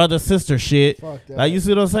that brother sister shit. Like you see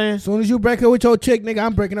what I'm saying? As soon as you break up with your chick, nigga,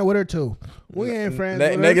 I'm breaking up with her too. We ain't friends.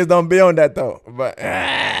 Niggas don't be on that though. But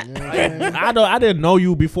I didn't know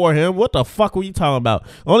you before him. What the fuck were you talking about?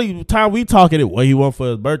 Only time we talking it what he want for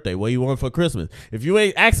his birthday, what he want for Christmas. If you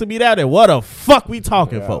ain't asking me that, then what the fuck we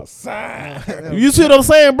talking for? You see what I'm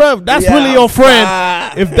saying, bro? That's really your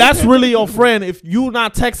friend. If that's really your friend, if you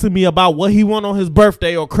not texting me about what he want on his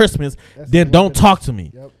birthday or Christmas, then don't talk to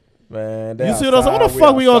me. Yep. Man, you see what I'm saying? What the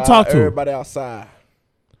fuck we gonna talk to? Everybody outside.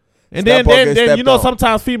 And then you know,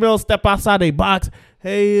 sometimes females step outside they box.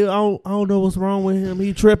 Hey, I don't know what's wrong with him.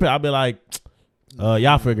 He tripping. I'll be like,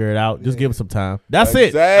 y'all figure it out. Just give him some time. That's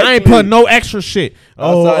it. I ain't putting no extra shit. He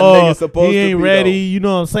ain't ready. You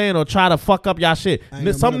know what I'm saying? Or try to fuck up y'all shit.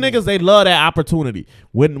 Some niggas, they love that opportunity.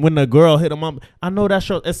 When the girl hit them up, I know that's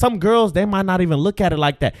your. And some girls, they might not even look at it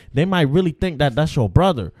like that. They might really think that that's your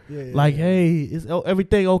brother. Like, hey, is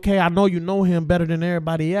everything okay? I know you know him better than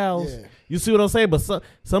everybody else. Yeah. You see what I'm saying? But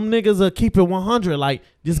some niggas will keep it 100. Like,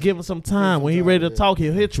 just give him some time. When he ready to talk,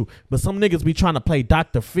 he'll hit you. But some niggas be trying to play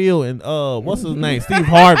Dr. Phil and what's his name? Steve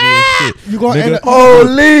Harvey and shit. You gonna end up,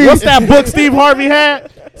 holy. What's that book Steve Harvey had?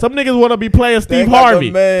 Some niggas want to be playing Steve Harvey.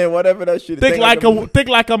 Like a man, whatever that shit. Think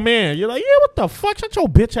like a man. You're like, yeah, what the fuck? Shut your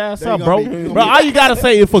bitch ass up, bro. Bro, all you gotta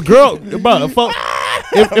say if a girl, bro,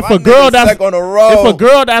 if a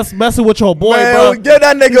girl that's messing with your boy, man, bro, get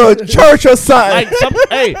that nigga a church or something.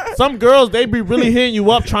 Like some girls, they be really hitting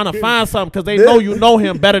you up trying to find something because they know you know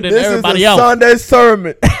him better than everybody else. Sunday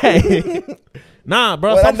sermon. Nah,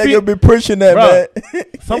 bro. Well, that nigga be preaching that, Bruh, man.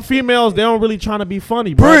 some females, they don't really trying to be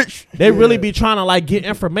funny, bro. Preach. They really be trying to like get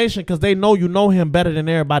information because they know you know him better than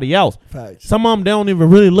everybody else. Facts. Some of them, they don't even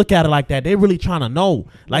really look at it like that. They really trying to know.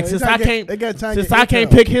 Like, since I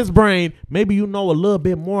can't pick his brain, maybe you know a little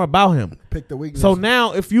bit more about him. Pick the weakness. So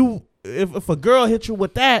now, if a girl hit you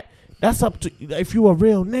with that, that's up to if you a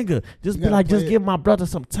real nigga. Just be like, just give my brother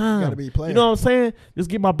some time. You know what I'm saying? Just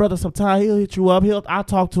give my brother some time. He'll hit you up. I'll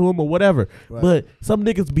talk to him or whatever. Right. But some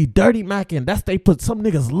niggas be dirty macking. Some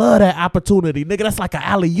niggas love that opportunity, nigga. That's like an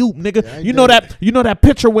alley oop, nigga. Yeah, you know that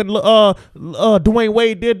picture when Dwayne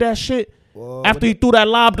Wade did that shit. Whoa, after he threw that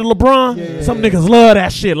lob to LeBron, some niggas love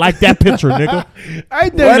that shit, like that picture, nigga. I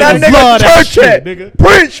think that nigga love that shit, nigga.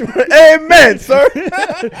 Preach, amen, sir.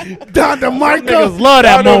 Down to Marco, niggas love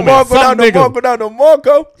that moment.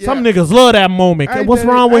 Some niggas love that moment. What's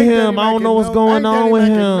wrong with him? I don't know what's going on with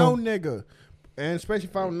him. No nigga. And especially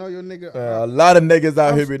if I don't know your nigga. A lot of niggas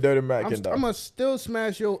out here be dirty macking, though. I'm going to still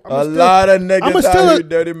smash your... A lot of niggas out here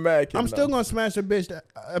dirty macking. I'm still going to smash a bitch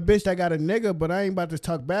that got a nigga, but I ain't about to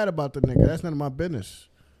talk bad about the nigga. That's none of my business.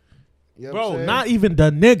 You know Bro, not even the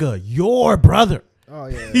nigga. Your brother. Oh,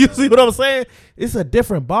 yeah. You see what I'm saying? It's a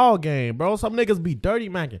different ball game, bro. Some niggas be dirty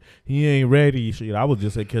macking. He ain't ready. Shit, I was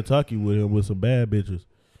just at Kentucky with him with some bad bitches.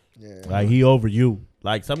 Yeah. Like, he over you.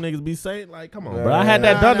 Like, some niggas be saying, like, come on, bro. I had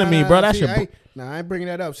that done to me, bro. That shit... I ain't bringing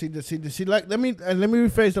that up. See, like, let me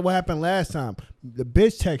rephrase to what happened last time. The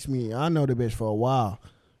bitch text me. I know the bitch for a while.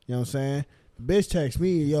 You know what I'm saying? The bitch text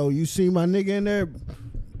me, yo, you see my nigga in there?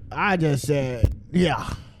 I just said,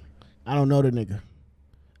 yeah. I don't know the nigga.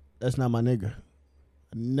 That's not my nigga.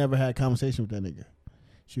 I never had a conversation with that nigga.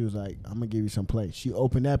 She was like, I'm gonna give you some play. She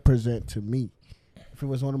opened that present to me. If it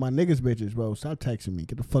was one of my niggas bitches, bro, stop texting me.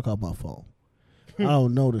 Get the fuck off my phone. I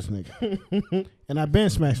don't know this nigga. And I've been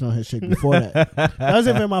smashing on his shit before that. That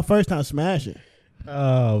wasn't even my first time smashing.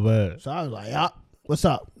 Oh, man. So I was like, yeah, what's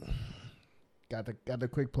up? Got the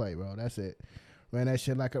quick play, bro. That's it. Ran that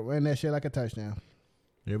shit like a touchdown.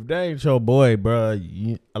 If they ain't your boy, bro,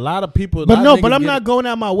 a lot of people. But no, but I'm not going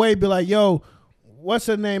out my way. Be like, yo, what's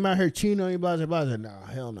her name out here cheating on you? Blah, blah, blah. Nah,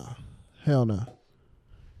 hell no. Hell no. You know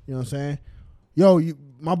what I'm saying? Yo,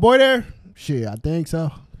 my boy there? Shit, I think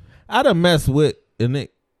so. I done mess with me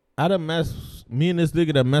and this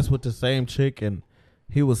nigga that messed with the same chick, and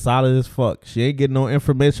he was solid as fuck. She ain't getting no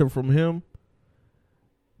information from him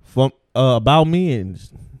about me, and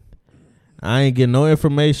I ain't getting no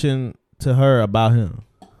information to her about him.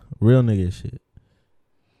 Real nigga shit.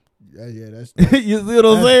 Yeah, that's you see what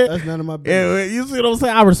I'm saying? That's none of my business. Yeah, you see what I'm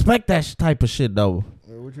saying? I respect that type of shit though.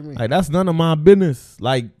 What you mean? Like, that's none of my business.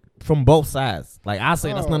 Like, from both sides. Like, I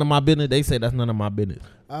say that's none of my business. They say that's none of my business.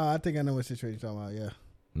 I think I know what situation you're talking about. Yeah.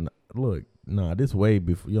 Look, this way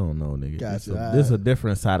before. You don't know, nigga. Gotcha. This is a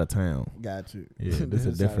different side of town. Got you. Yeah, this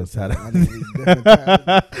is a different side of town. This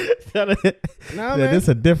is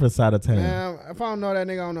a different side of town. Man, if I don't know that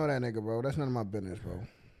nigga, I don't know that nigga, bro. That's none of my business, bro.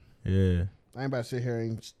 Yeah. I ain't about to sit here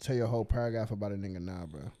and tell you a whole paragraph about a nigga now,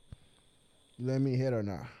 bro. You let me hit or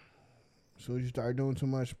not? As soon as you start doing too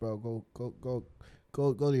much, bro, go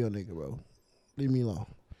to your nigga, bro. Leave me alone.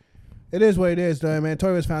 It is what it is, though, man.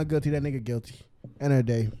 Tory was found guilty. That nigga guilty. End of the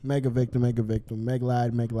day. Meg a victim. Meg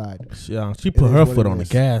lied. She put her foot on the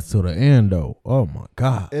gas to the end, though. Oh, my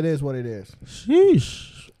God. It is what it is.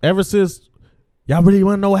 Sheesh. Ever since, y'all really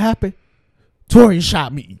want to know what happened? Tory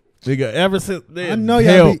shot me. Nigga, ever since then.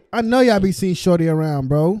 I know y'all be seeing Shorty around,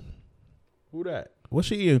 bro. Who that? What's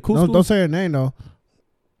she eating? Couscous? Don't say her name, though.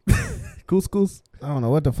 Couscous? I don't know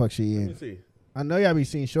what the fuck she eating. Let me see. I know y'all be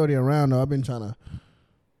seeing Shorty around, though. I've been trying to.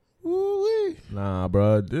 Woo-wee. Nah,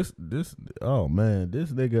 bro. Oh, man.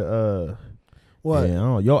 This nigga, what?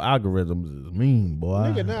 Yeah, your algorithms is mean,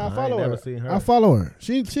 boy. Nigga, nah, I follow her. Never seen her. I follow her.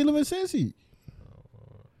 She live in Cincy.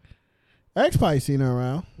 X probably seen her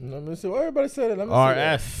around. Let me see what everybody said. Let me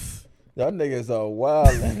RS. See y'all niggas are wild.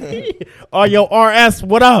 Oh, yo, RS,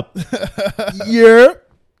 what up? Year.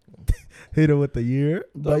 Hit her with the year.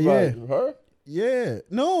 But yeah. Her? Yeah.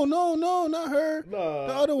 No, not her. Nah.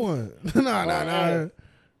 The other one. Nah.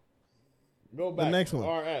 Go back. The next one.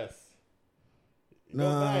 RS.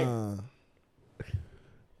 Nah.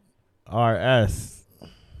 RS.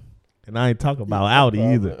 And I ain't talking about Audi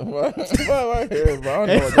either. Right here, bro.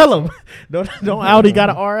 Hey, tell him. Don't Audi got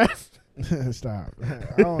an RS? Stop.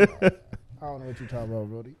 I don't know what you're talking about,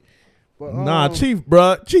 Brody. But, nah, Chief,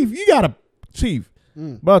 bro. Chief, you got to. Chief.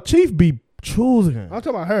 Bro, Chief be choosing. I'm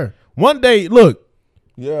talking about her. One day, look.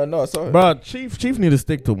 Yeah, no, sorry. Bro, Chief need to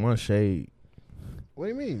stick to one shade. What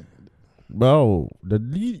do you mean? Bro,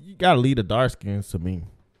 you got to lead the dark skins to me.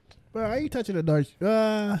 Bro, how you touching the dark?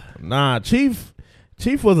 Nah, Chief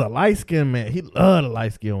Chief was a light skinned man. He loved a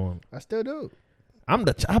light skinned woman. I still do.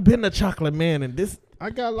 I've been the chocolate man, and this I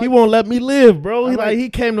got like he won't let me live, bro. I He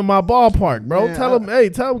came to my ballpark, bro.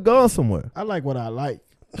 Man, tell him going somewhere. I like what I like.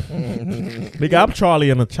 Nigga, I'm Charlie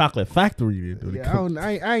in a chocolate factory. Yeah,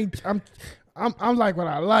 I'm like what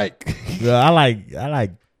I like. Yeah, I like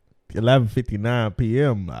 11:59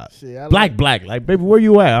 p.m. Shit, I Black. Like, baby, where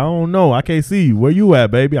you at? I don't know. I can't see you. Where you at,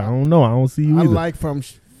 baby? I don't know. I don't see you I either. like from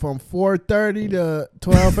 4:30 to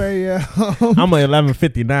 12 a.m. I'm at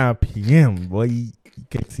 11:59 p.m. Boy, you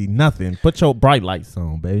can't see nothing. Put your bright lights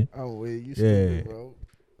on, baby. Oh, well, you stupid, bro.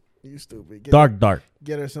 You stupid. Dark.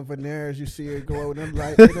 Get her some veneers. You see her go with them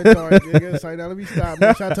lights in the dark. Nigga. It's like, now let me stop.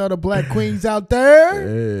 Man. Shout out to all the black queens out there. Hey.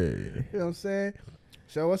 You know what I'm saying?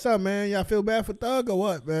 So what's up, man? Y'all feel bad for Thug or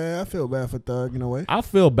what, man? I feel bad for Thug in a way. I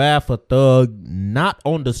feel bad for Thug, not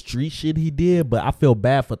on the street shit he did, but I feel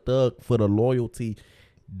bad for Thug for the loyalty.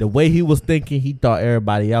 The way he was thinking, he thought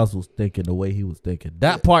everybody else was thinking the way he was thinking.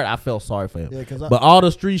 That part, I felt sorry for him. Yeah, but all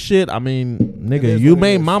the street shit, I mean, nigga, you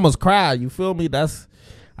made mamas cry. You feel me?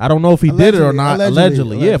 I don't know if he did it or not.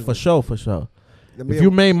 Allegedly. Yeah, for sure. If you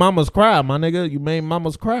made mamas cry, my nigga, you made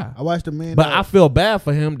mamas cry. I watched the man. But I feel bad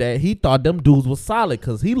for him that he thought them dudes was solid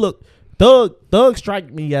because he looked, Thug strike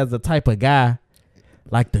me as the type of guy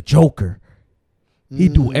like the Joker. He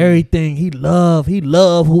do everything. He love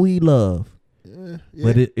who he love. Yeah.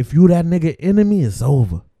 But if you that nigga enemy, it's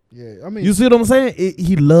over. Yeah, I mean, you see what I'm saying?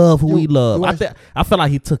 He love who he love. I feel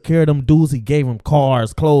like he took care of them dudes. He gave them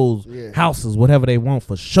cars, clothes, houses, whatever they want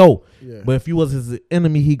for sure. Yeah. But if you was his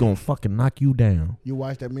enemy, he gonna fucking knock you down. You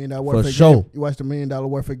watched that $1 million worth for sure. Game. You watched the $1 million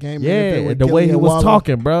worth of game. Yeah, the way he was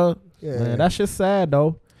talking, bro. Yeah, man, that shit's sad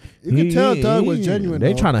though. You can tell Thug was genuine.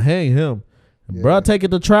 They trying to hang him. Yeah. Bro, take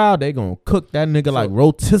it to trial. They gonna cook that nigga like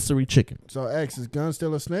rotisserie chicken. So X, is Gun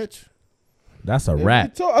still a snitch? That's a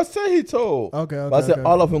rat. I said he told. Okay. But I said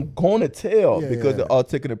all of them going to tell because yeah. they're all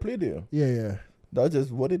taking a plea deal. Yeah. That's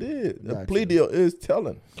just what it is. The plea deal is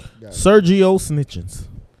telling. Sergio snitchings.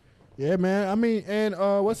 Yeah, man. I mean, and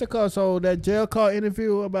what's it called? So that jail call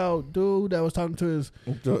interview about dude that was talking to his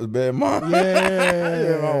bad mom.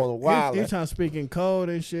 Yeah, was wild. He's trying to speak in code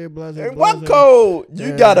and shit. And what code?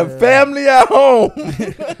 You got a family at home.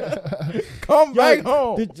 Come back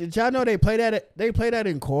home. Did y'all know they play that? They play that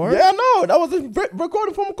in court. Yeah, no, that was a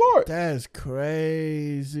recording from court. That's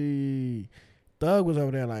crazy. Thug was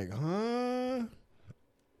over there like, huh?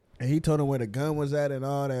 And he told him where the gun was at and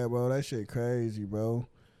all that, bro. That shit crazy, bro.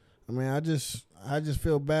 I mean, I just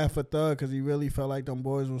feel bad for Thug because he really felt like them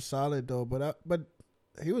boys was solid though. But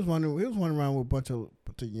he was running around with a bunch of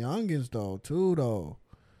youngins though too though.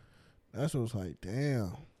 That's what was like,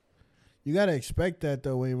 damn. You gotta expect that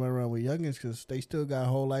though when you run around with youngins because they still got a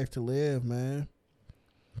whole life to live, man.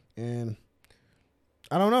 And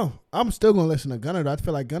I don't know. I'm still gonna listen to Gunna though. I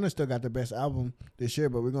feel like Gunna still got the best album this year,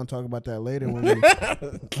 but we're gonna talk about that later. When we,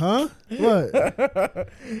 huh? What?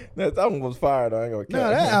 That album was fire though. I ain't gonna No,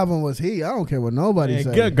 that album was heat. I don't care what nobody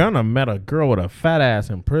say. Gunna met a girl with a fat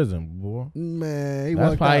ass in prison, boy. Man,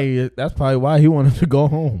 that's probably why he wanted to go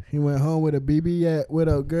home. He went home with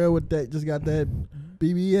a girl with that just got that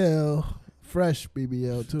BBL, fresh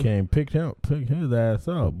BBL too. Can't pick his ass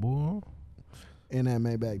up, boy. In that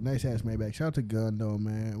Maybach, nice ass Maybach. Shout out to Gun though,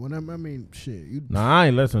 man. When I mean, shit. I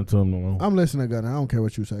ain't listening to him no more. I'm listening to Gunna. I don't care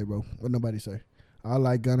what you say, bro. What nobody say. I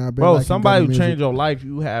like Gunna. Bro, somebody who changed your life,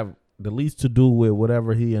 you have the least to do with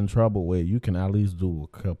whatever he in trouble with. You can at least do a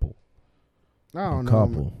couple. I don't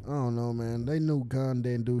know, man. They knew Gun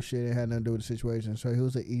didn't do shit. It had nothing to do with the situation. So he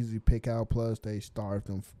was an easy pick out. Plus, they starved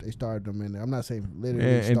him. They starved him in there. I'm not saying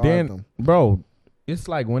literally starved him. Bro, it's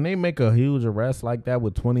like when they make a huge arrest like that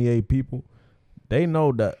with 28 people, they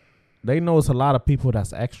know it's a lot of people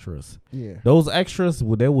that's extras. Yeah. Those extras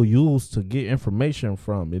they will use to get information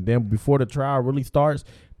from. And then before the trial really starts,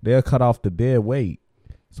 they'll cut off the dead weight.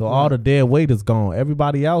 So all the dead weight is gone.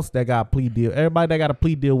 Everybody else that got everybody that got a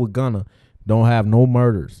plea deal with Gunna don't have no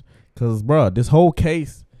murders. Cause bruh, this whole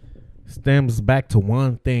case stems back to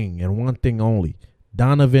one thing and one thing only.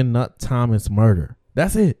 Donovan Nut Thomas murder.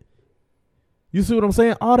 That's it. You see what I'm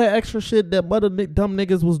saying? All that extra shit that dumb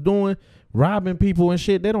niggas was doing, robbing people and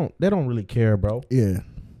shit, they don't really care, bro. Yeah.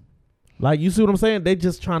 Like, you see what I'm saying? They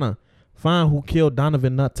just trying to find who killed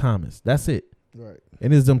Donovan Nut Thomas. That's it. Right.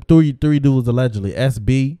 And it's them three dudes allegedly.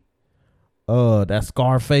 SB, that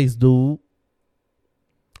Scarface dude.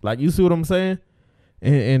 Like, you see what I'm saying?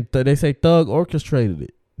 And they say Thug orchestrated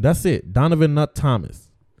it. That's it. Donovan Nut Thomas.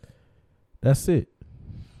 That's it.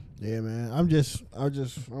 Yeah, man. I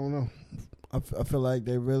don't know. I feel like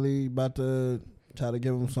they really about to try to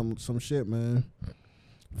give him some shit, man.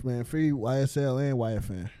 Man, free YSL and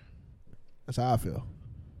YFN. That's how I feel.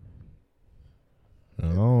 I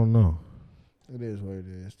don't know. It is what it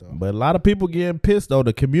is, though. But a lot of people getting pissed though.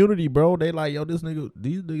 The community, bro, they like, yo, these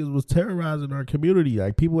niggas was terrorizing our community.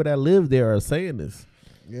 Like people that live there are saying this.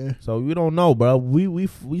 Yeah. So we don't know, bro. We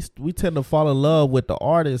tend to fall in love with the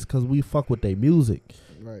artists because we fuck with their music.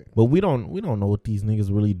 Right. But we don't know what these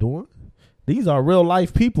niggas really doing. These are real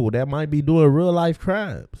life people that might be doing real life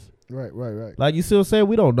crimes. Right. Like you still say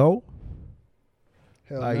we don't know.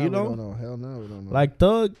 Hell Like, no, you we know? don't know. Hell no, we don't know. Like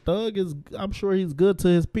Thug is, I'm sure he's good to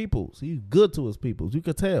his peoples. He's good to his peoples. You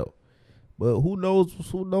could tell. But who knows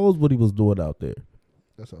what he was doing out there?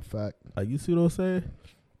 That's a fact. Like you see what I'm saying?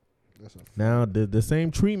 That's a fact. Now the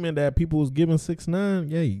same treatment that people was giving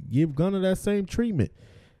 6ix9ine, yeah, you give Gunna that same treatment.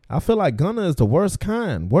 I feel like Gunna is the worst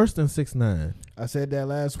kind, worse than 6ix9ine. I said that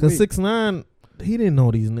last Cause week. 6ix9ine, he didn't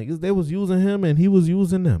know these niggas. They was using him and he was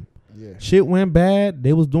using them. Yeah. Shit went bad.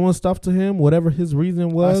 They was doing stuff to him, whatever his reason I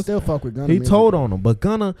was. still fuck with Gunna. He music. told on him, but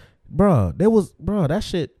Gunna, that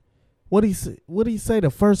shit. What he say the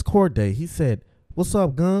first court day? He said, "What's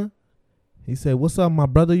up, Gun?" He said, "What's up, my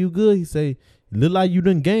brother? You good?" He say, "Look like you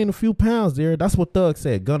done gained a few pounds there." That's what Thug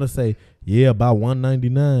said. Gunna say, "Yeah, about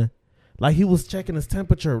 199." Like he was checking his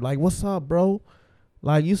temperature. Like, "What's up, bro?"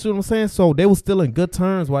 Like, you see what I'm saying? So they was still in good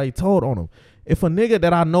terms while he told on him. If a nigga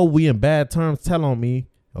that I know we in bad terms tell on me,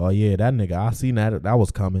 oh yeah, that nigga, I seen that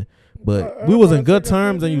was coming. But we was in good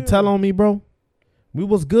terms and you tell on me, bro. We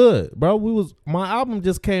was good, bro. My album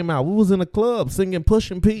just came out. We was in a club singing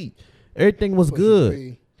Pushin' P. Everything was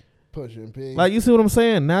good. Pushing P. Like, you see what I'm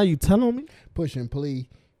saying? Now you tell on me? Pushing plea.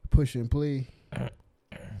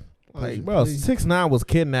 Like, bro, 6ix9ine was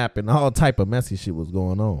kidnapping. All type of messy shit was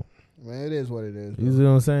going on. Man, it is what it is. You see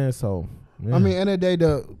what I'm saying? So, yeah. I mean, end of the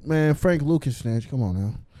day, Frank Lucas snitch. Come on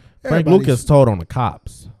now. Frank Lucas told on the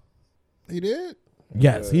cops. He did?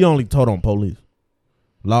 Yes, he only told on police,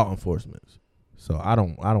 law enforcement. So I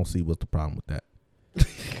don't see what's the problem with that.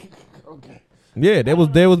 Okay. Yeah, they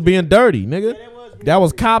was being dirty, nigga. That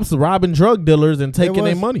was cops robbing drug dealers and taking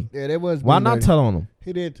their money. Yeah, they was. Why not tell on them?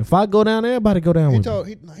 He did. If I go down, everybody go down He with told.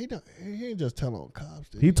 me. He didn't just tell on cops.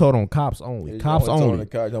 Did He told on cops only. Yeah, Cops only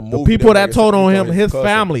told only. the People that told on him, his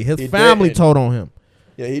family. His family told on him.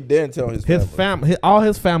 Yeah, he didn't tell his family. All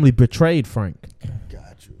his family betrayed Frank.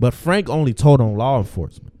 Got you. But Frank only told on law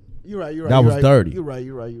enforcement. You're right. That was dirty. You're right.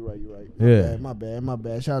 Yeah. My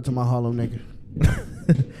bad. Shout out to my Harlem nigga.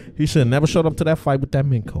 He should have never showed up to that fight with that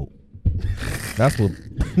mink coat. That's what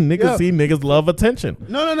niggas see. Niggas love attention.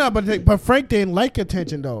 No. But Frank didn't like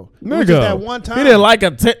attention though. Nigga, just that one time he didn't like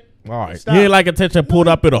attention. All right, Stop. he didn't like attention. Pulled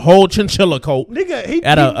up in a whole chinchilla coat. Nigga, he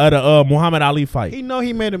at a Muhammad Ali fight. He know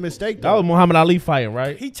he made a mistake. Though. That was Muhammad Ali fighting,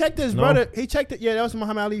 right? He checked his brother. He checked it. Yeah, that was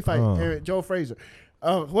Muhammad Ali fight. And Joe Frazier.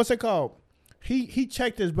 What's it called? He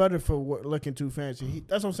checked his brother for looking too fancy.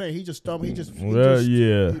 That's what I'm saying. He just stumbled. He should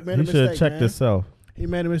have checked himself. He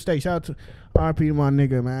made a mistake. Shout out to RP to my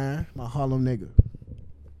nigga, man. My Harlem nigga.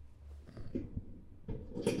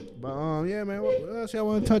 But yeah, man. What else y'all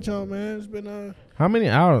want to touch on, man? It's been How many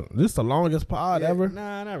hours? This is the longest pod ever?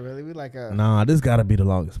 Nah, not really. We like Nah, this gotta be the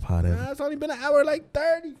longest pod ever. Nah, it's only been an hour, like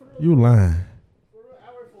 30. You lying?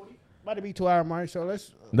 Hour 40. About to be 2 hour mark. So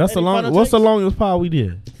let's. That's the long. What's the longest pod we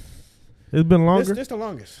did? It's been longer. This the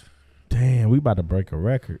longest. Damn, we about to break a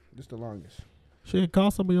record. This the longest. Shit, call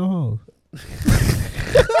some of your hoes.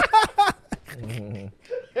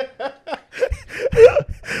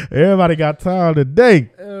 Everybody got time today.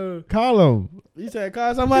 Call them. You said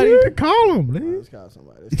call somebody? Yeah, call them, please. Let's call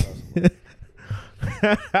somebody.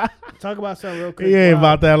 Talk about something real quick. He ain't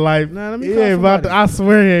about that life. Nah, let me he call ain't about somebody. I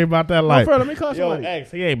swear he ain't about that life. Let me call somebody.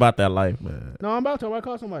 X, he ain't about that life, man. No, I'm about to. I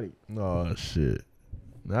call somebody. Oh shit.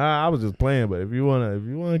 Nah, I was just playing, but if you wanna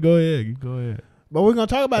go ahead, you go ahead. But we're gonna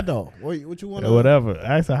talk about though. What you want? Whatever.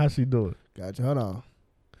 Ask her how she doing. Gotcha. Hold on.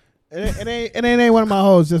 It ain't one of my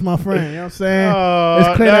hoes, just my friend. You know what I'm saying? Oh,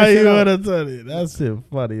 Let's clear now that shit you up. wanna tell it. That shit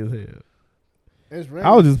funny as hell. It's ringing.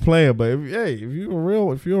 I was just playing, but if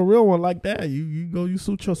you're a real one like that, you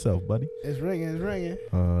suit yourself, buddy. It's ringing.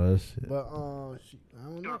 Oh shit. But I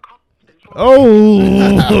don't know. Oh.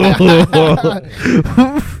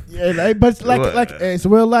 Yeah, but like it's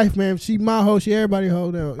real life, man. She my hoe, she everybody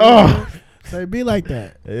hoe though. Oh. So it be like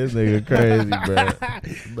that. This nigga crazy,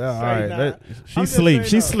 bro. All right, she sleep.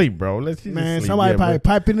 She sleep, bro. Man, somebody probably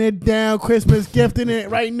piping it down, Christmas gifting it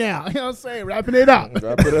right now. You know what I'm saying? Wrapping it up.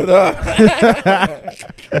 Wrapping it up.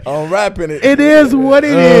 I'm wrapping it. It is what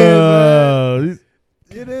it is, man.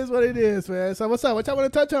 It is what it is, man. So what's up? What y'all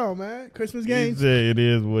want to touch on, man? Christmas games? It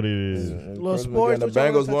is what it is. Little sports. The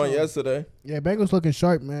Bengals won yesterday. Yeah, Bengals looking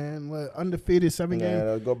sharp, man. What, undefeated 7 game. Yeah,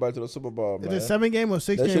 let's go back to the Super Bowl, man. Is it 7 game or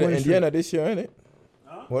 6 game? Indiana this year, ain't it?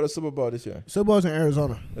 Huh? What is Super Bowl this year? Super Bowl's in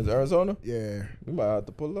Arizona. Is it Arizona? Yeah, We might have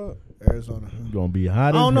to pull up. Arizona. It's gonna be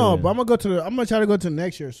hot. I don't as know, hell. but I'm gonna try to go to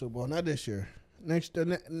next year's Super Bowl, not this year. Next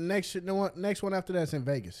one after that's in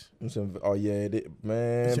Vegas. Oh yeah,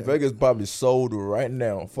 man. It's- Vegas probably sold right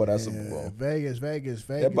now for that Super Yeah, Bowl. Vegas.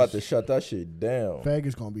 They're about to shut that shit down.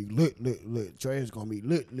 Vegas gonna be lit. Trey is gonna be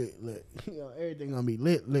lit. You know, everything gonna be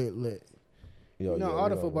lit. Yo, You know, yeah, all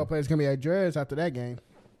the yeah, football players gonna be at Dreads after that game.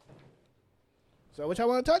 So, what y'all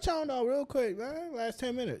want to touch on though, real quick, man? Last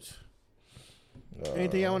 10 minutes.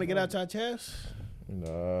 Anything y'all want to get out your chest?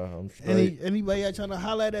 Nah, I'm straight. Anybody y'all trying to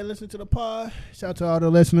highlight that listen to the pod? Shout out to all the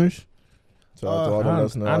listeners. Shout out to all the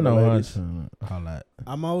listeners, I all know the how ladies. to highlight.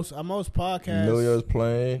 Our most podcasts. New Year's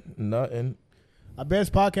playing, nothing. Our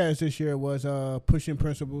best podcast this year was Pushing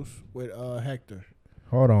Principles with Hector.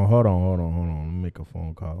 Hold on. Let me make a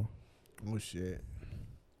phone call.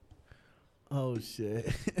 Oh shit.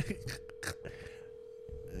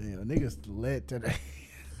 Damn, niggas lit today.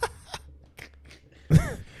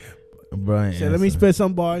 Brian, So let me spit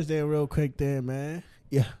some bars there real quick there, man.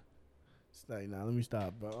 Yeah. Let me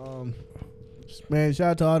stop. But man, shout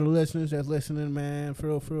out to all the listeners that's listening, man. For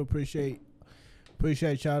real, appreciate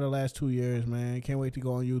y'all the last 2 years, man. Can't wait to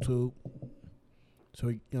go on YouTube. So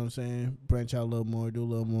you know what I'm saying? Branch out a little more, do a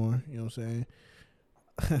little more, you know what I'm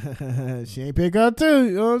saying? She ain't pick up too,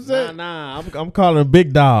 you know what I'm saying? Nah. I'm calling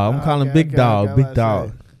Big Dog. I'm calling Big Dog. Big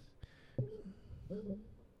Dog.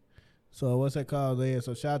 So what's that called there?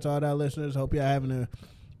 So shout out to all our listeners. Hope y'all having a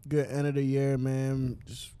good end of the year, man.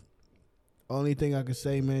 Just only thing I can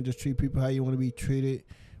say, man, just treat people how you want to be treated.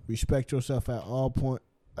 Respect yourself at all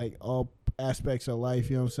all aspects of life,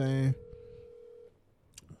 you know what I'm saying?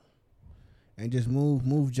 And just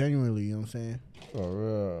move genuinely, you know what I'm saying? For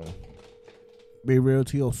real. Be real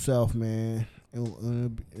to yourself, man.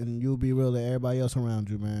 And you'll be real to everybody else around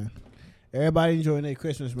you, man. Everybody enjoying their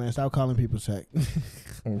Christmas, man. Stop calling people sack.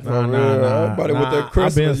 Everybody with their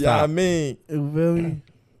Christmas, yeah, I mean. You feel me?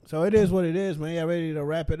 So it is what it is, man. Y'all ready to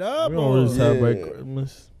wrap it up? We don't really Yeah. celebrate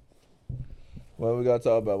Christmas. What we got to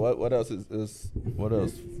talk about? What else is what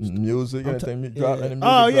else? Music? Anything drop? Any music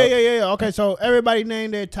Oh, drop? yeah. Okay, so everybody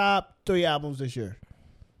name their top 3 albums this year.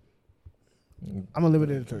 I'm going to limit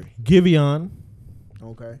it to 3. Giveon,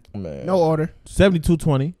 Okay. Man. No order.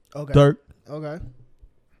 7220, Okay. Dirt, Okay.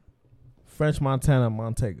 French Montana,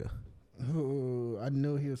 Montega. Ooh, I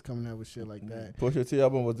knew he was coming out with shit like that. Pusha T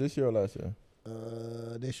album was this year or last year?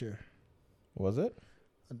 This year. Was it?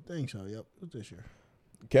 I think so, yep. It was this year.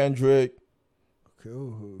 Kendrick,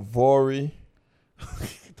 Cool. Vori.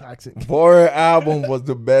 Toxic. Vori album was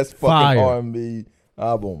the best fucking Fire. R&B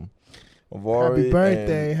album. Vori Happy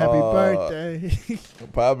birthday. and, Happy birthday.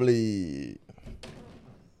 Probably.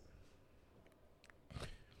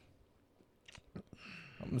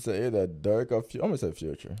 I'm gonna say either Dirk or I'm gonna say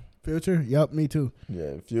Future. Future? Yep, me too.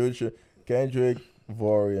 Yeah, Future, Kendrick,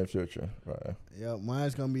 Vori, and Future. Right. Yep,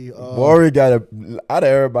 mine's going to be... Vori got out of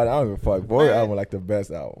everybody. I don't give a fuck. Vori Man. album like the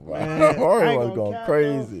best album. Bro. Man, I Vori ain't was gonna going cap,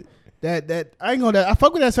 crazy. That I ain't gonna. I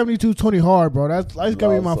fuck with that 7220 hard, bro. That's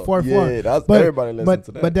gonna be my Also, fourth yeah, one. that's But- everybody listen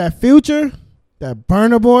to that. But that Future, that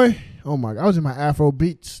Burner Boy. Oh my God, I was in my Afro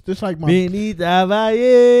beats. This like my. Benita Yeah,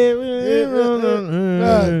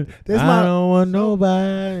 this I my- don't want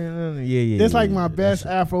nobody. Yeah. This like my best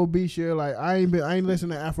Afro beats year. Like I ain't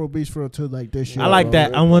listening to Afro beats until like this year. I like bro.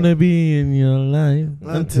 that. I want to be in your life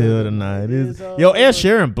until the night is. Yo, Ed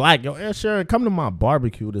Sheeran Black. Yo, Ed Sheeran, come to my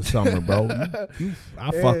barbecue this summer, bro. I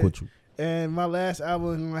fuck with you. And my last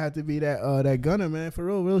album is gonna have to be that Gunna, man. For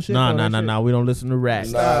real shit. Nah. bro, that shit. We don't listen to rap.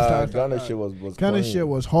 Stop. Gunna shit was Gunna clean. shit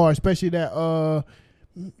was hard, especially that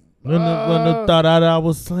When the thought I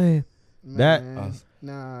was saying that. Man,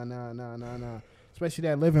 nah. Especially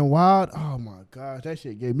that Living Wild. Oh my gosh, that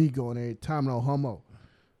shit get me going every time. No homo.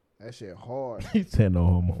 That shit hard. He said no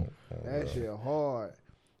homo. That shit hard.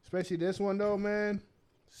 Especially this one though, man.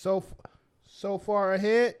 So far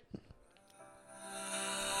ahead.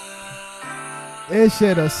 This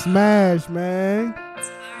shit a smash, man.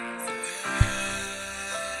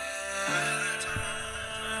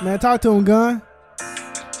 Man, talk to him, Gun.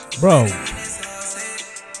 Bro,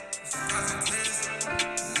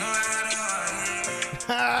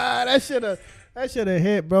 that should have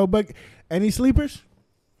hit, bro. But any sleepers?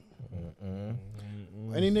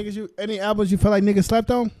 Any albums you feel like niggas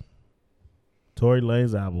slept on? Tory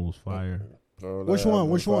Lanez album was fire. Which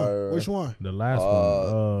one? The last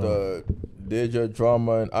one. The Did Your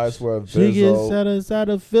Drama and I Swear She gets Vizzo. satisfied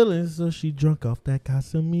of feelings, so she drunk off that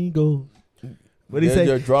Casamigos. What do you Did say?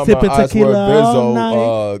 Your Drama Sipping I Swear tequila all night.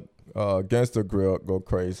 Vizzo. Gangsta Grill go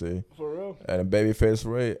crazy. For real? bro. And the Babyface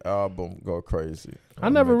Ray album go crazy. I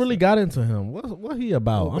never really got into him. What he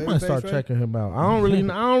about? Oh, I might start Babyface Ray? checking him out. I don't really.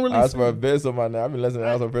 I was for Biz on my name. I've been listening to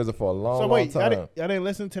House of Prison for a long, So wait, long time. y'all didn't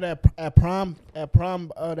listen to that at prom that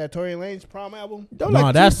Tory Lanez prom album? That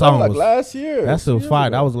No, that song like was- last year. That shit was fire.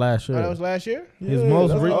 That was last Oh, year. that was last year. his most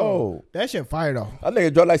that's re- old. That shit fire though. I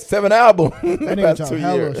nigga dropped like 7 albums. That nigga Last dropped 2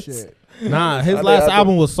 hella years. shit. Nah, his I last think I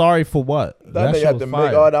album was Sorry for What. That nigga shit had was to fire.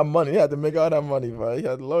 make all that money. He had to make all that money, bro. He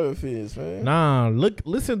had lawyer fees, man. Nah,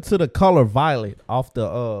 listen to The Color Violet off the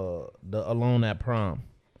Alone at Prom.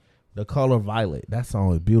 The Color Violet. That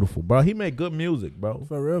song is beautiful, bro. He made good music, bro.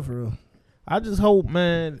 For real. I just hope,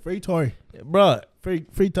 man, Free Tory. bro.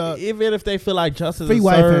 Free talk. Even if they feel like justice Free is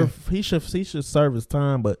white served, he should serve his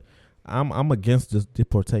time. But I'm against this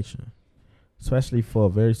deportation, especially for a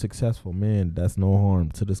very successful man. That's no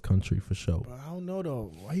harm to this country for sure. But I don't know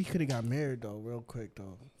though. Why he could have got married though, real quick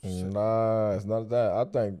though. Nah, it's not that. I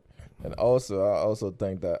think, and also I also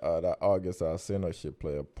think that that August Alsina should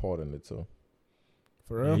play a part in it too.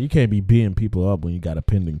 For Yeah, real. you can't be beating people up when you got a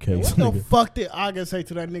pending case. What the nigga. fuck did August say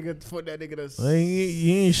to that nigga for that nigga to Man,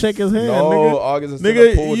 you ain't shake his hand, No, nigga. August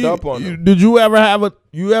Nigga, Alsina pulled up on him. did you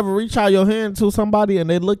ever reach out your hand to somebody and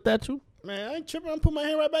they looked at you? Man, I ain't tripping. I'm putting my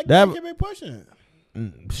hand right back That- there. Keep it pushing.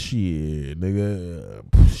 Shit, nigga.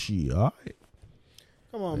 Shit, all right.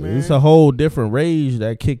 Come on, man. It's a whole different rage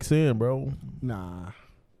that kicks in, bro. Nah.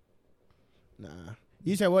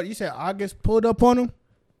 You said what? You said August pulled up on him?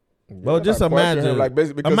 Bro, Yeah, just like, question imagine. him, like,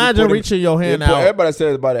 basically because he Imagine put him- reaching your hand out. Everybody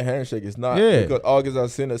says about a handshake. It's not. Yeah. Because August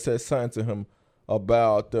Alsina said something to him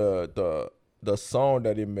about the song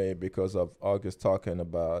that he made because of August talking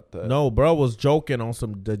about the No, bro was joking on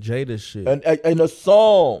some the Jada shit. and the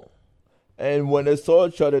song. And when they saw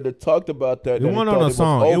each other, they talked about that. It and he wasn't thought on a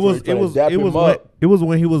song. It was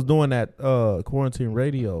when he was doing that quarantine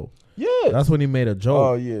radio. Yeah. That's when he made a joke.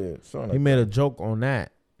 Oh yeah. Something He like made a joke on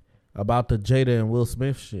that about the Jada and Will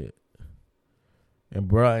Smith shit, and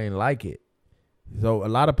bruh ain't like it. So a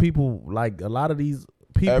lot of people, like a lot of these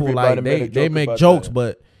people, Everybody like made a they joke make about jokes, that.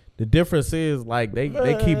 but the difference is like they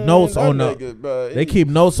keep Man, notes that on the nigga, bruh, they he- keep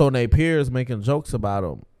notes on their peers making jokes about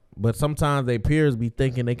them. But sometimes their peers be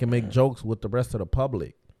thinking they can make jokes with the rest of the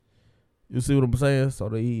public. You see what I'm saying? So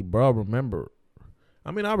bro, remember. I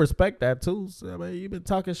mean, I respect that too. So, I mean, you been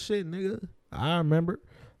talking shit, nigga. I remember.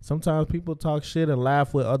 Sometimes people talk shit and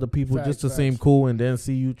laugh with other people Facts, just to facts. seem cool, and then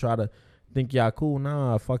see you try to think y'all cool.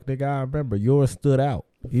 Nah, fuck nigga, I remember. Yours stood out.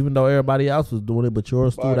 Even though everybody else was doing it, but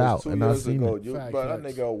yours But stood it's out. 2 And I years seen ago, it. you, Facts, but that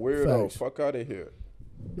facts. nigga a weirdo. Facts. Fuck out of here.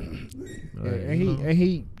 And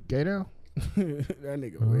he gay now? That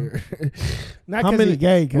nigga Uh-huh. weird. Not How because many- he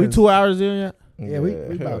gay. We 'cause- 2 hours in yet? Yeah, we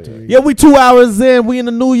hell about to. yeah. Yeah, we 2 hours in. We in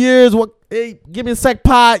the New Year's. What? Hey, give me a sec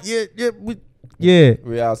pod. Yeah.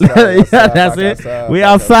 We outside. Yeah, that's it. We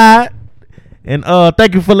outside. And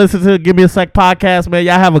thank you for listening to Give Me a Sec podcast, man.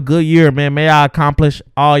 Y'all have a good year, man. May y'all accomplish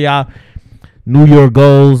all y'all New Year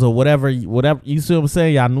goals or whatever. You see what I'm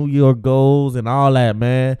saying? Y'all New Year goals and all that,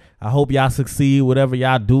 man. I hope y'all succeed. Whatever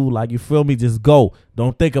y'all do, like, you feel me? Just go.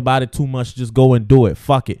 Don't think about it too much. Just go and do it.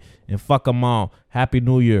 Fuck it. And fuck them all. Happy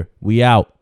New Year. We out.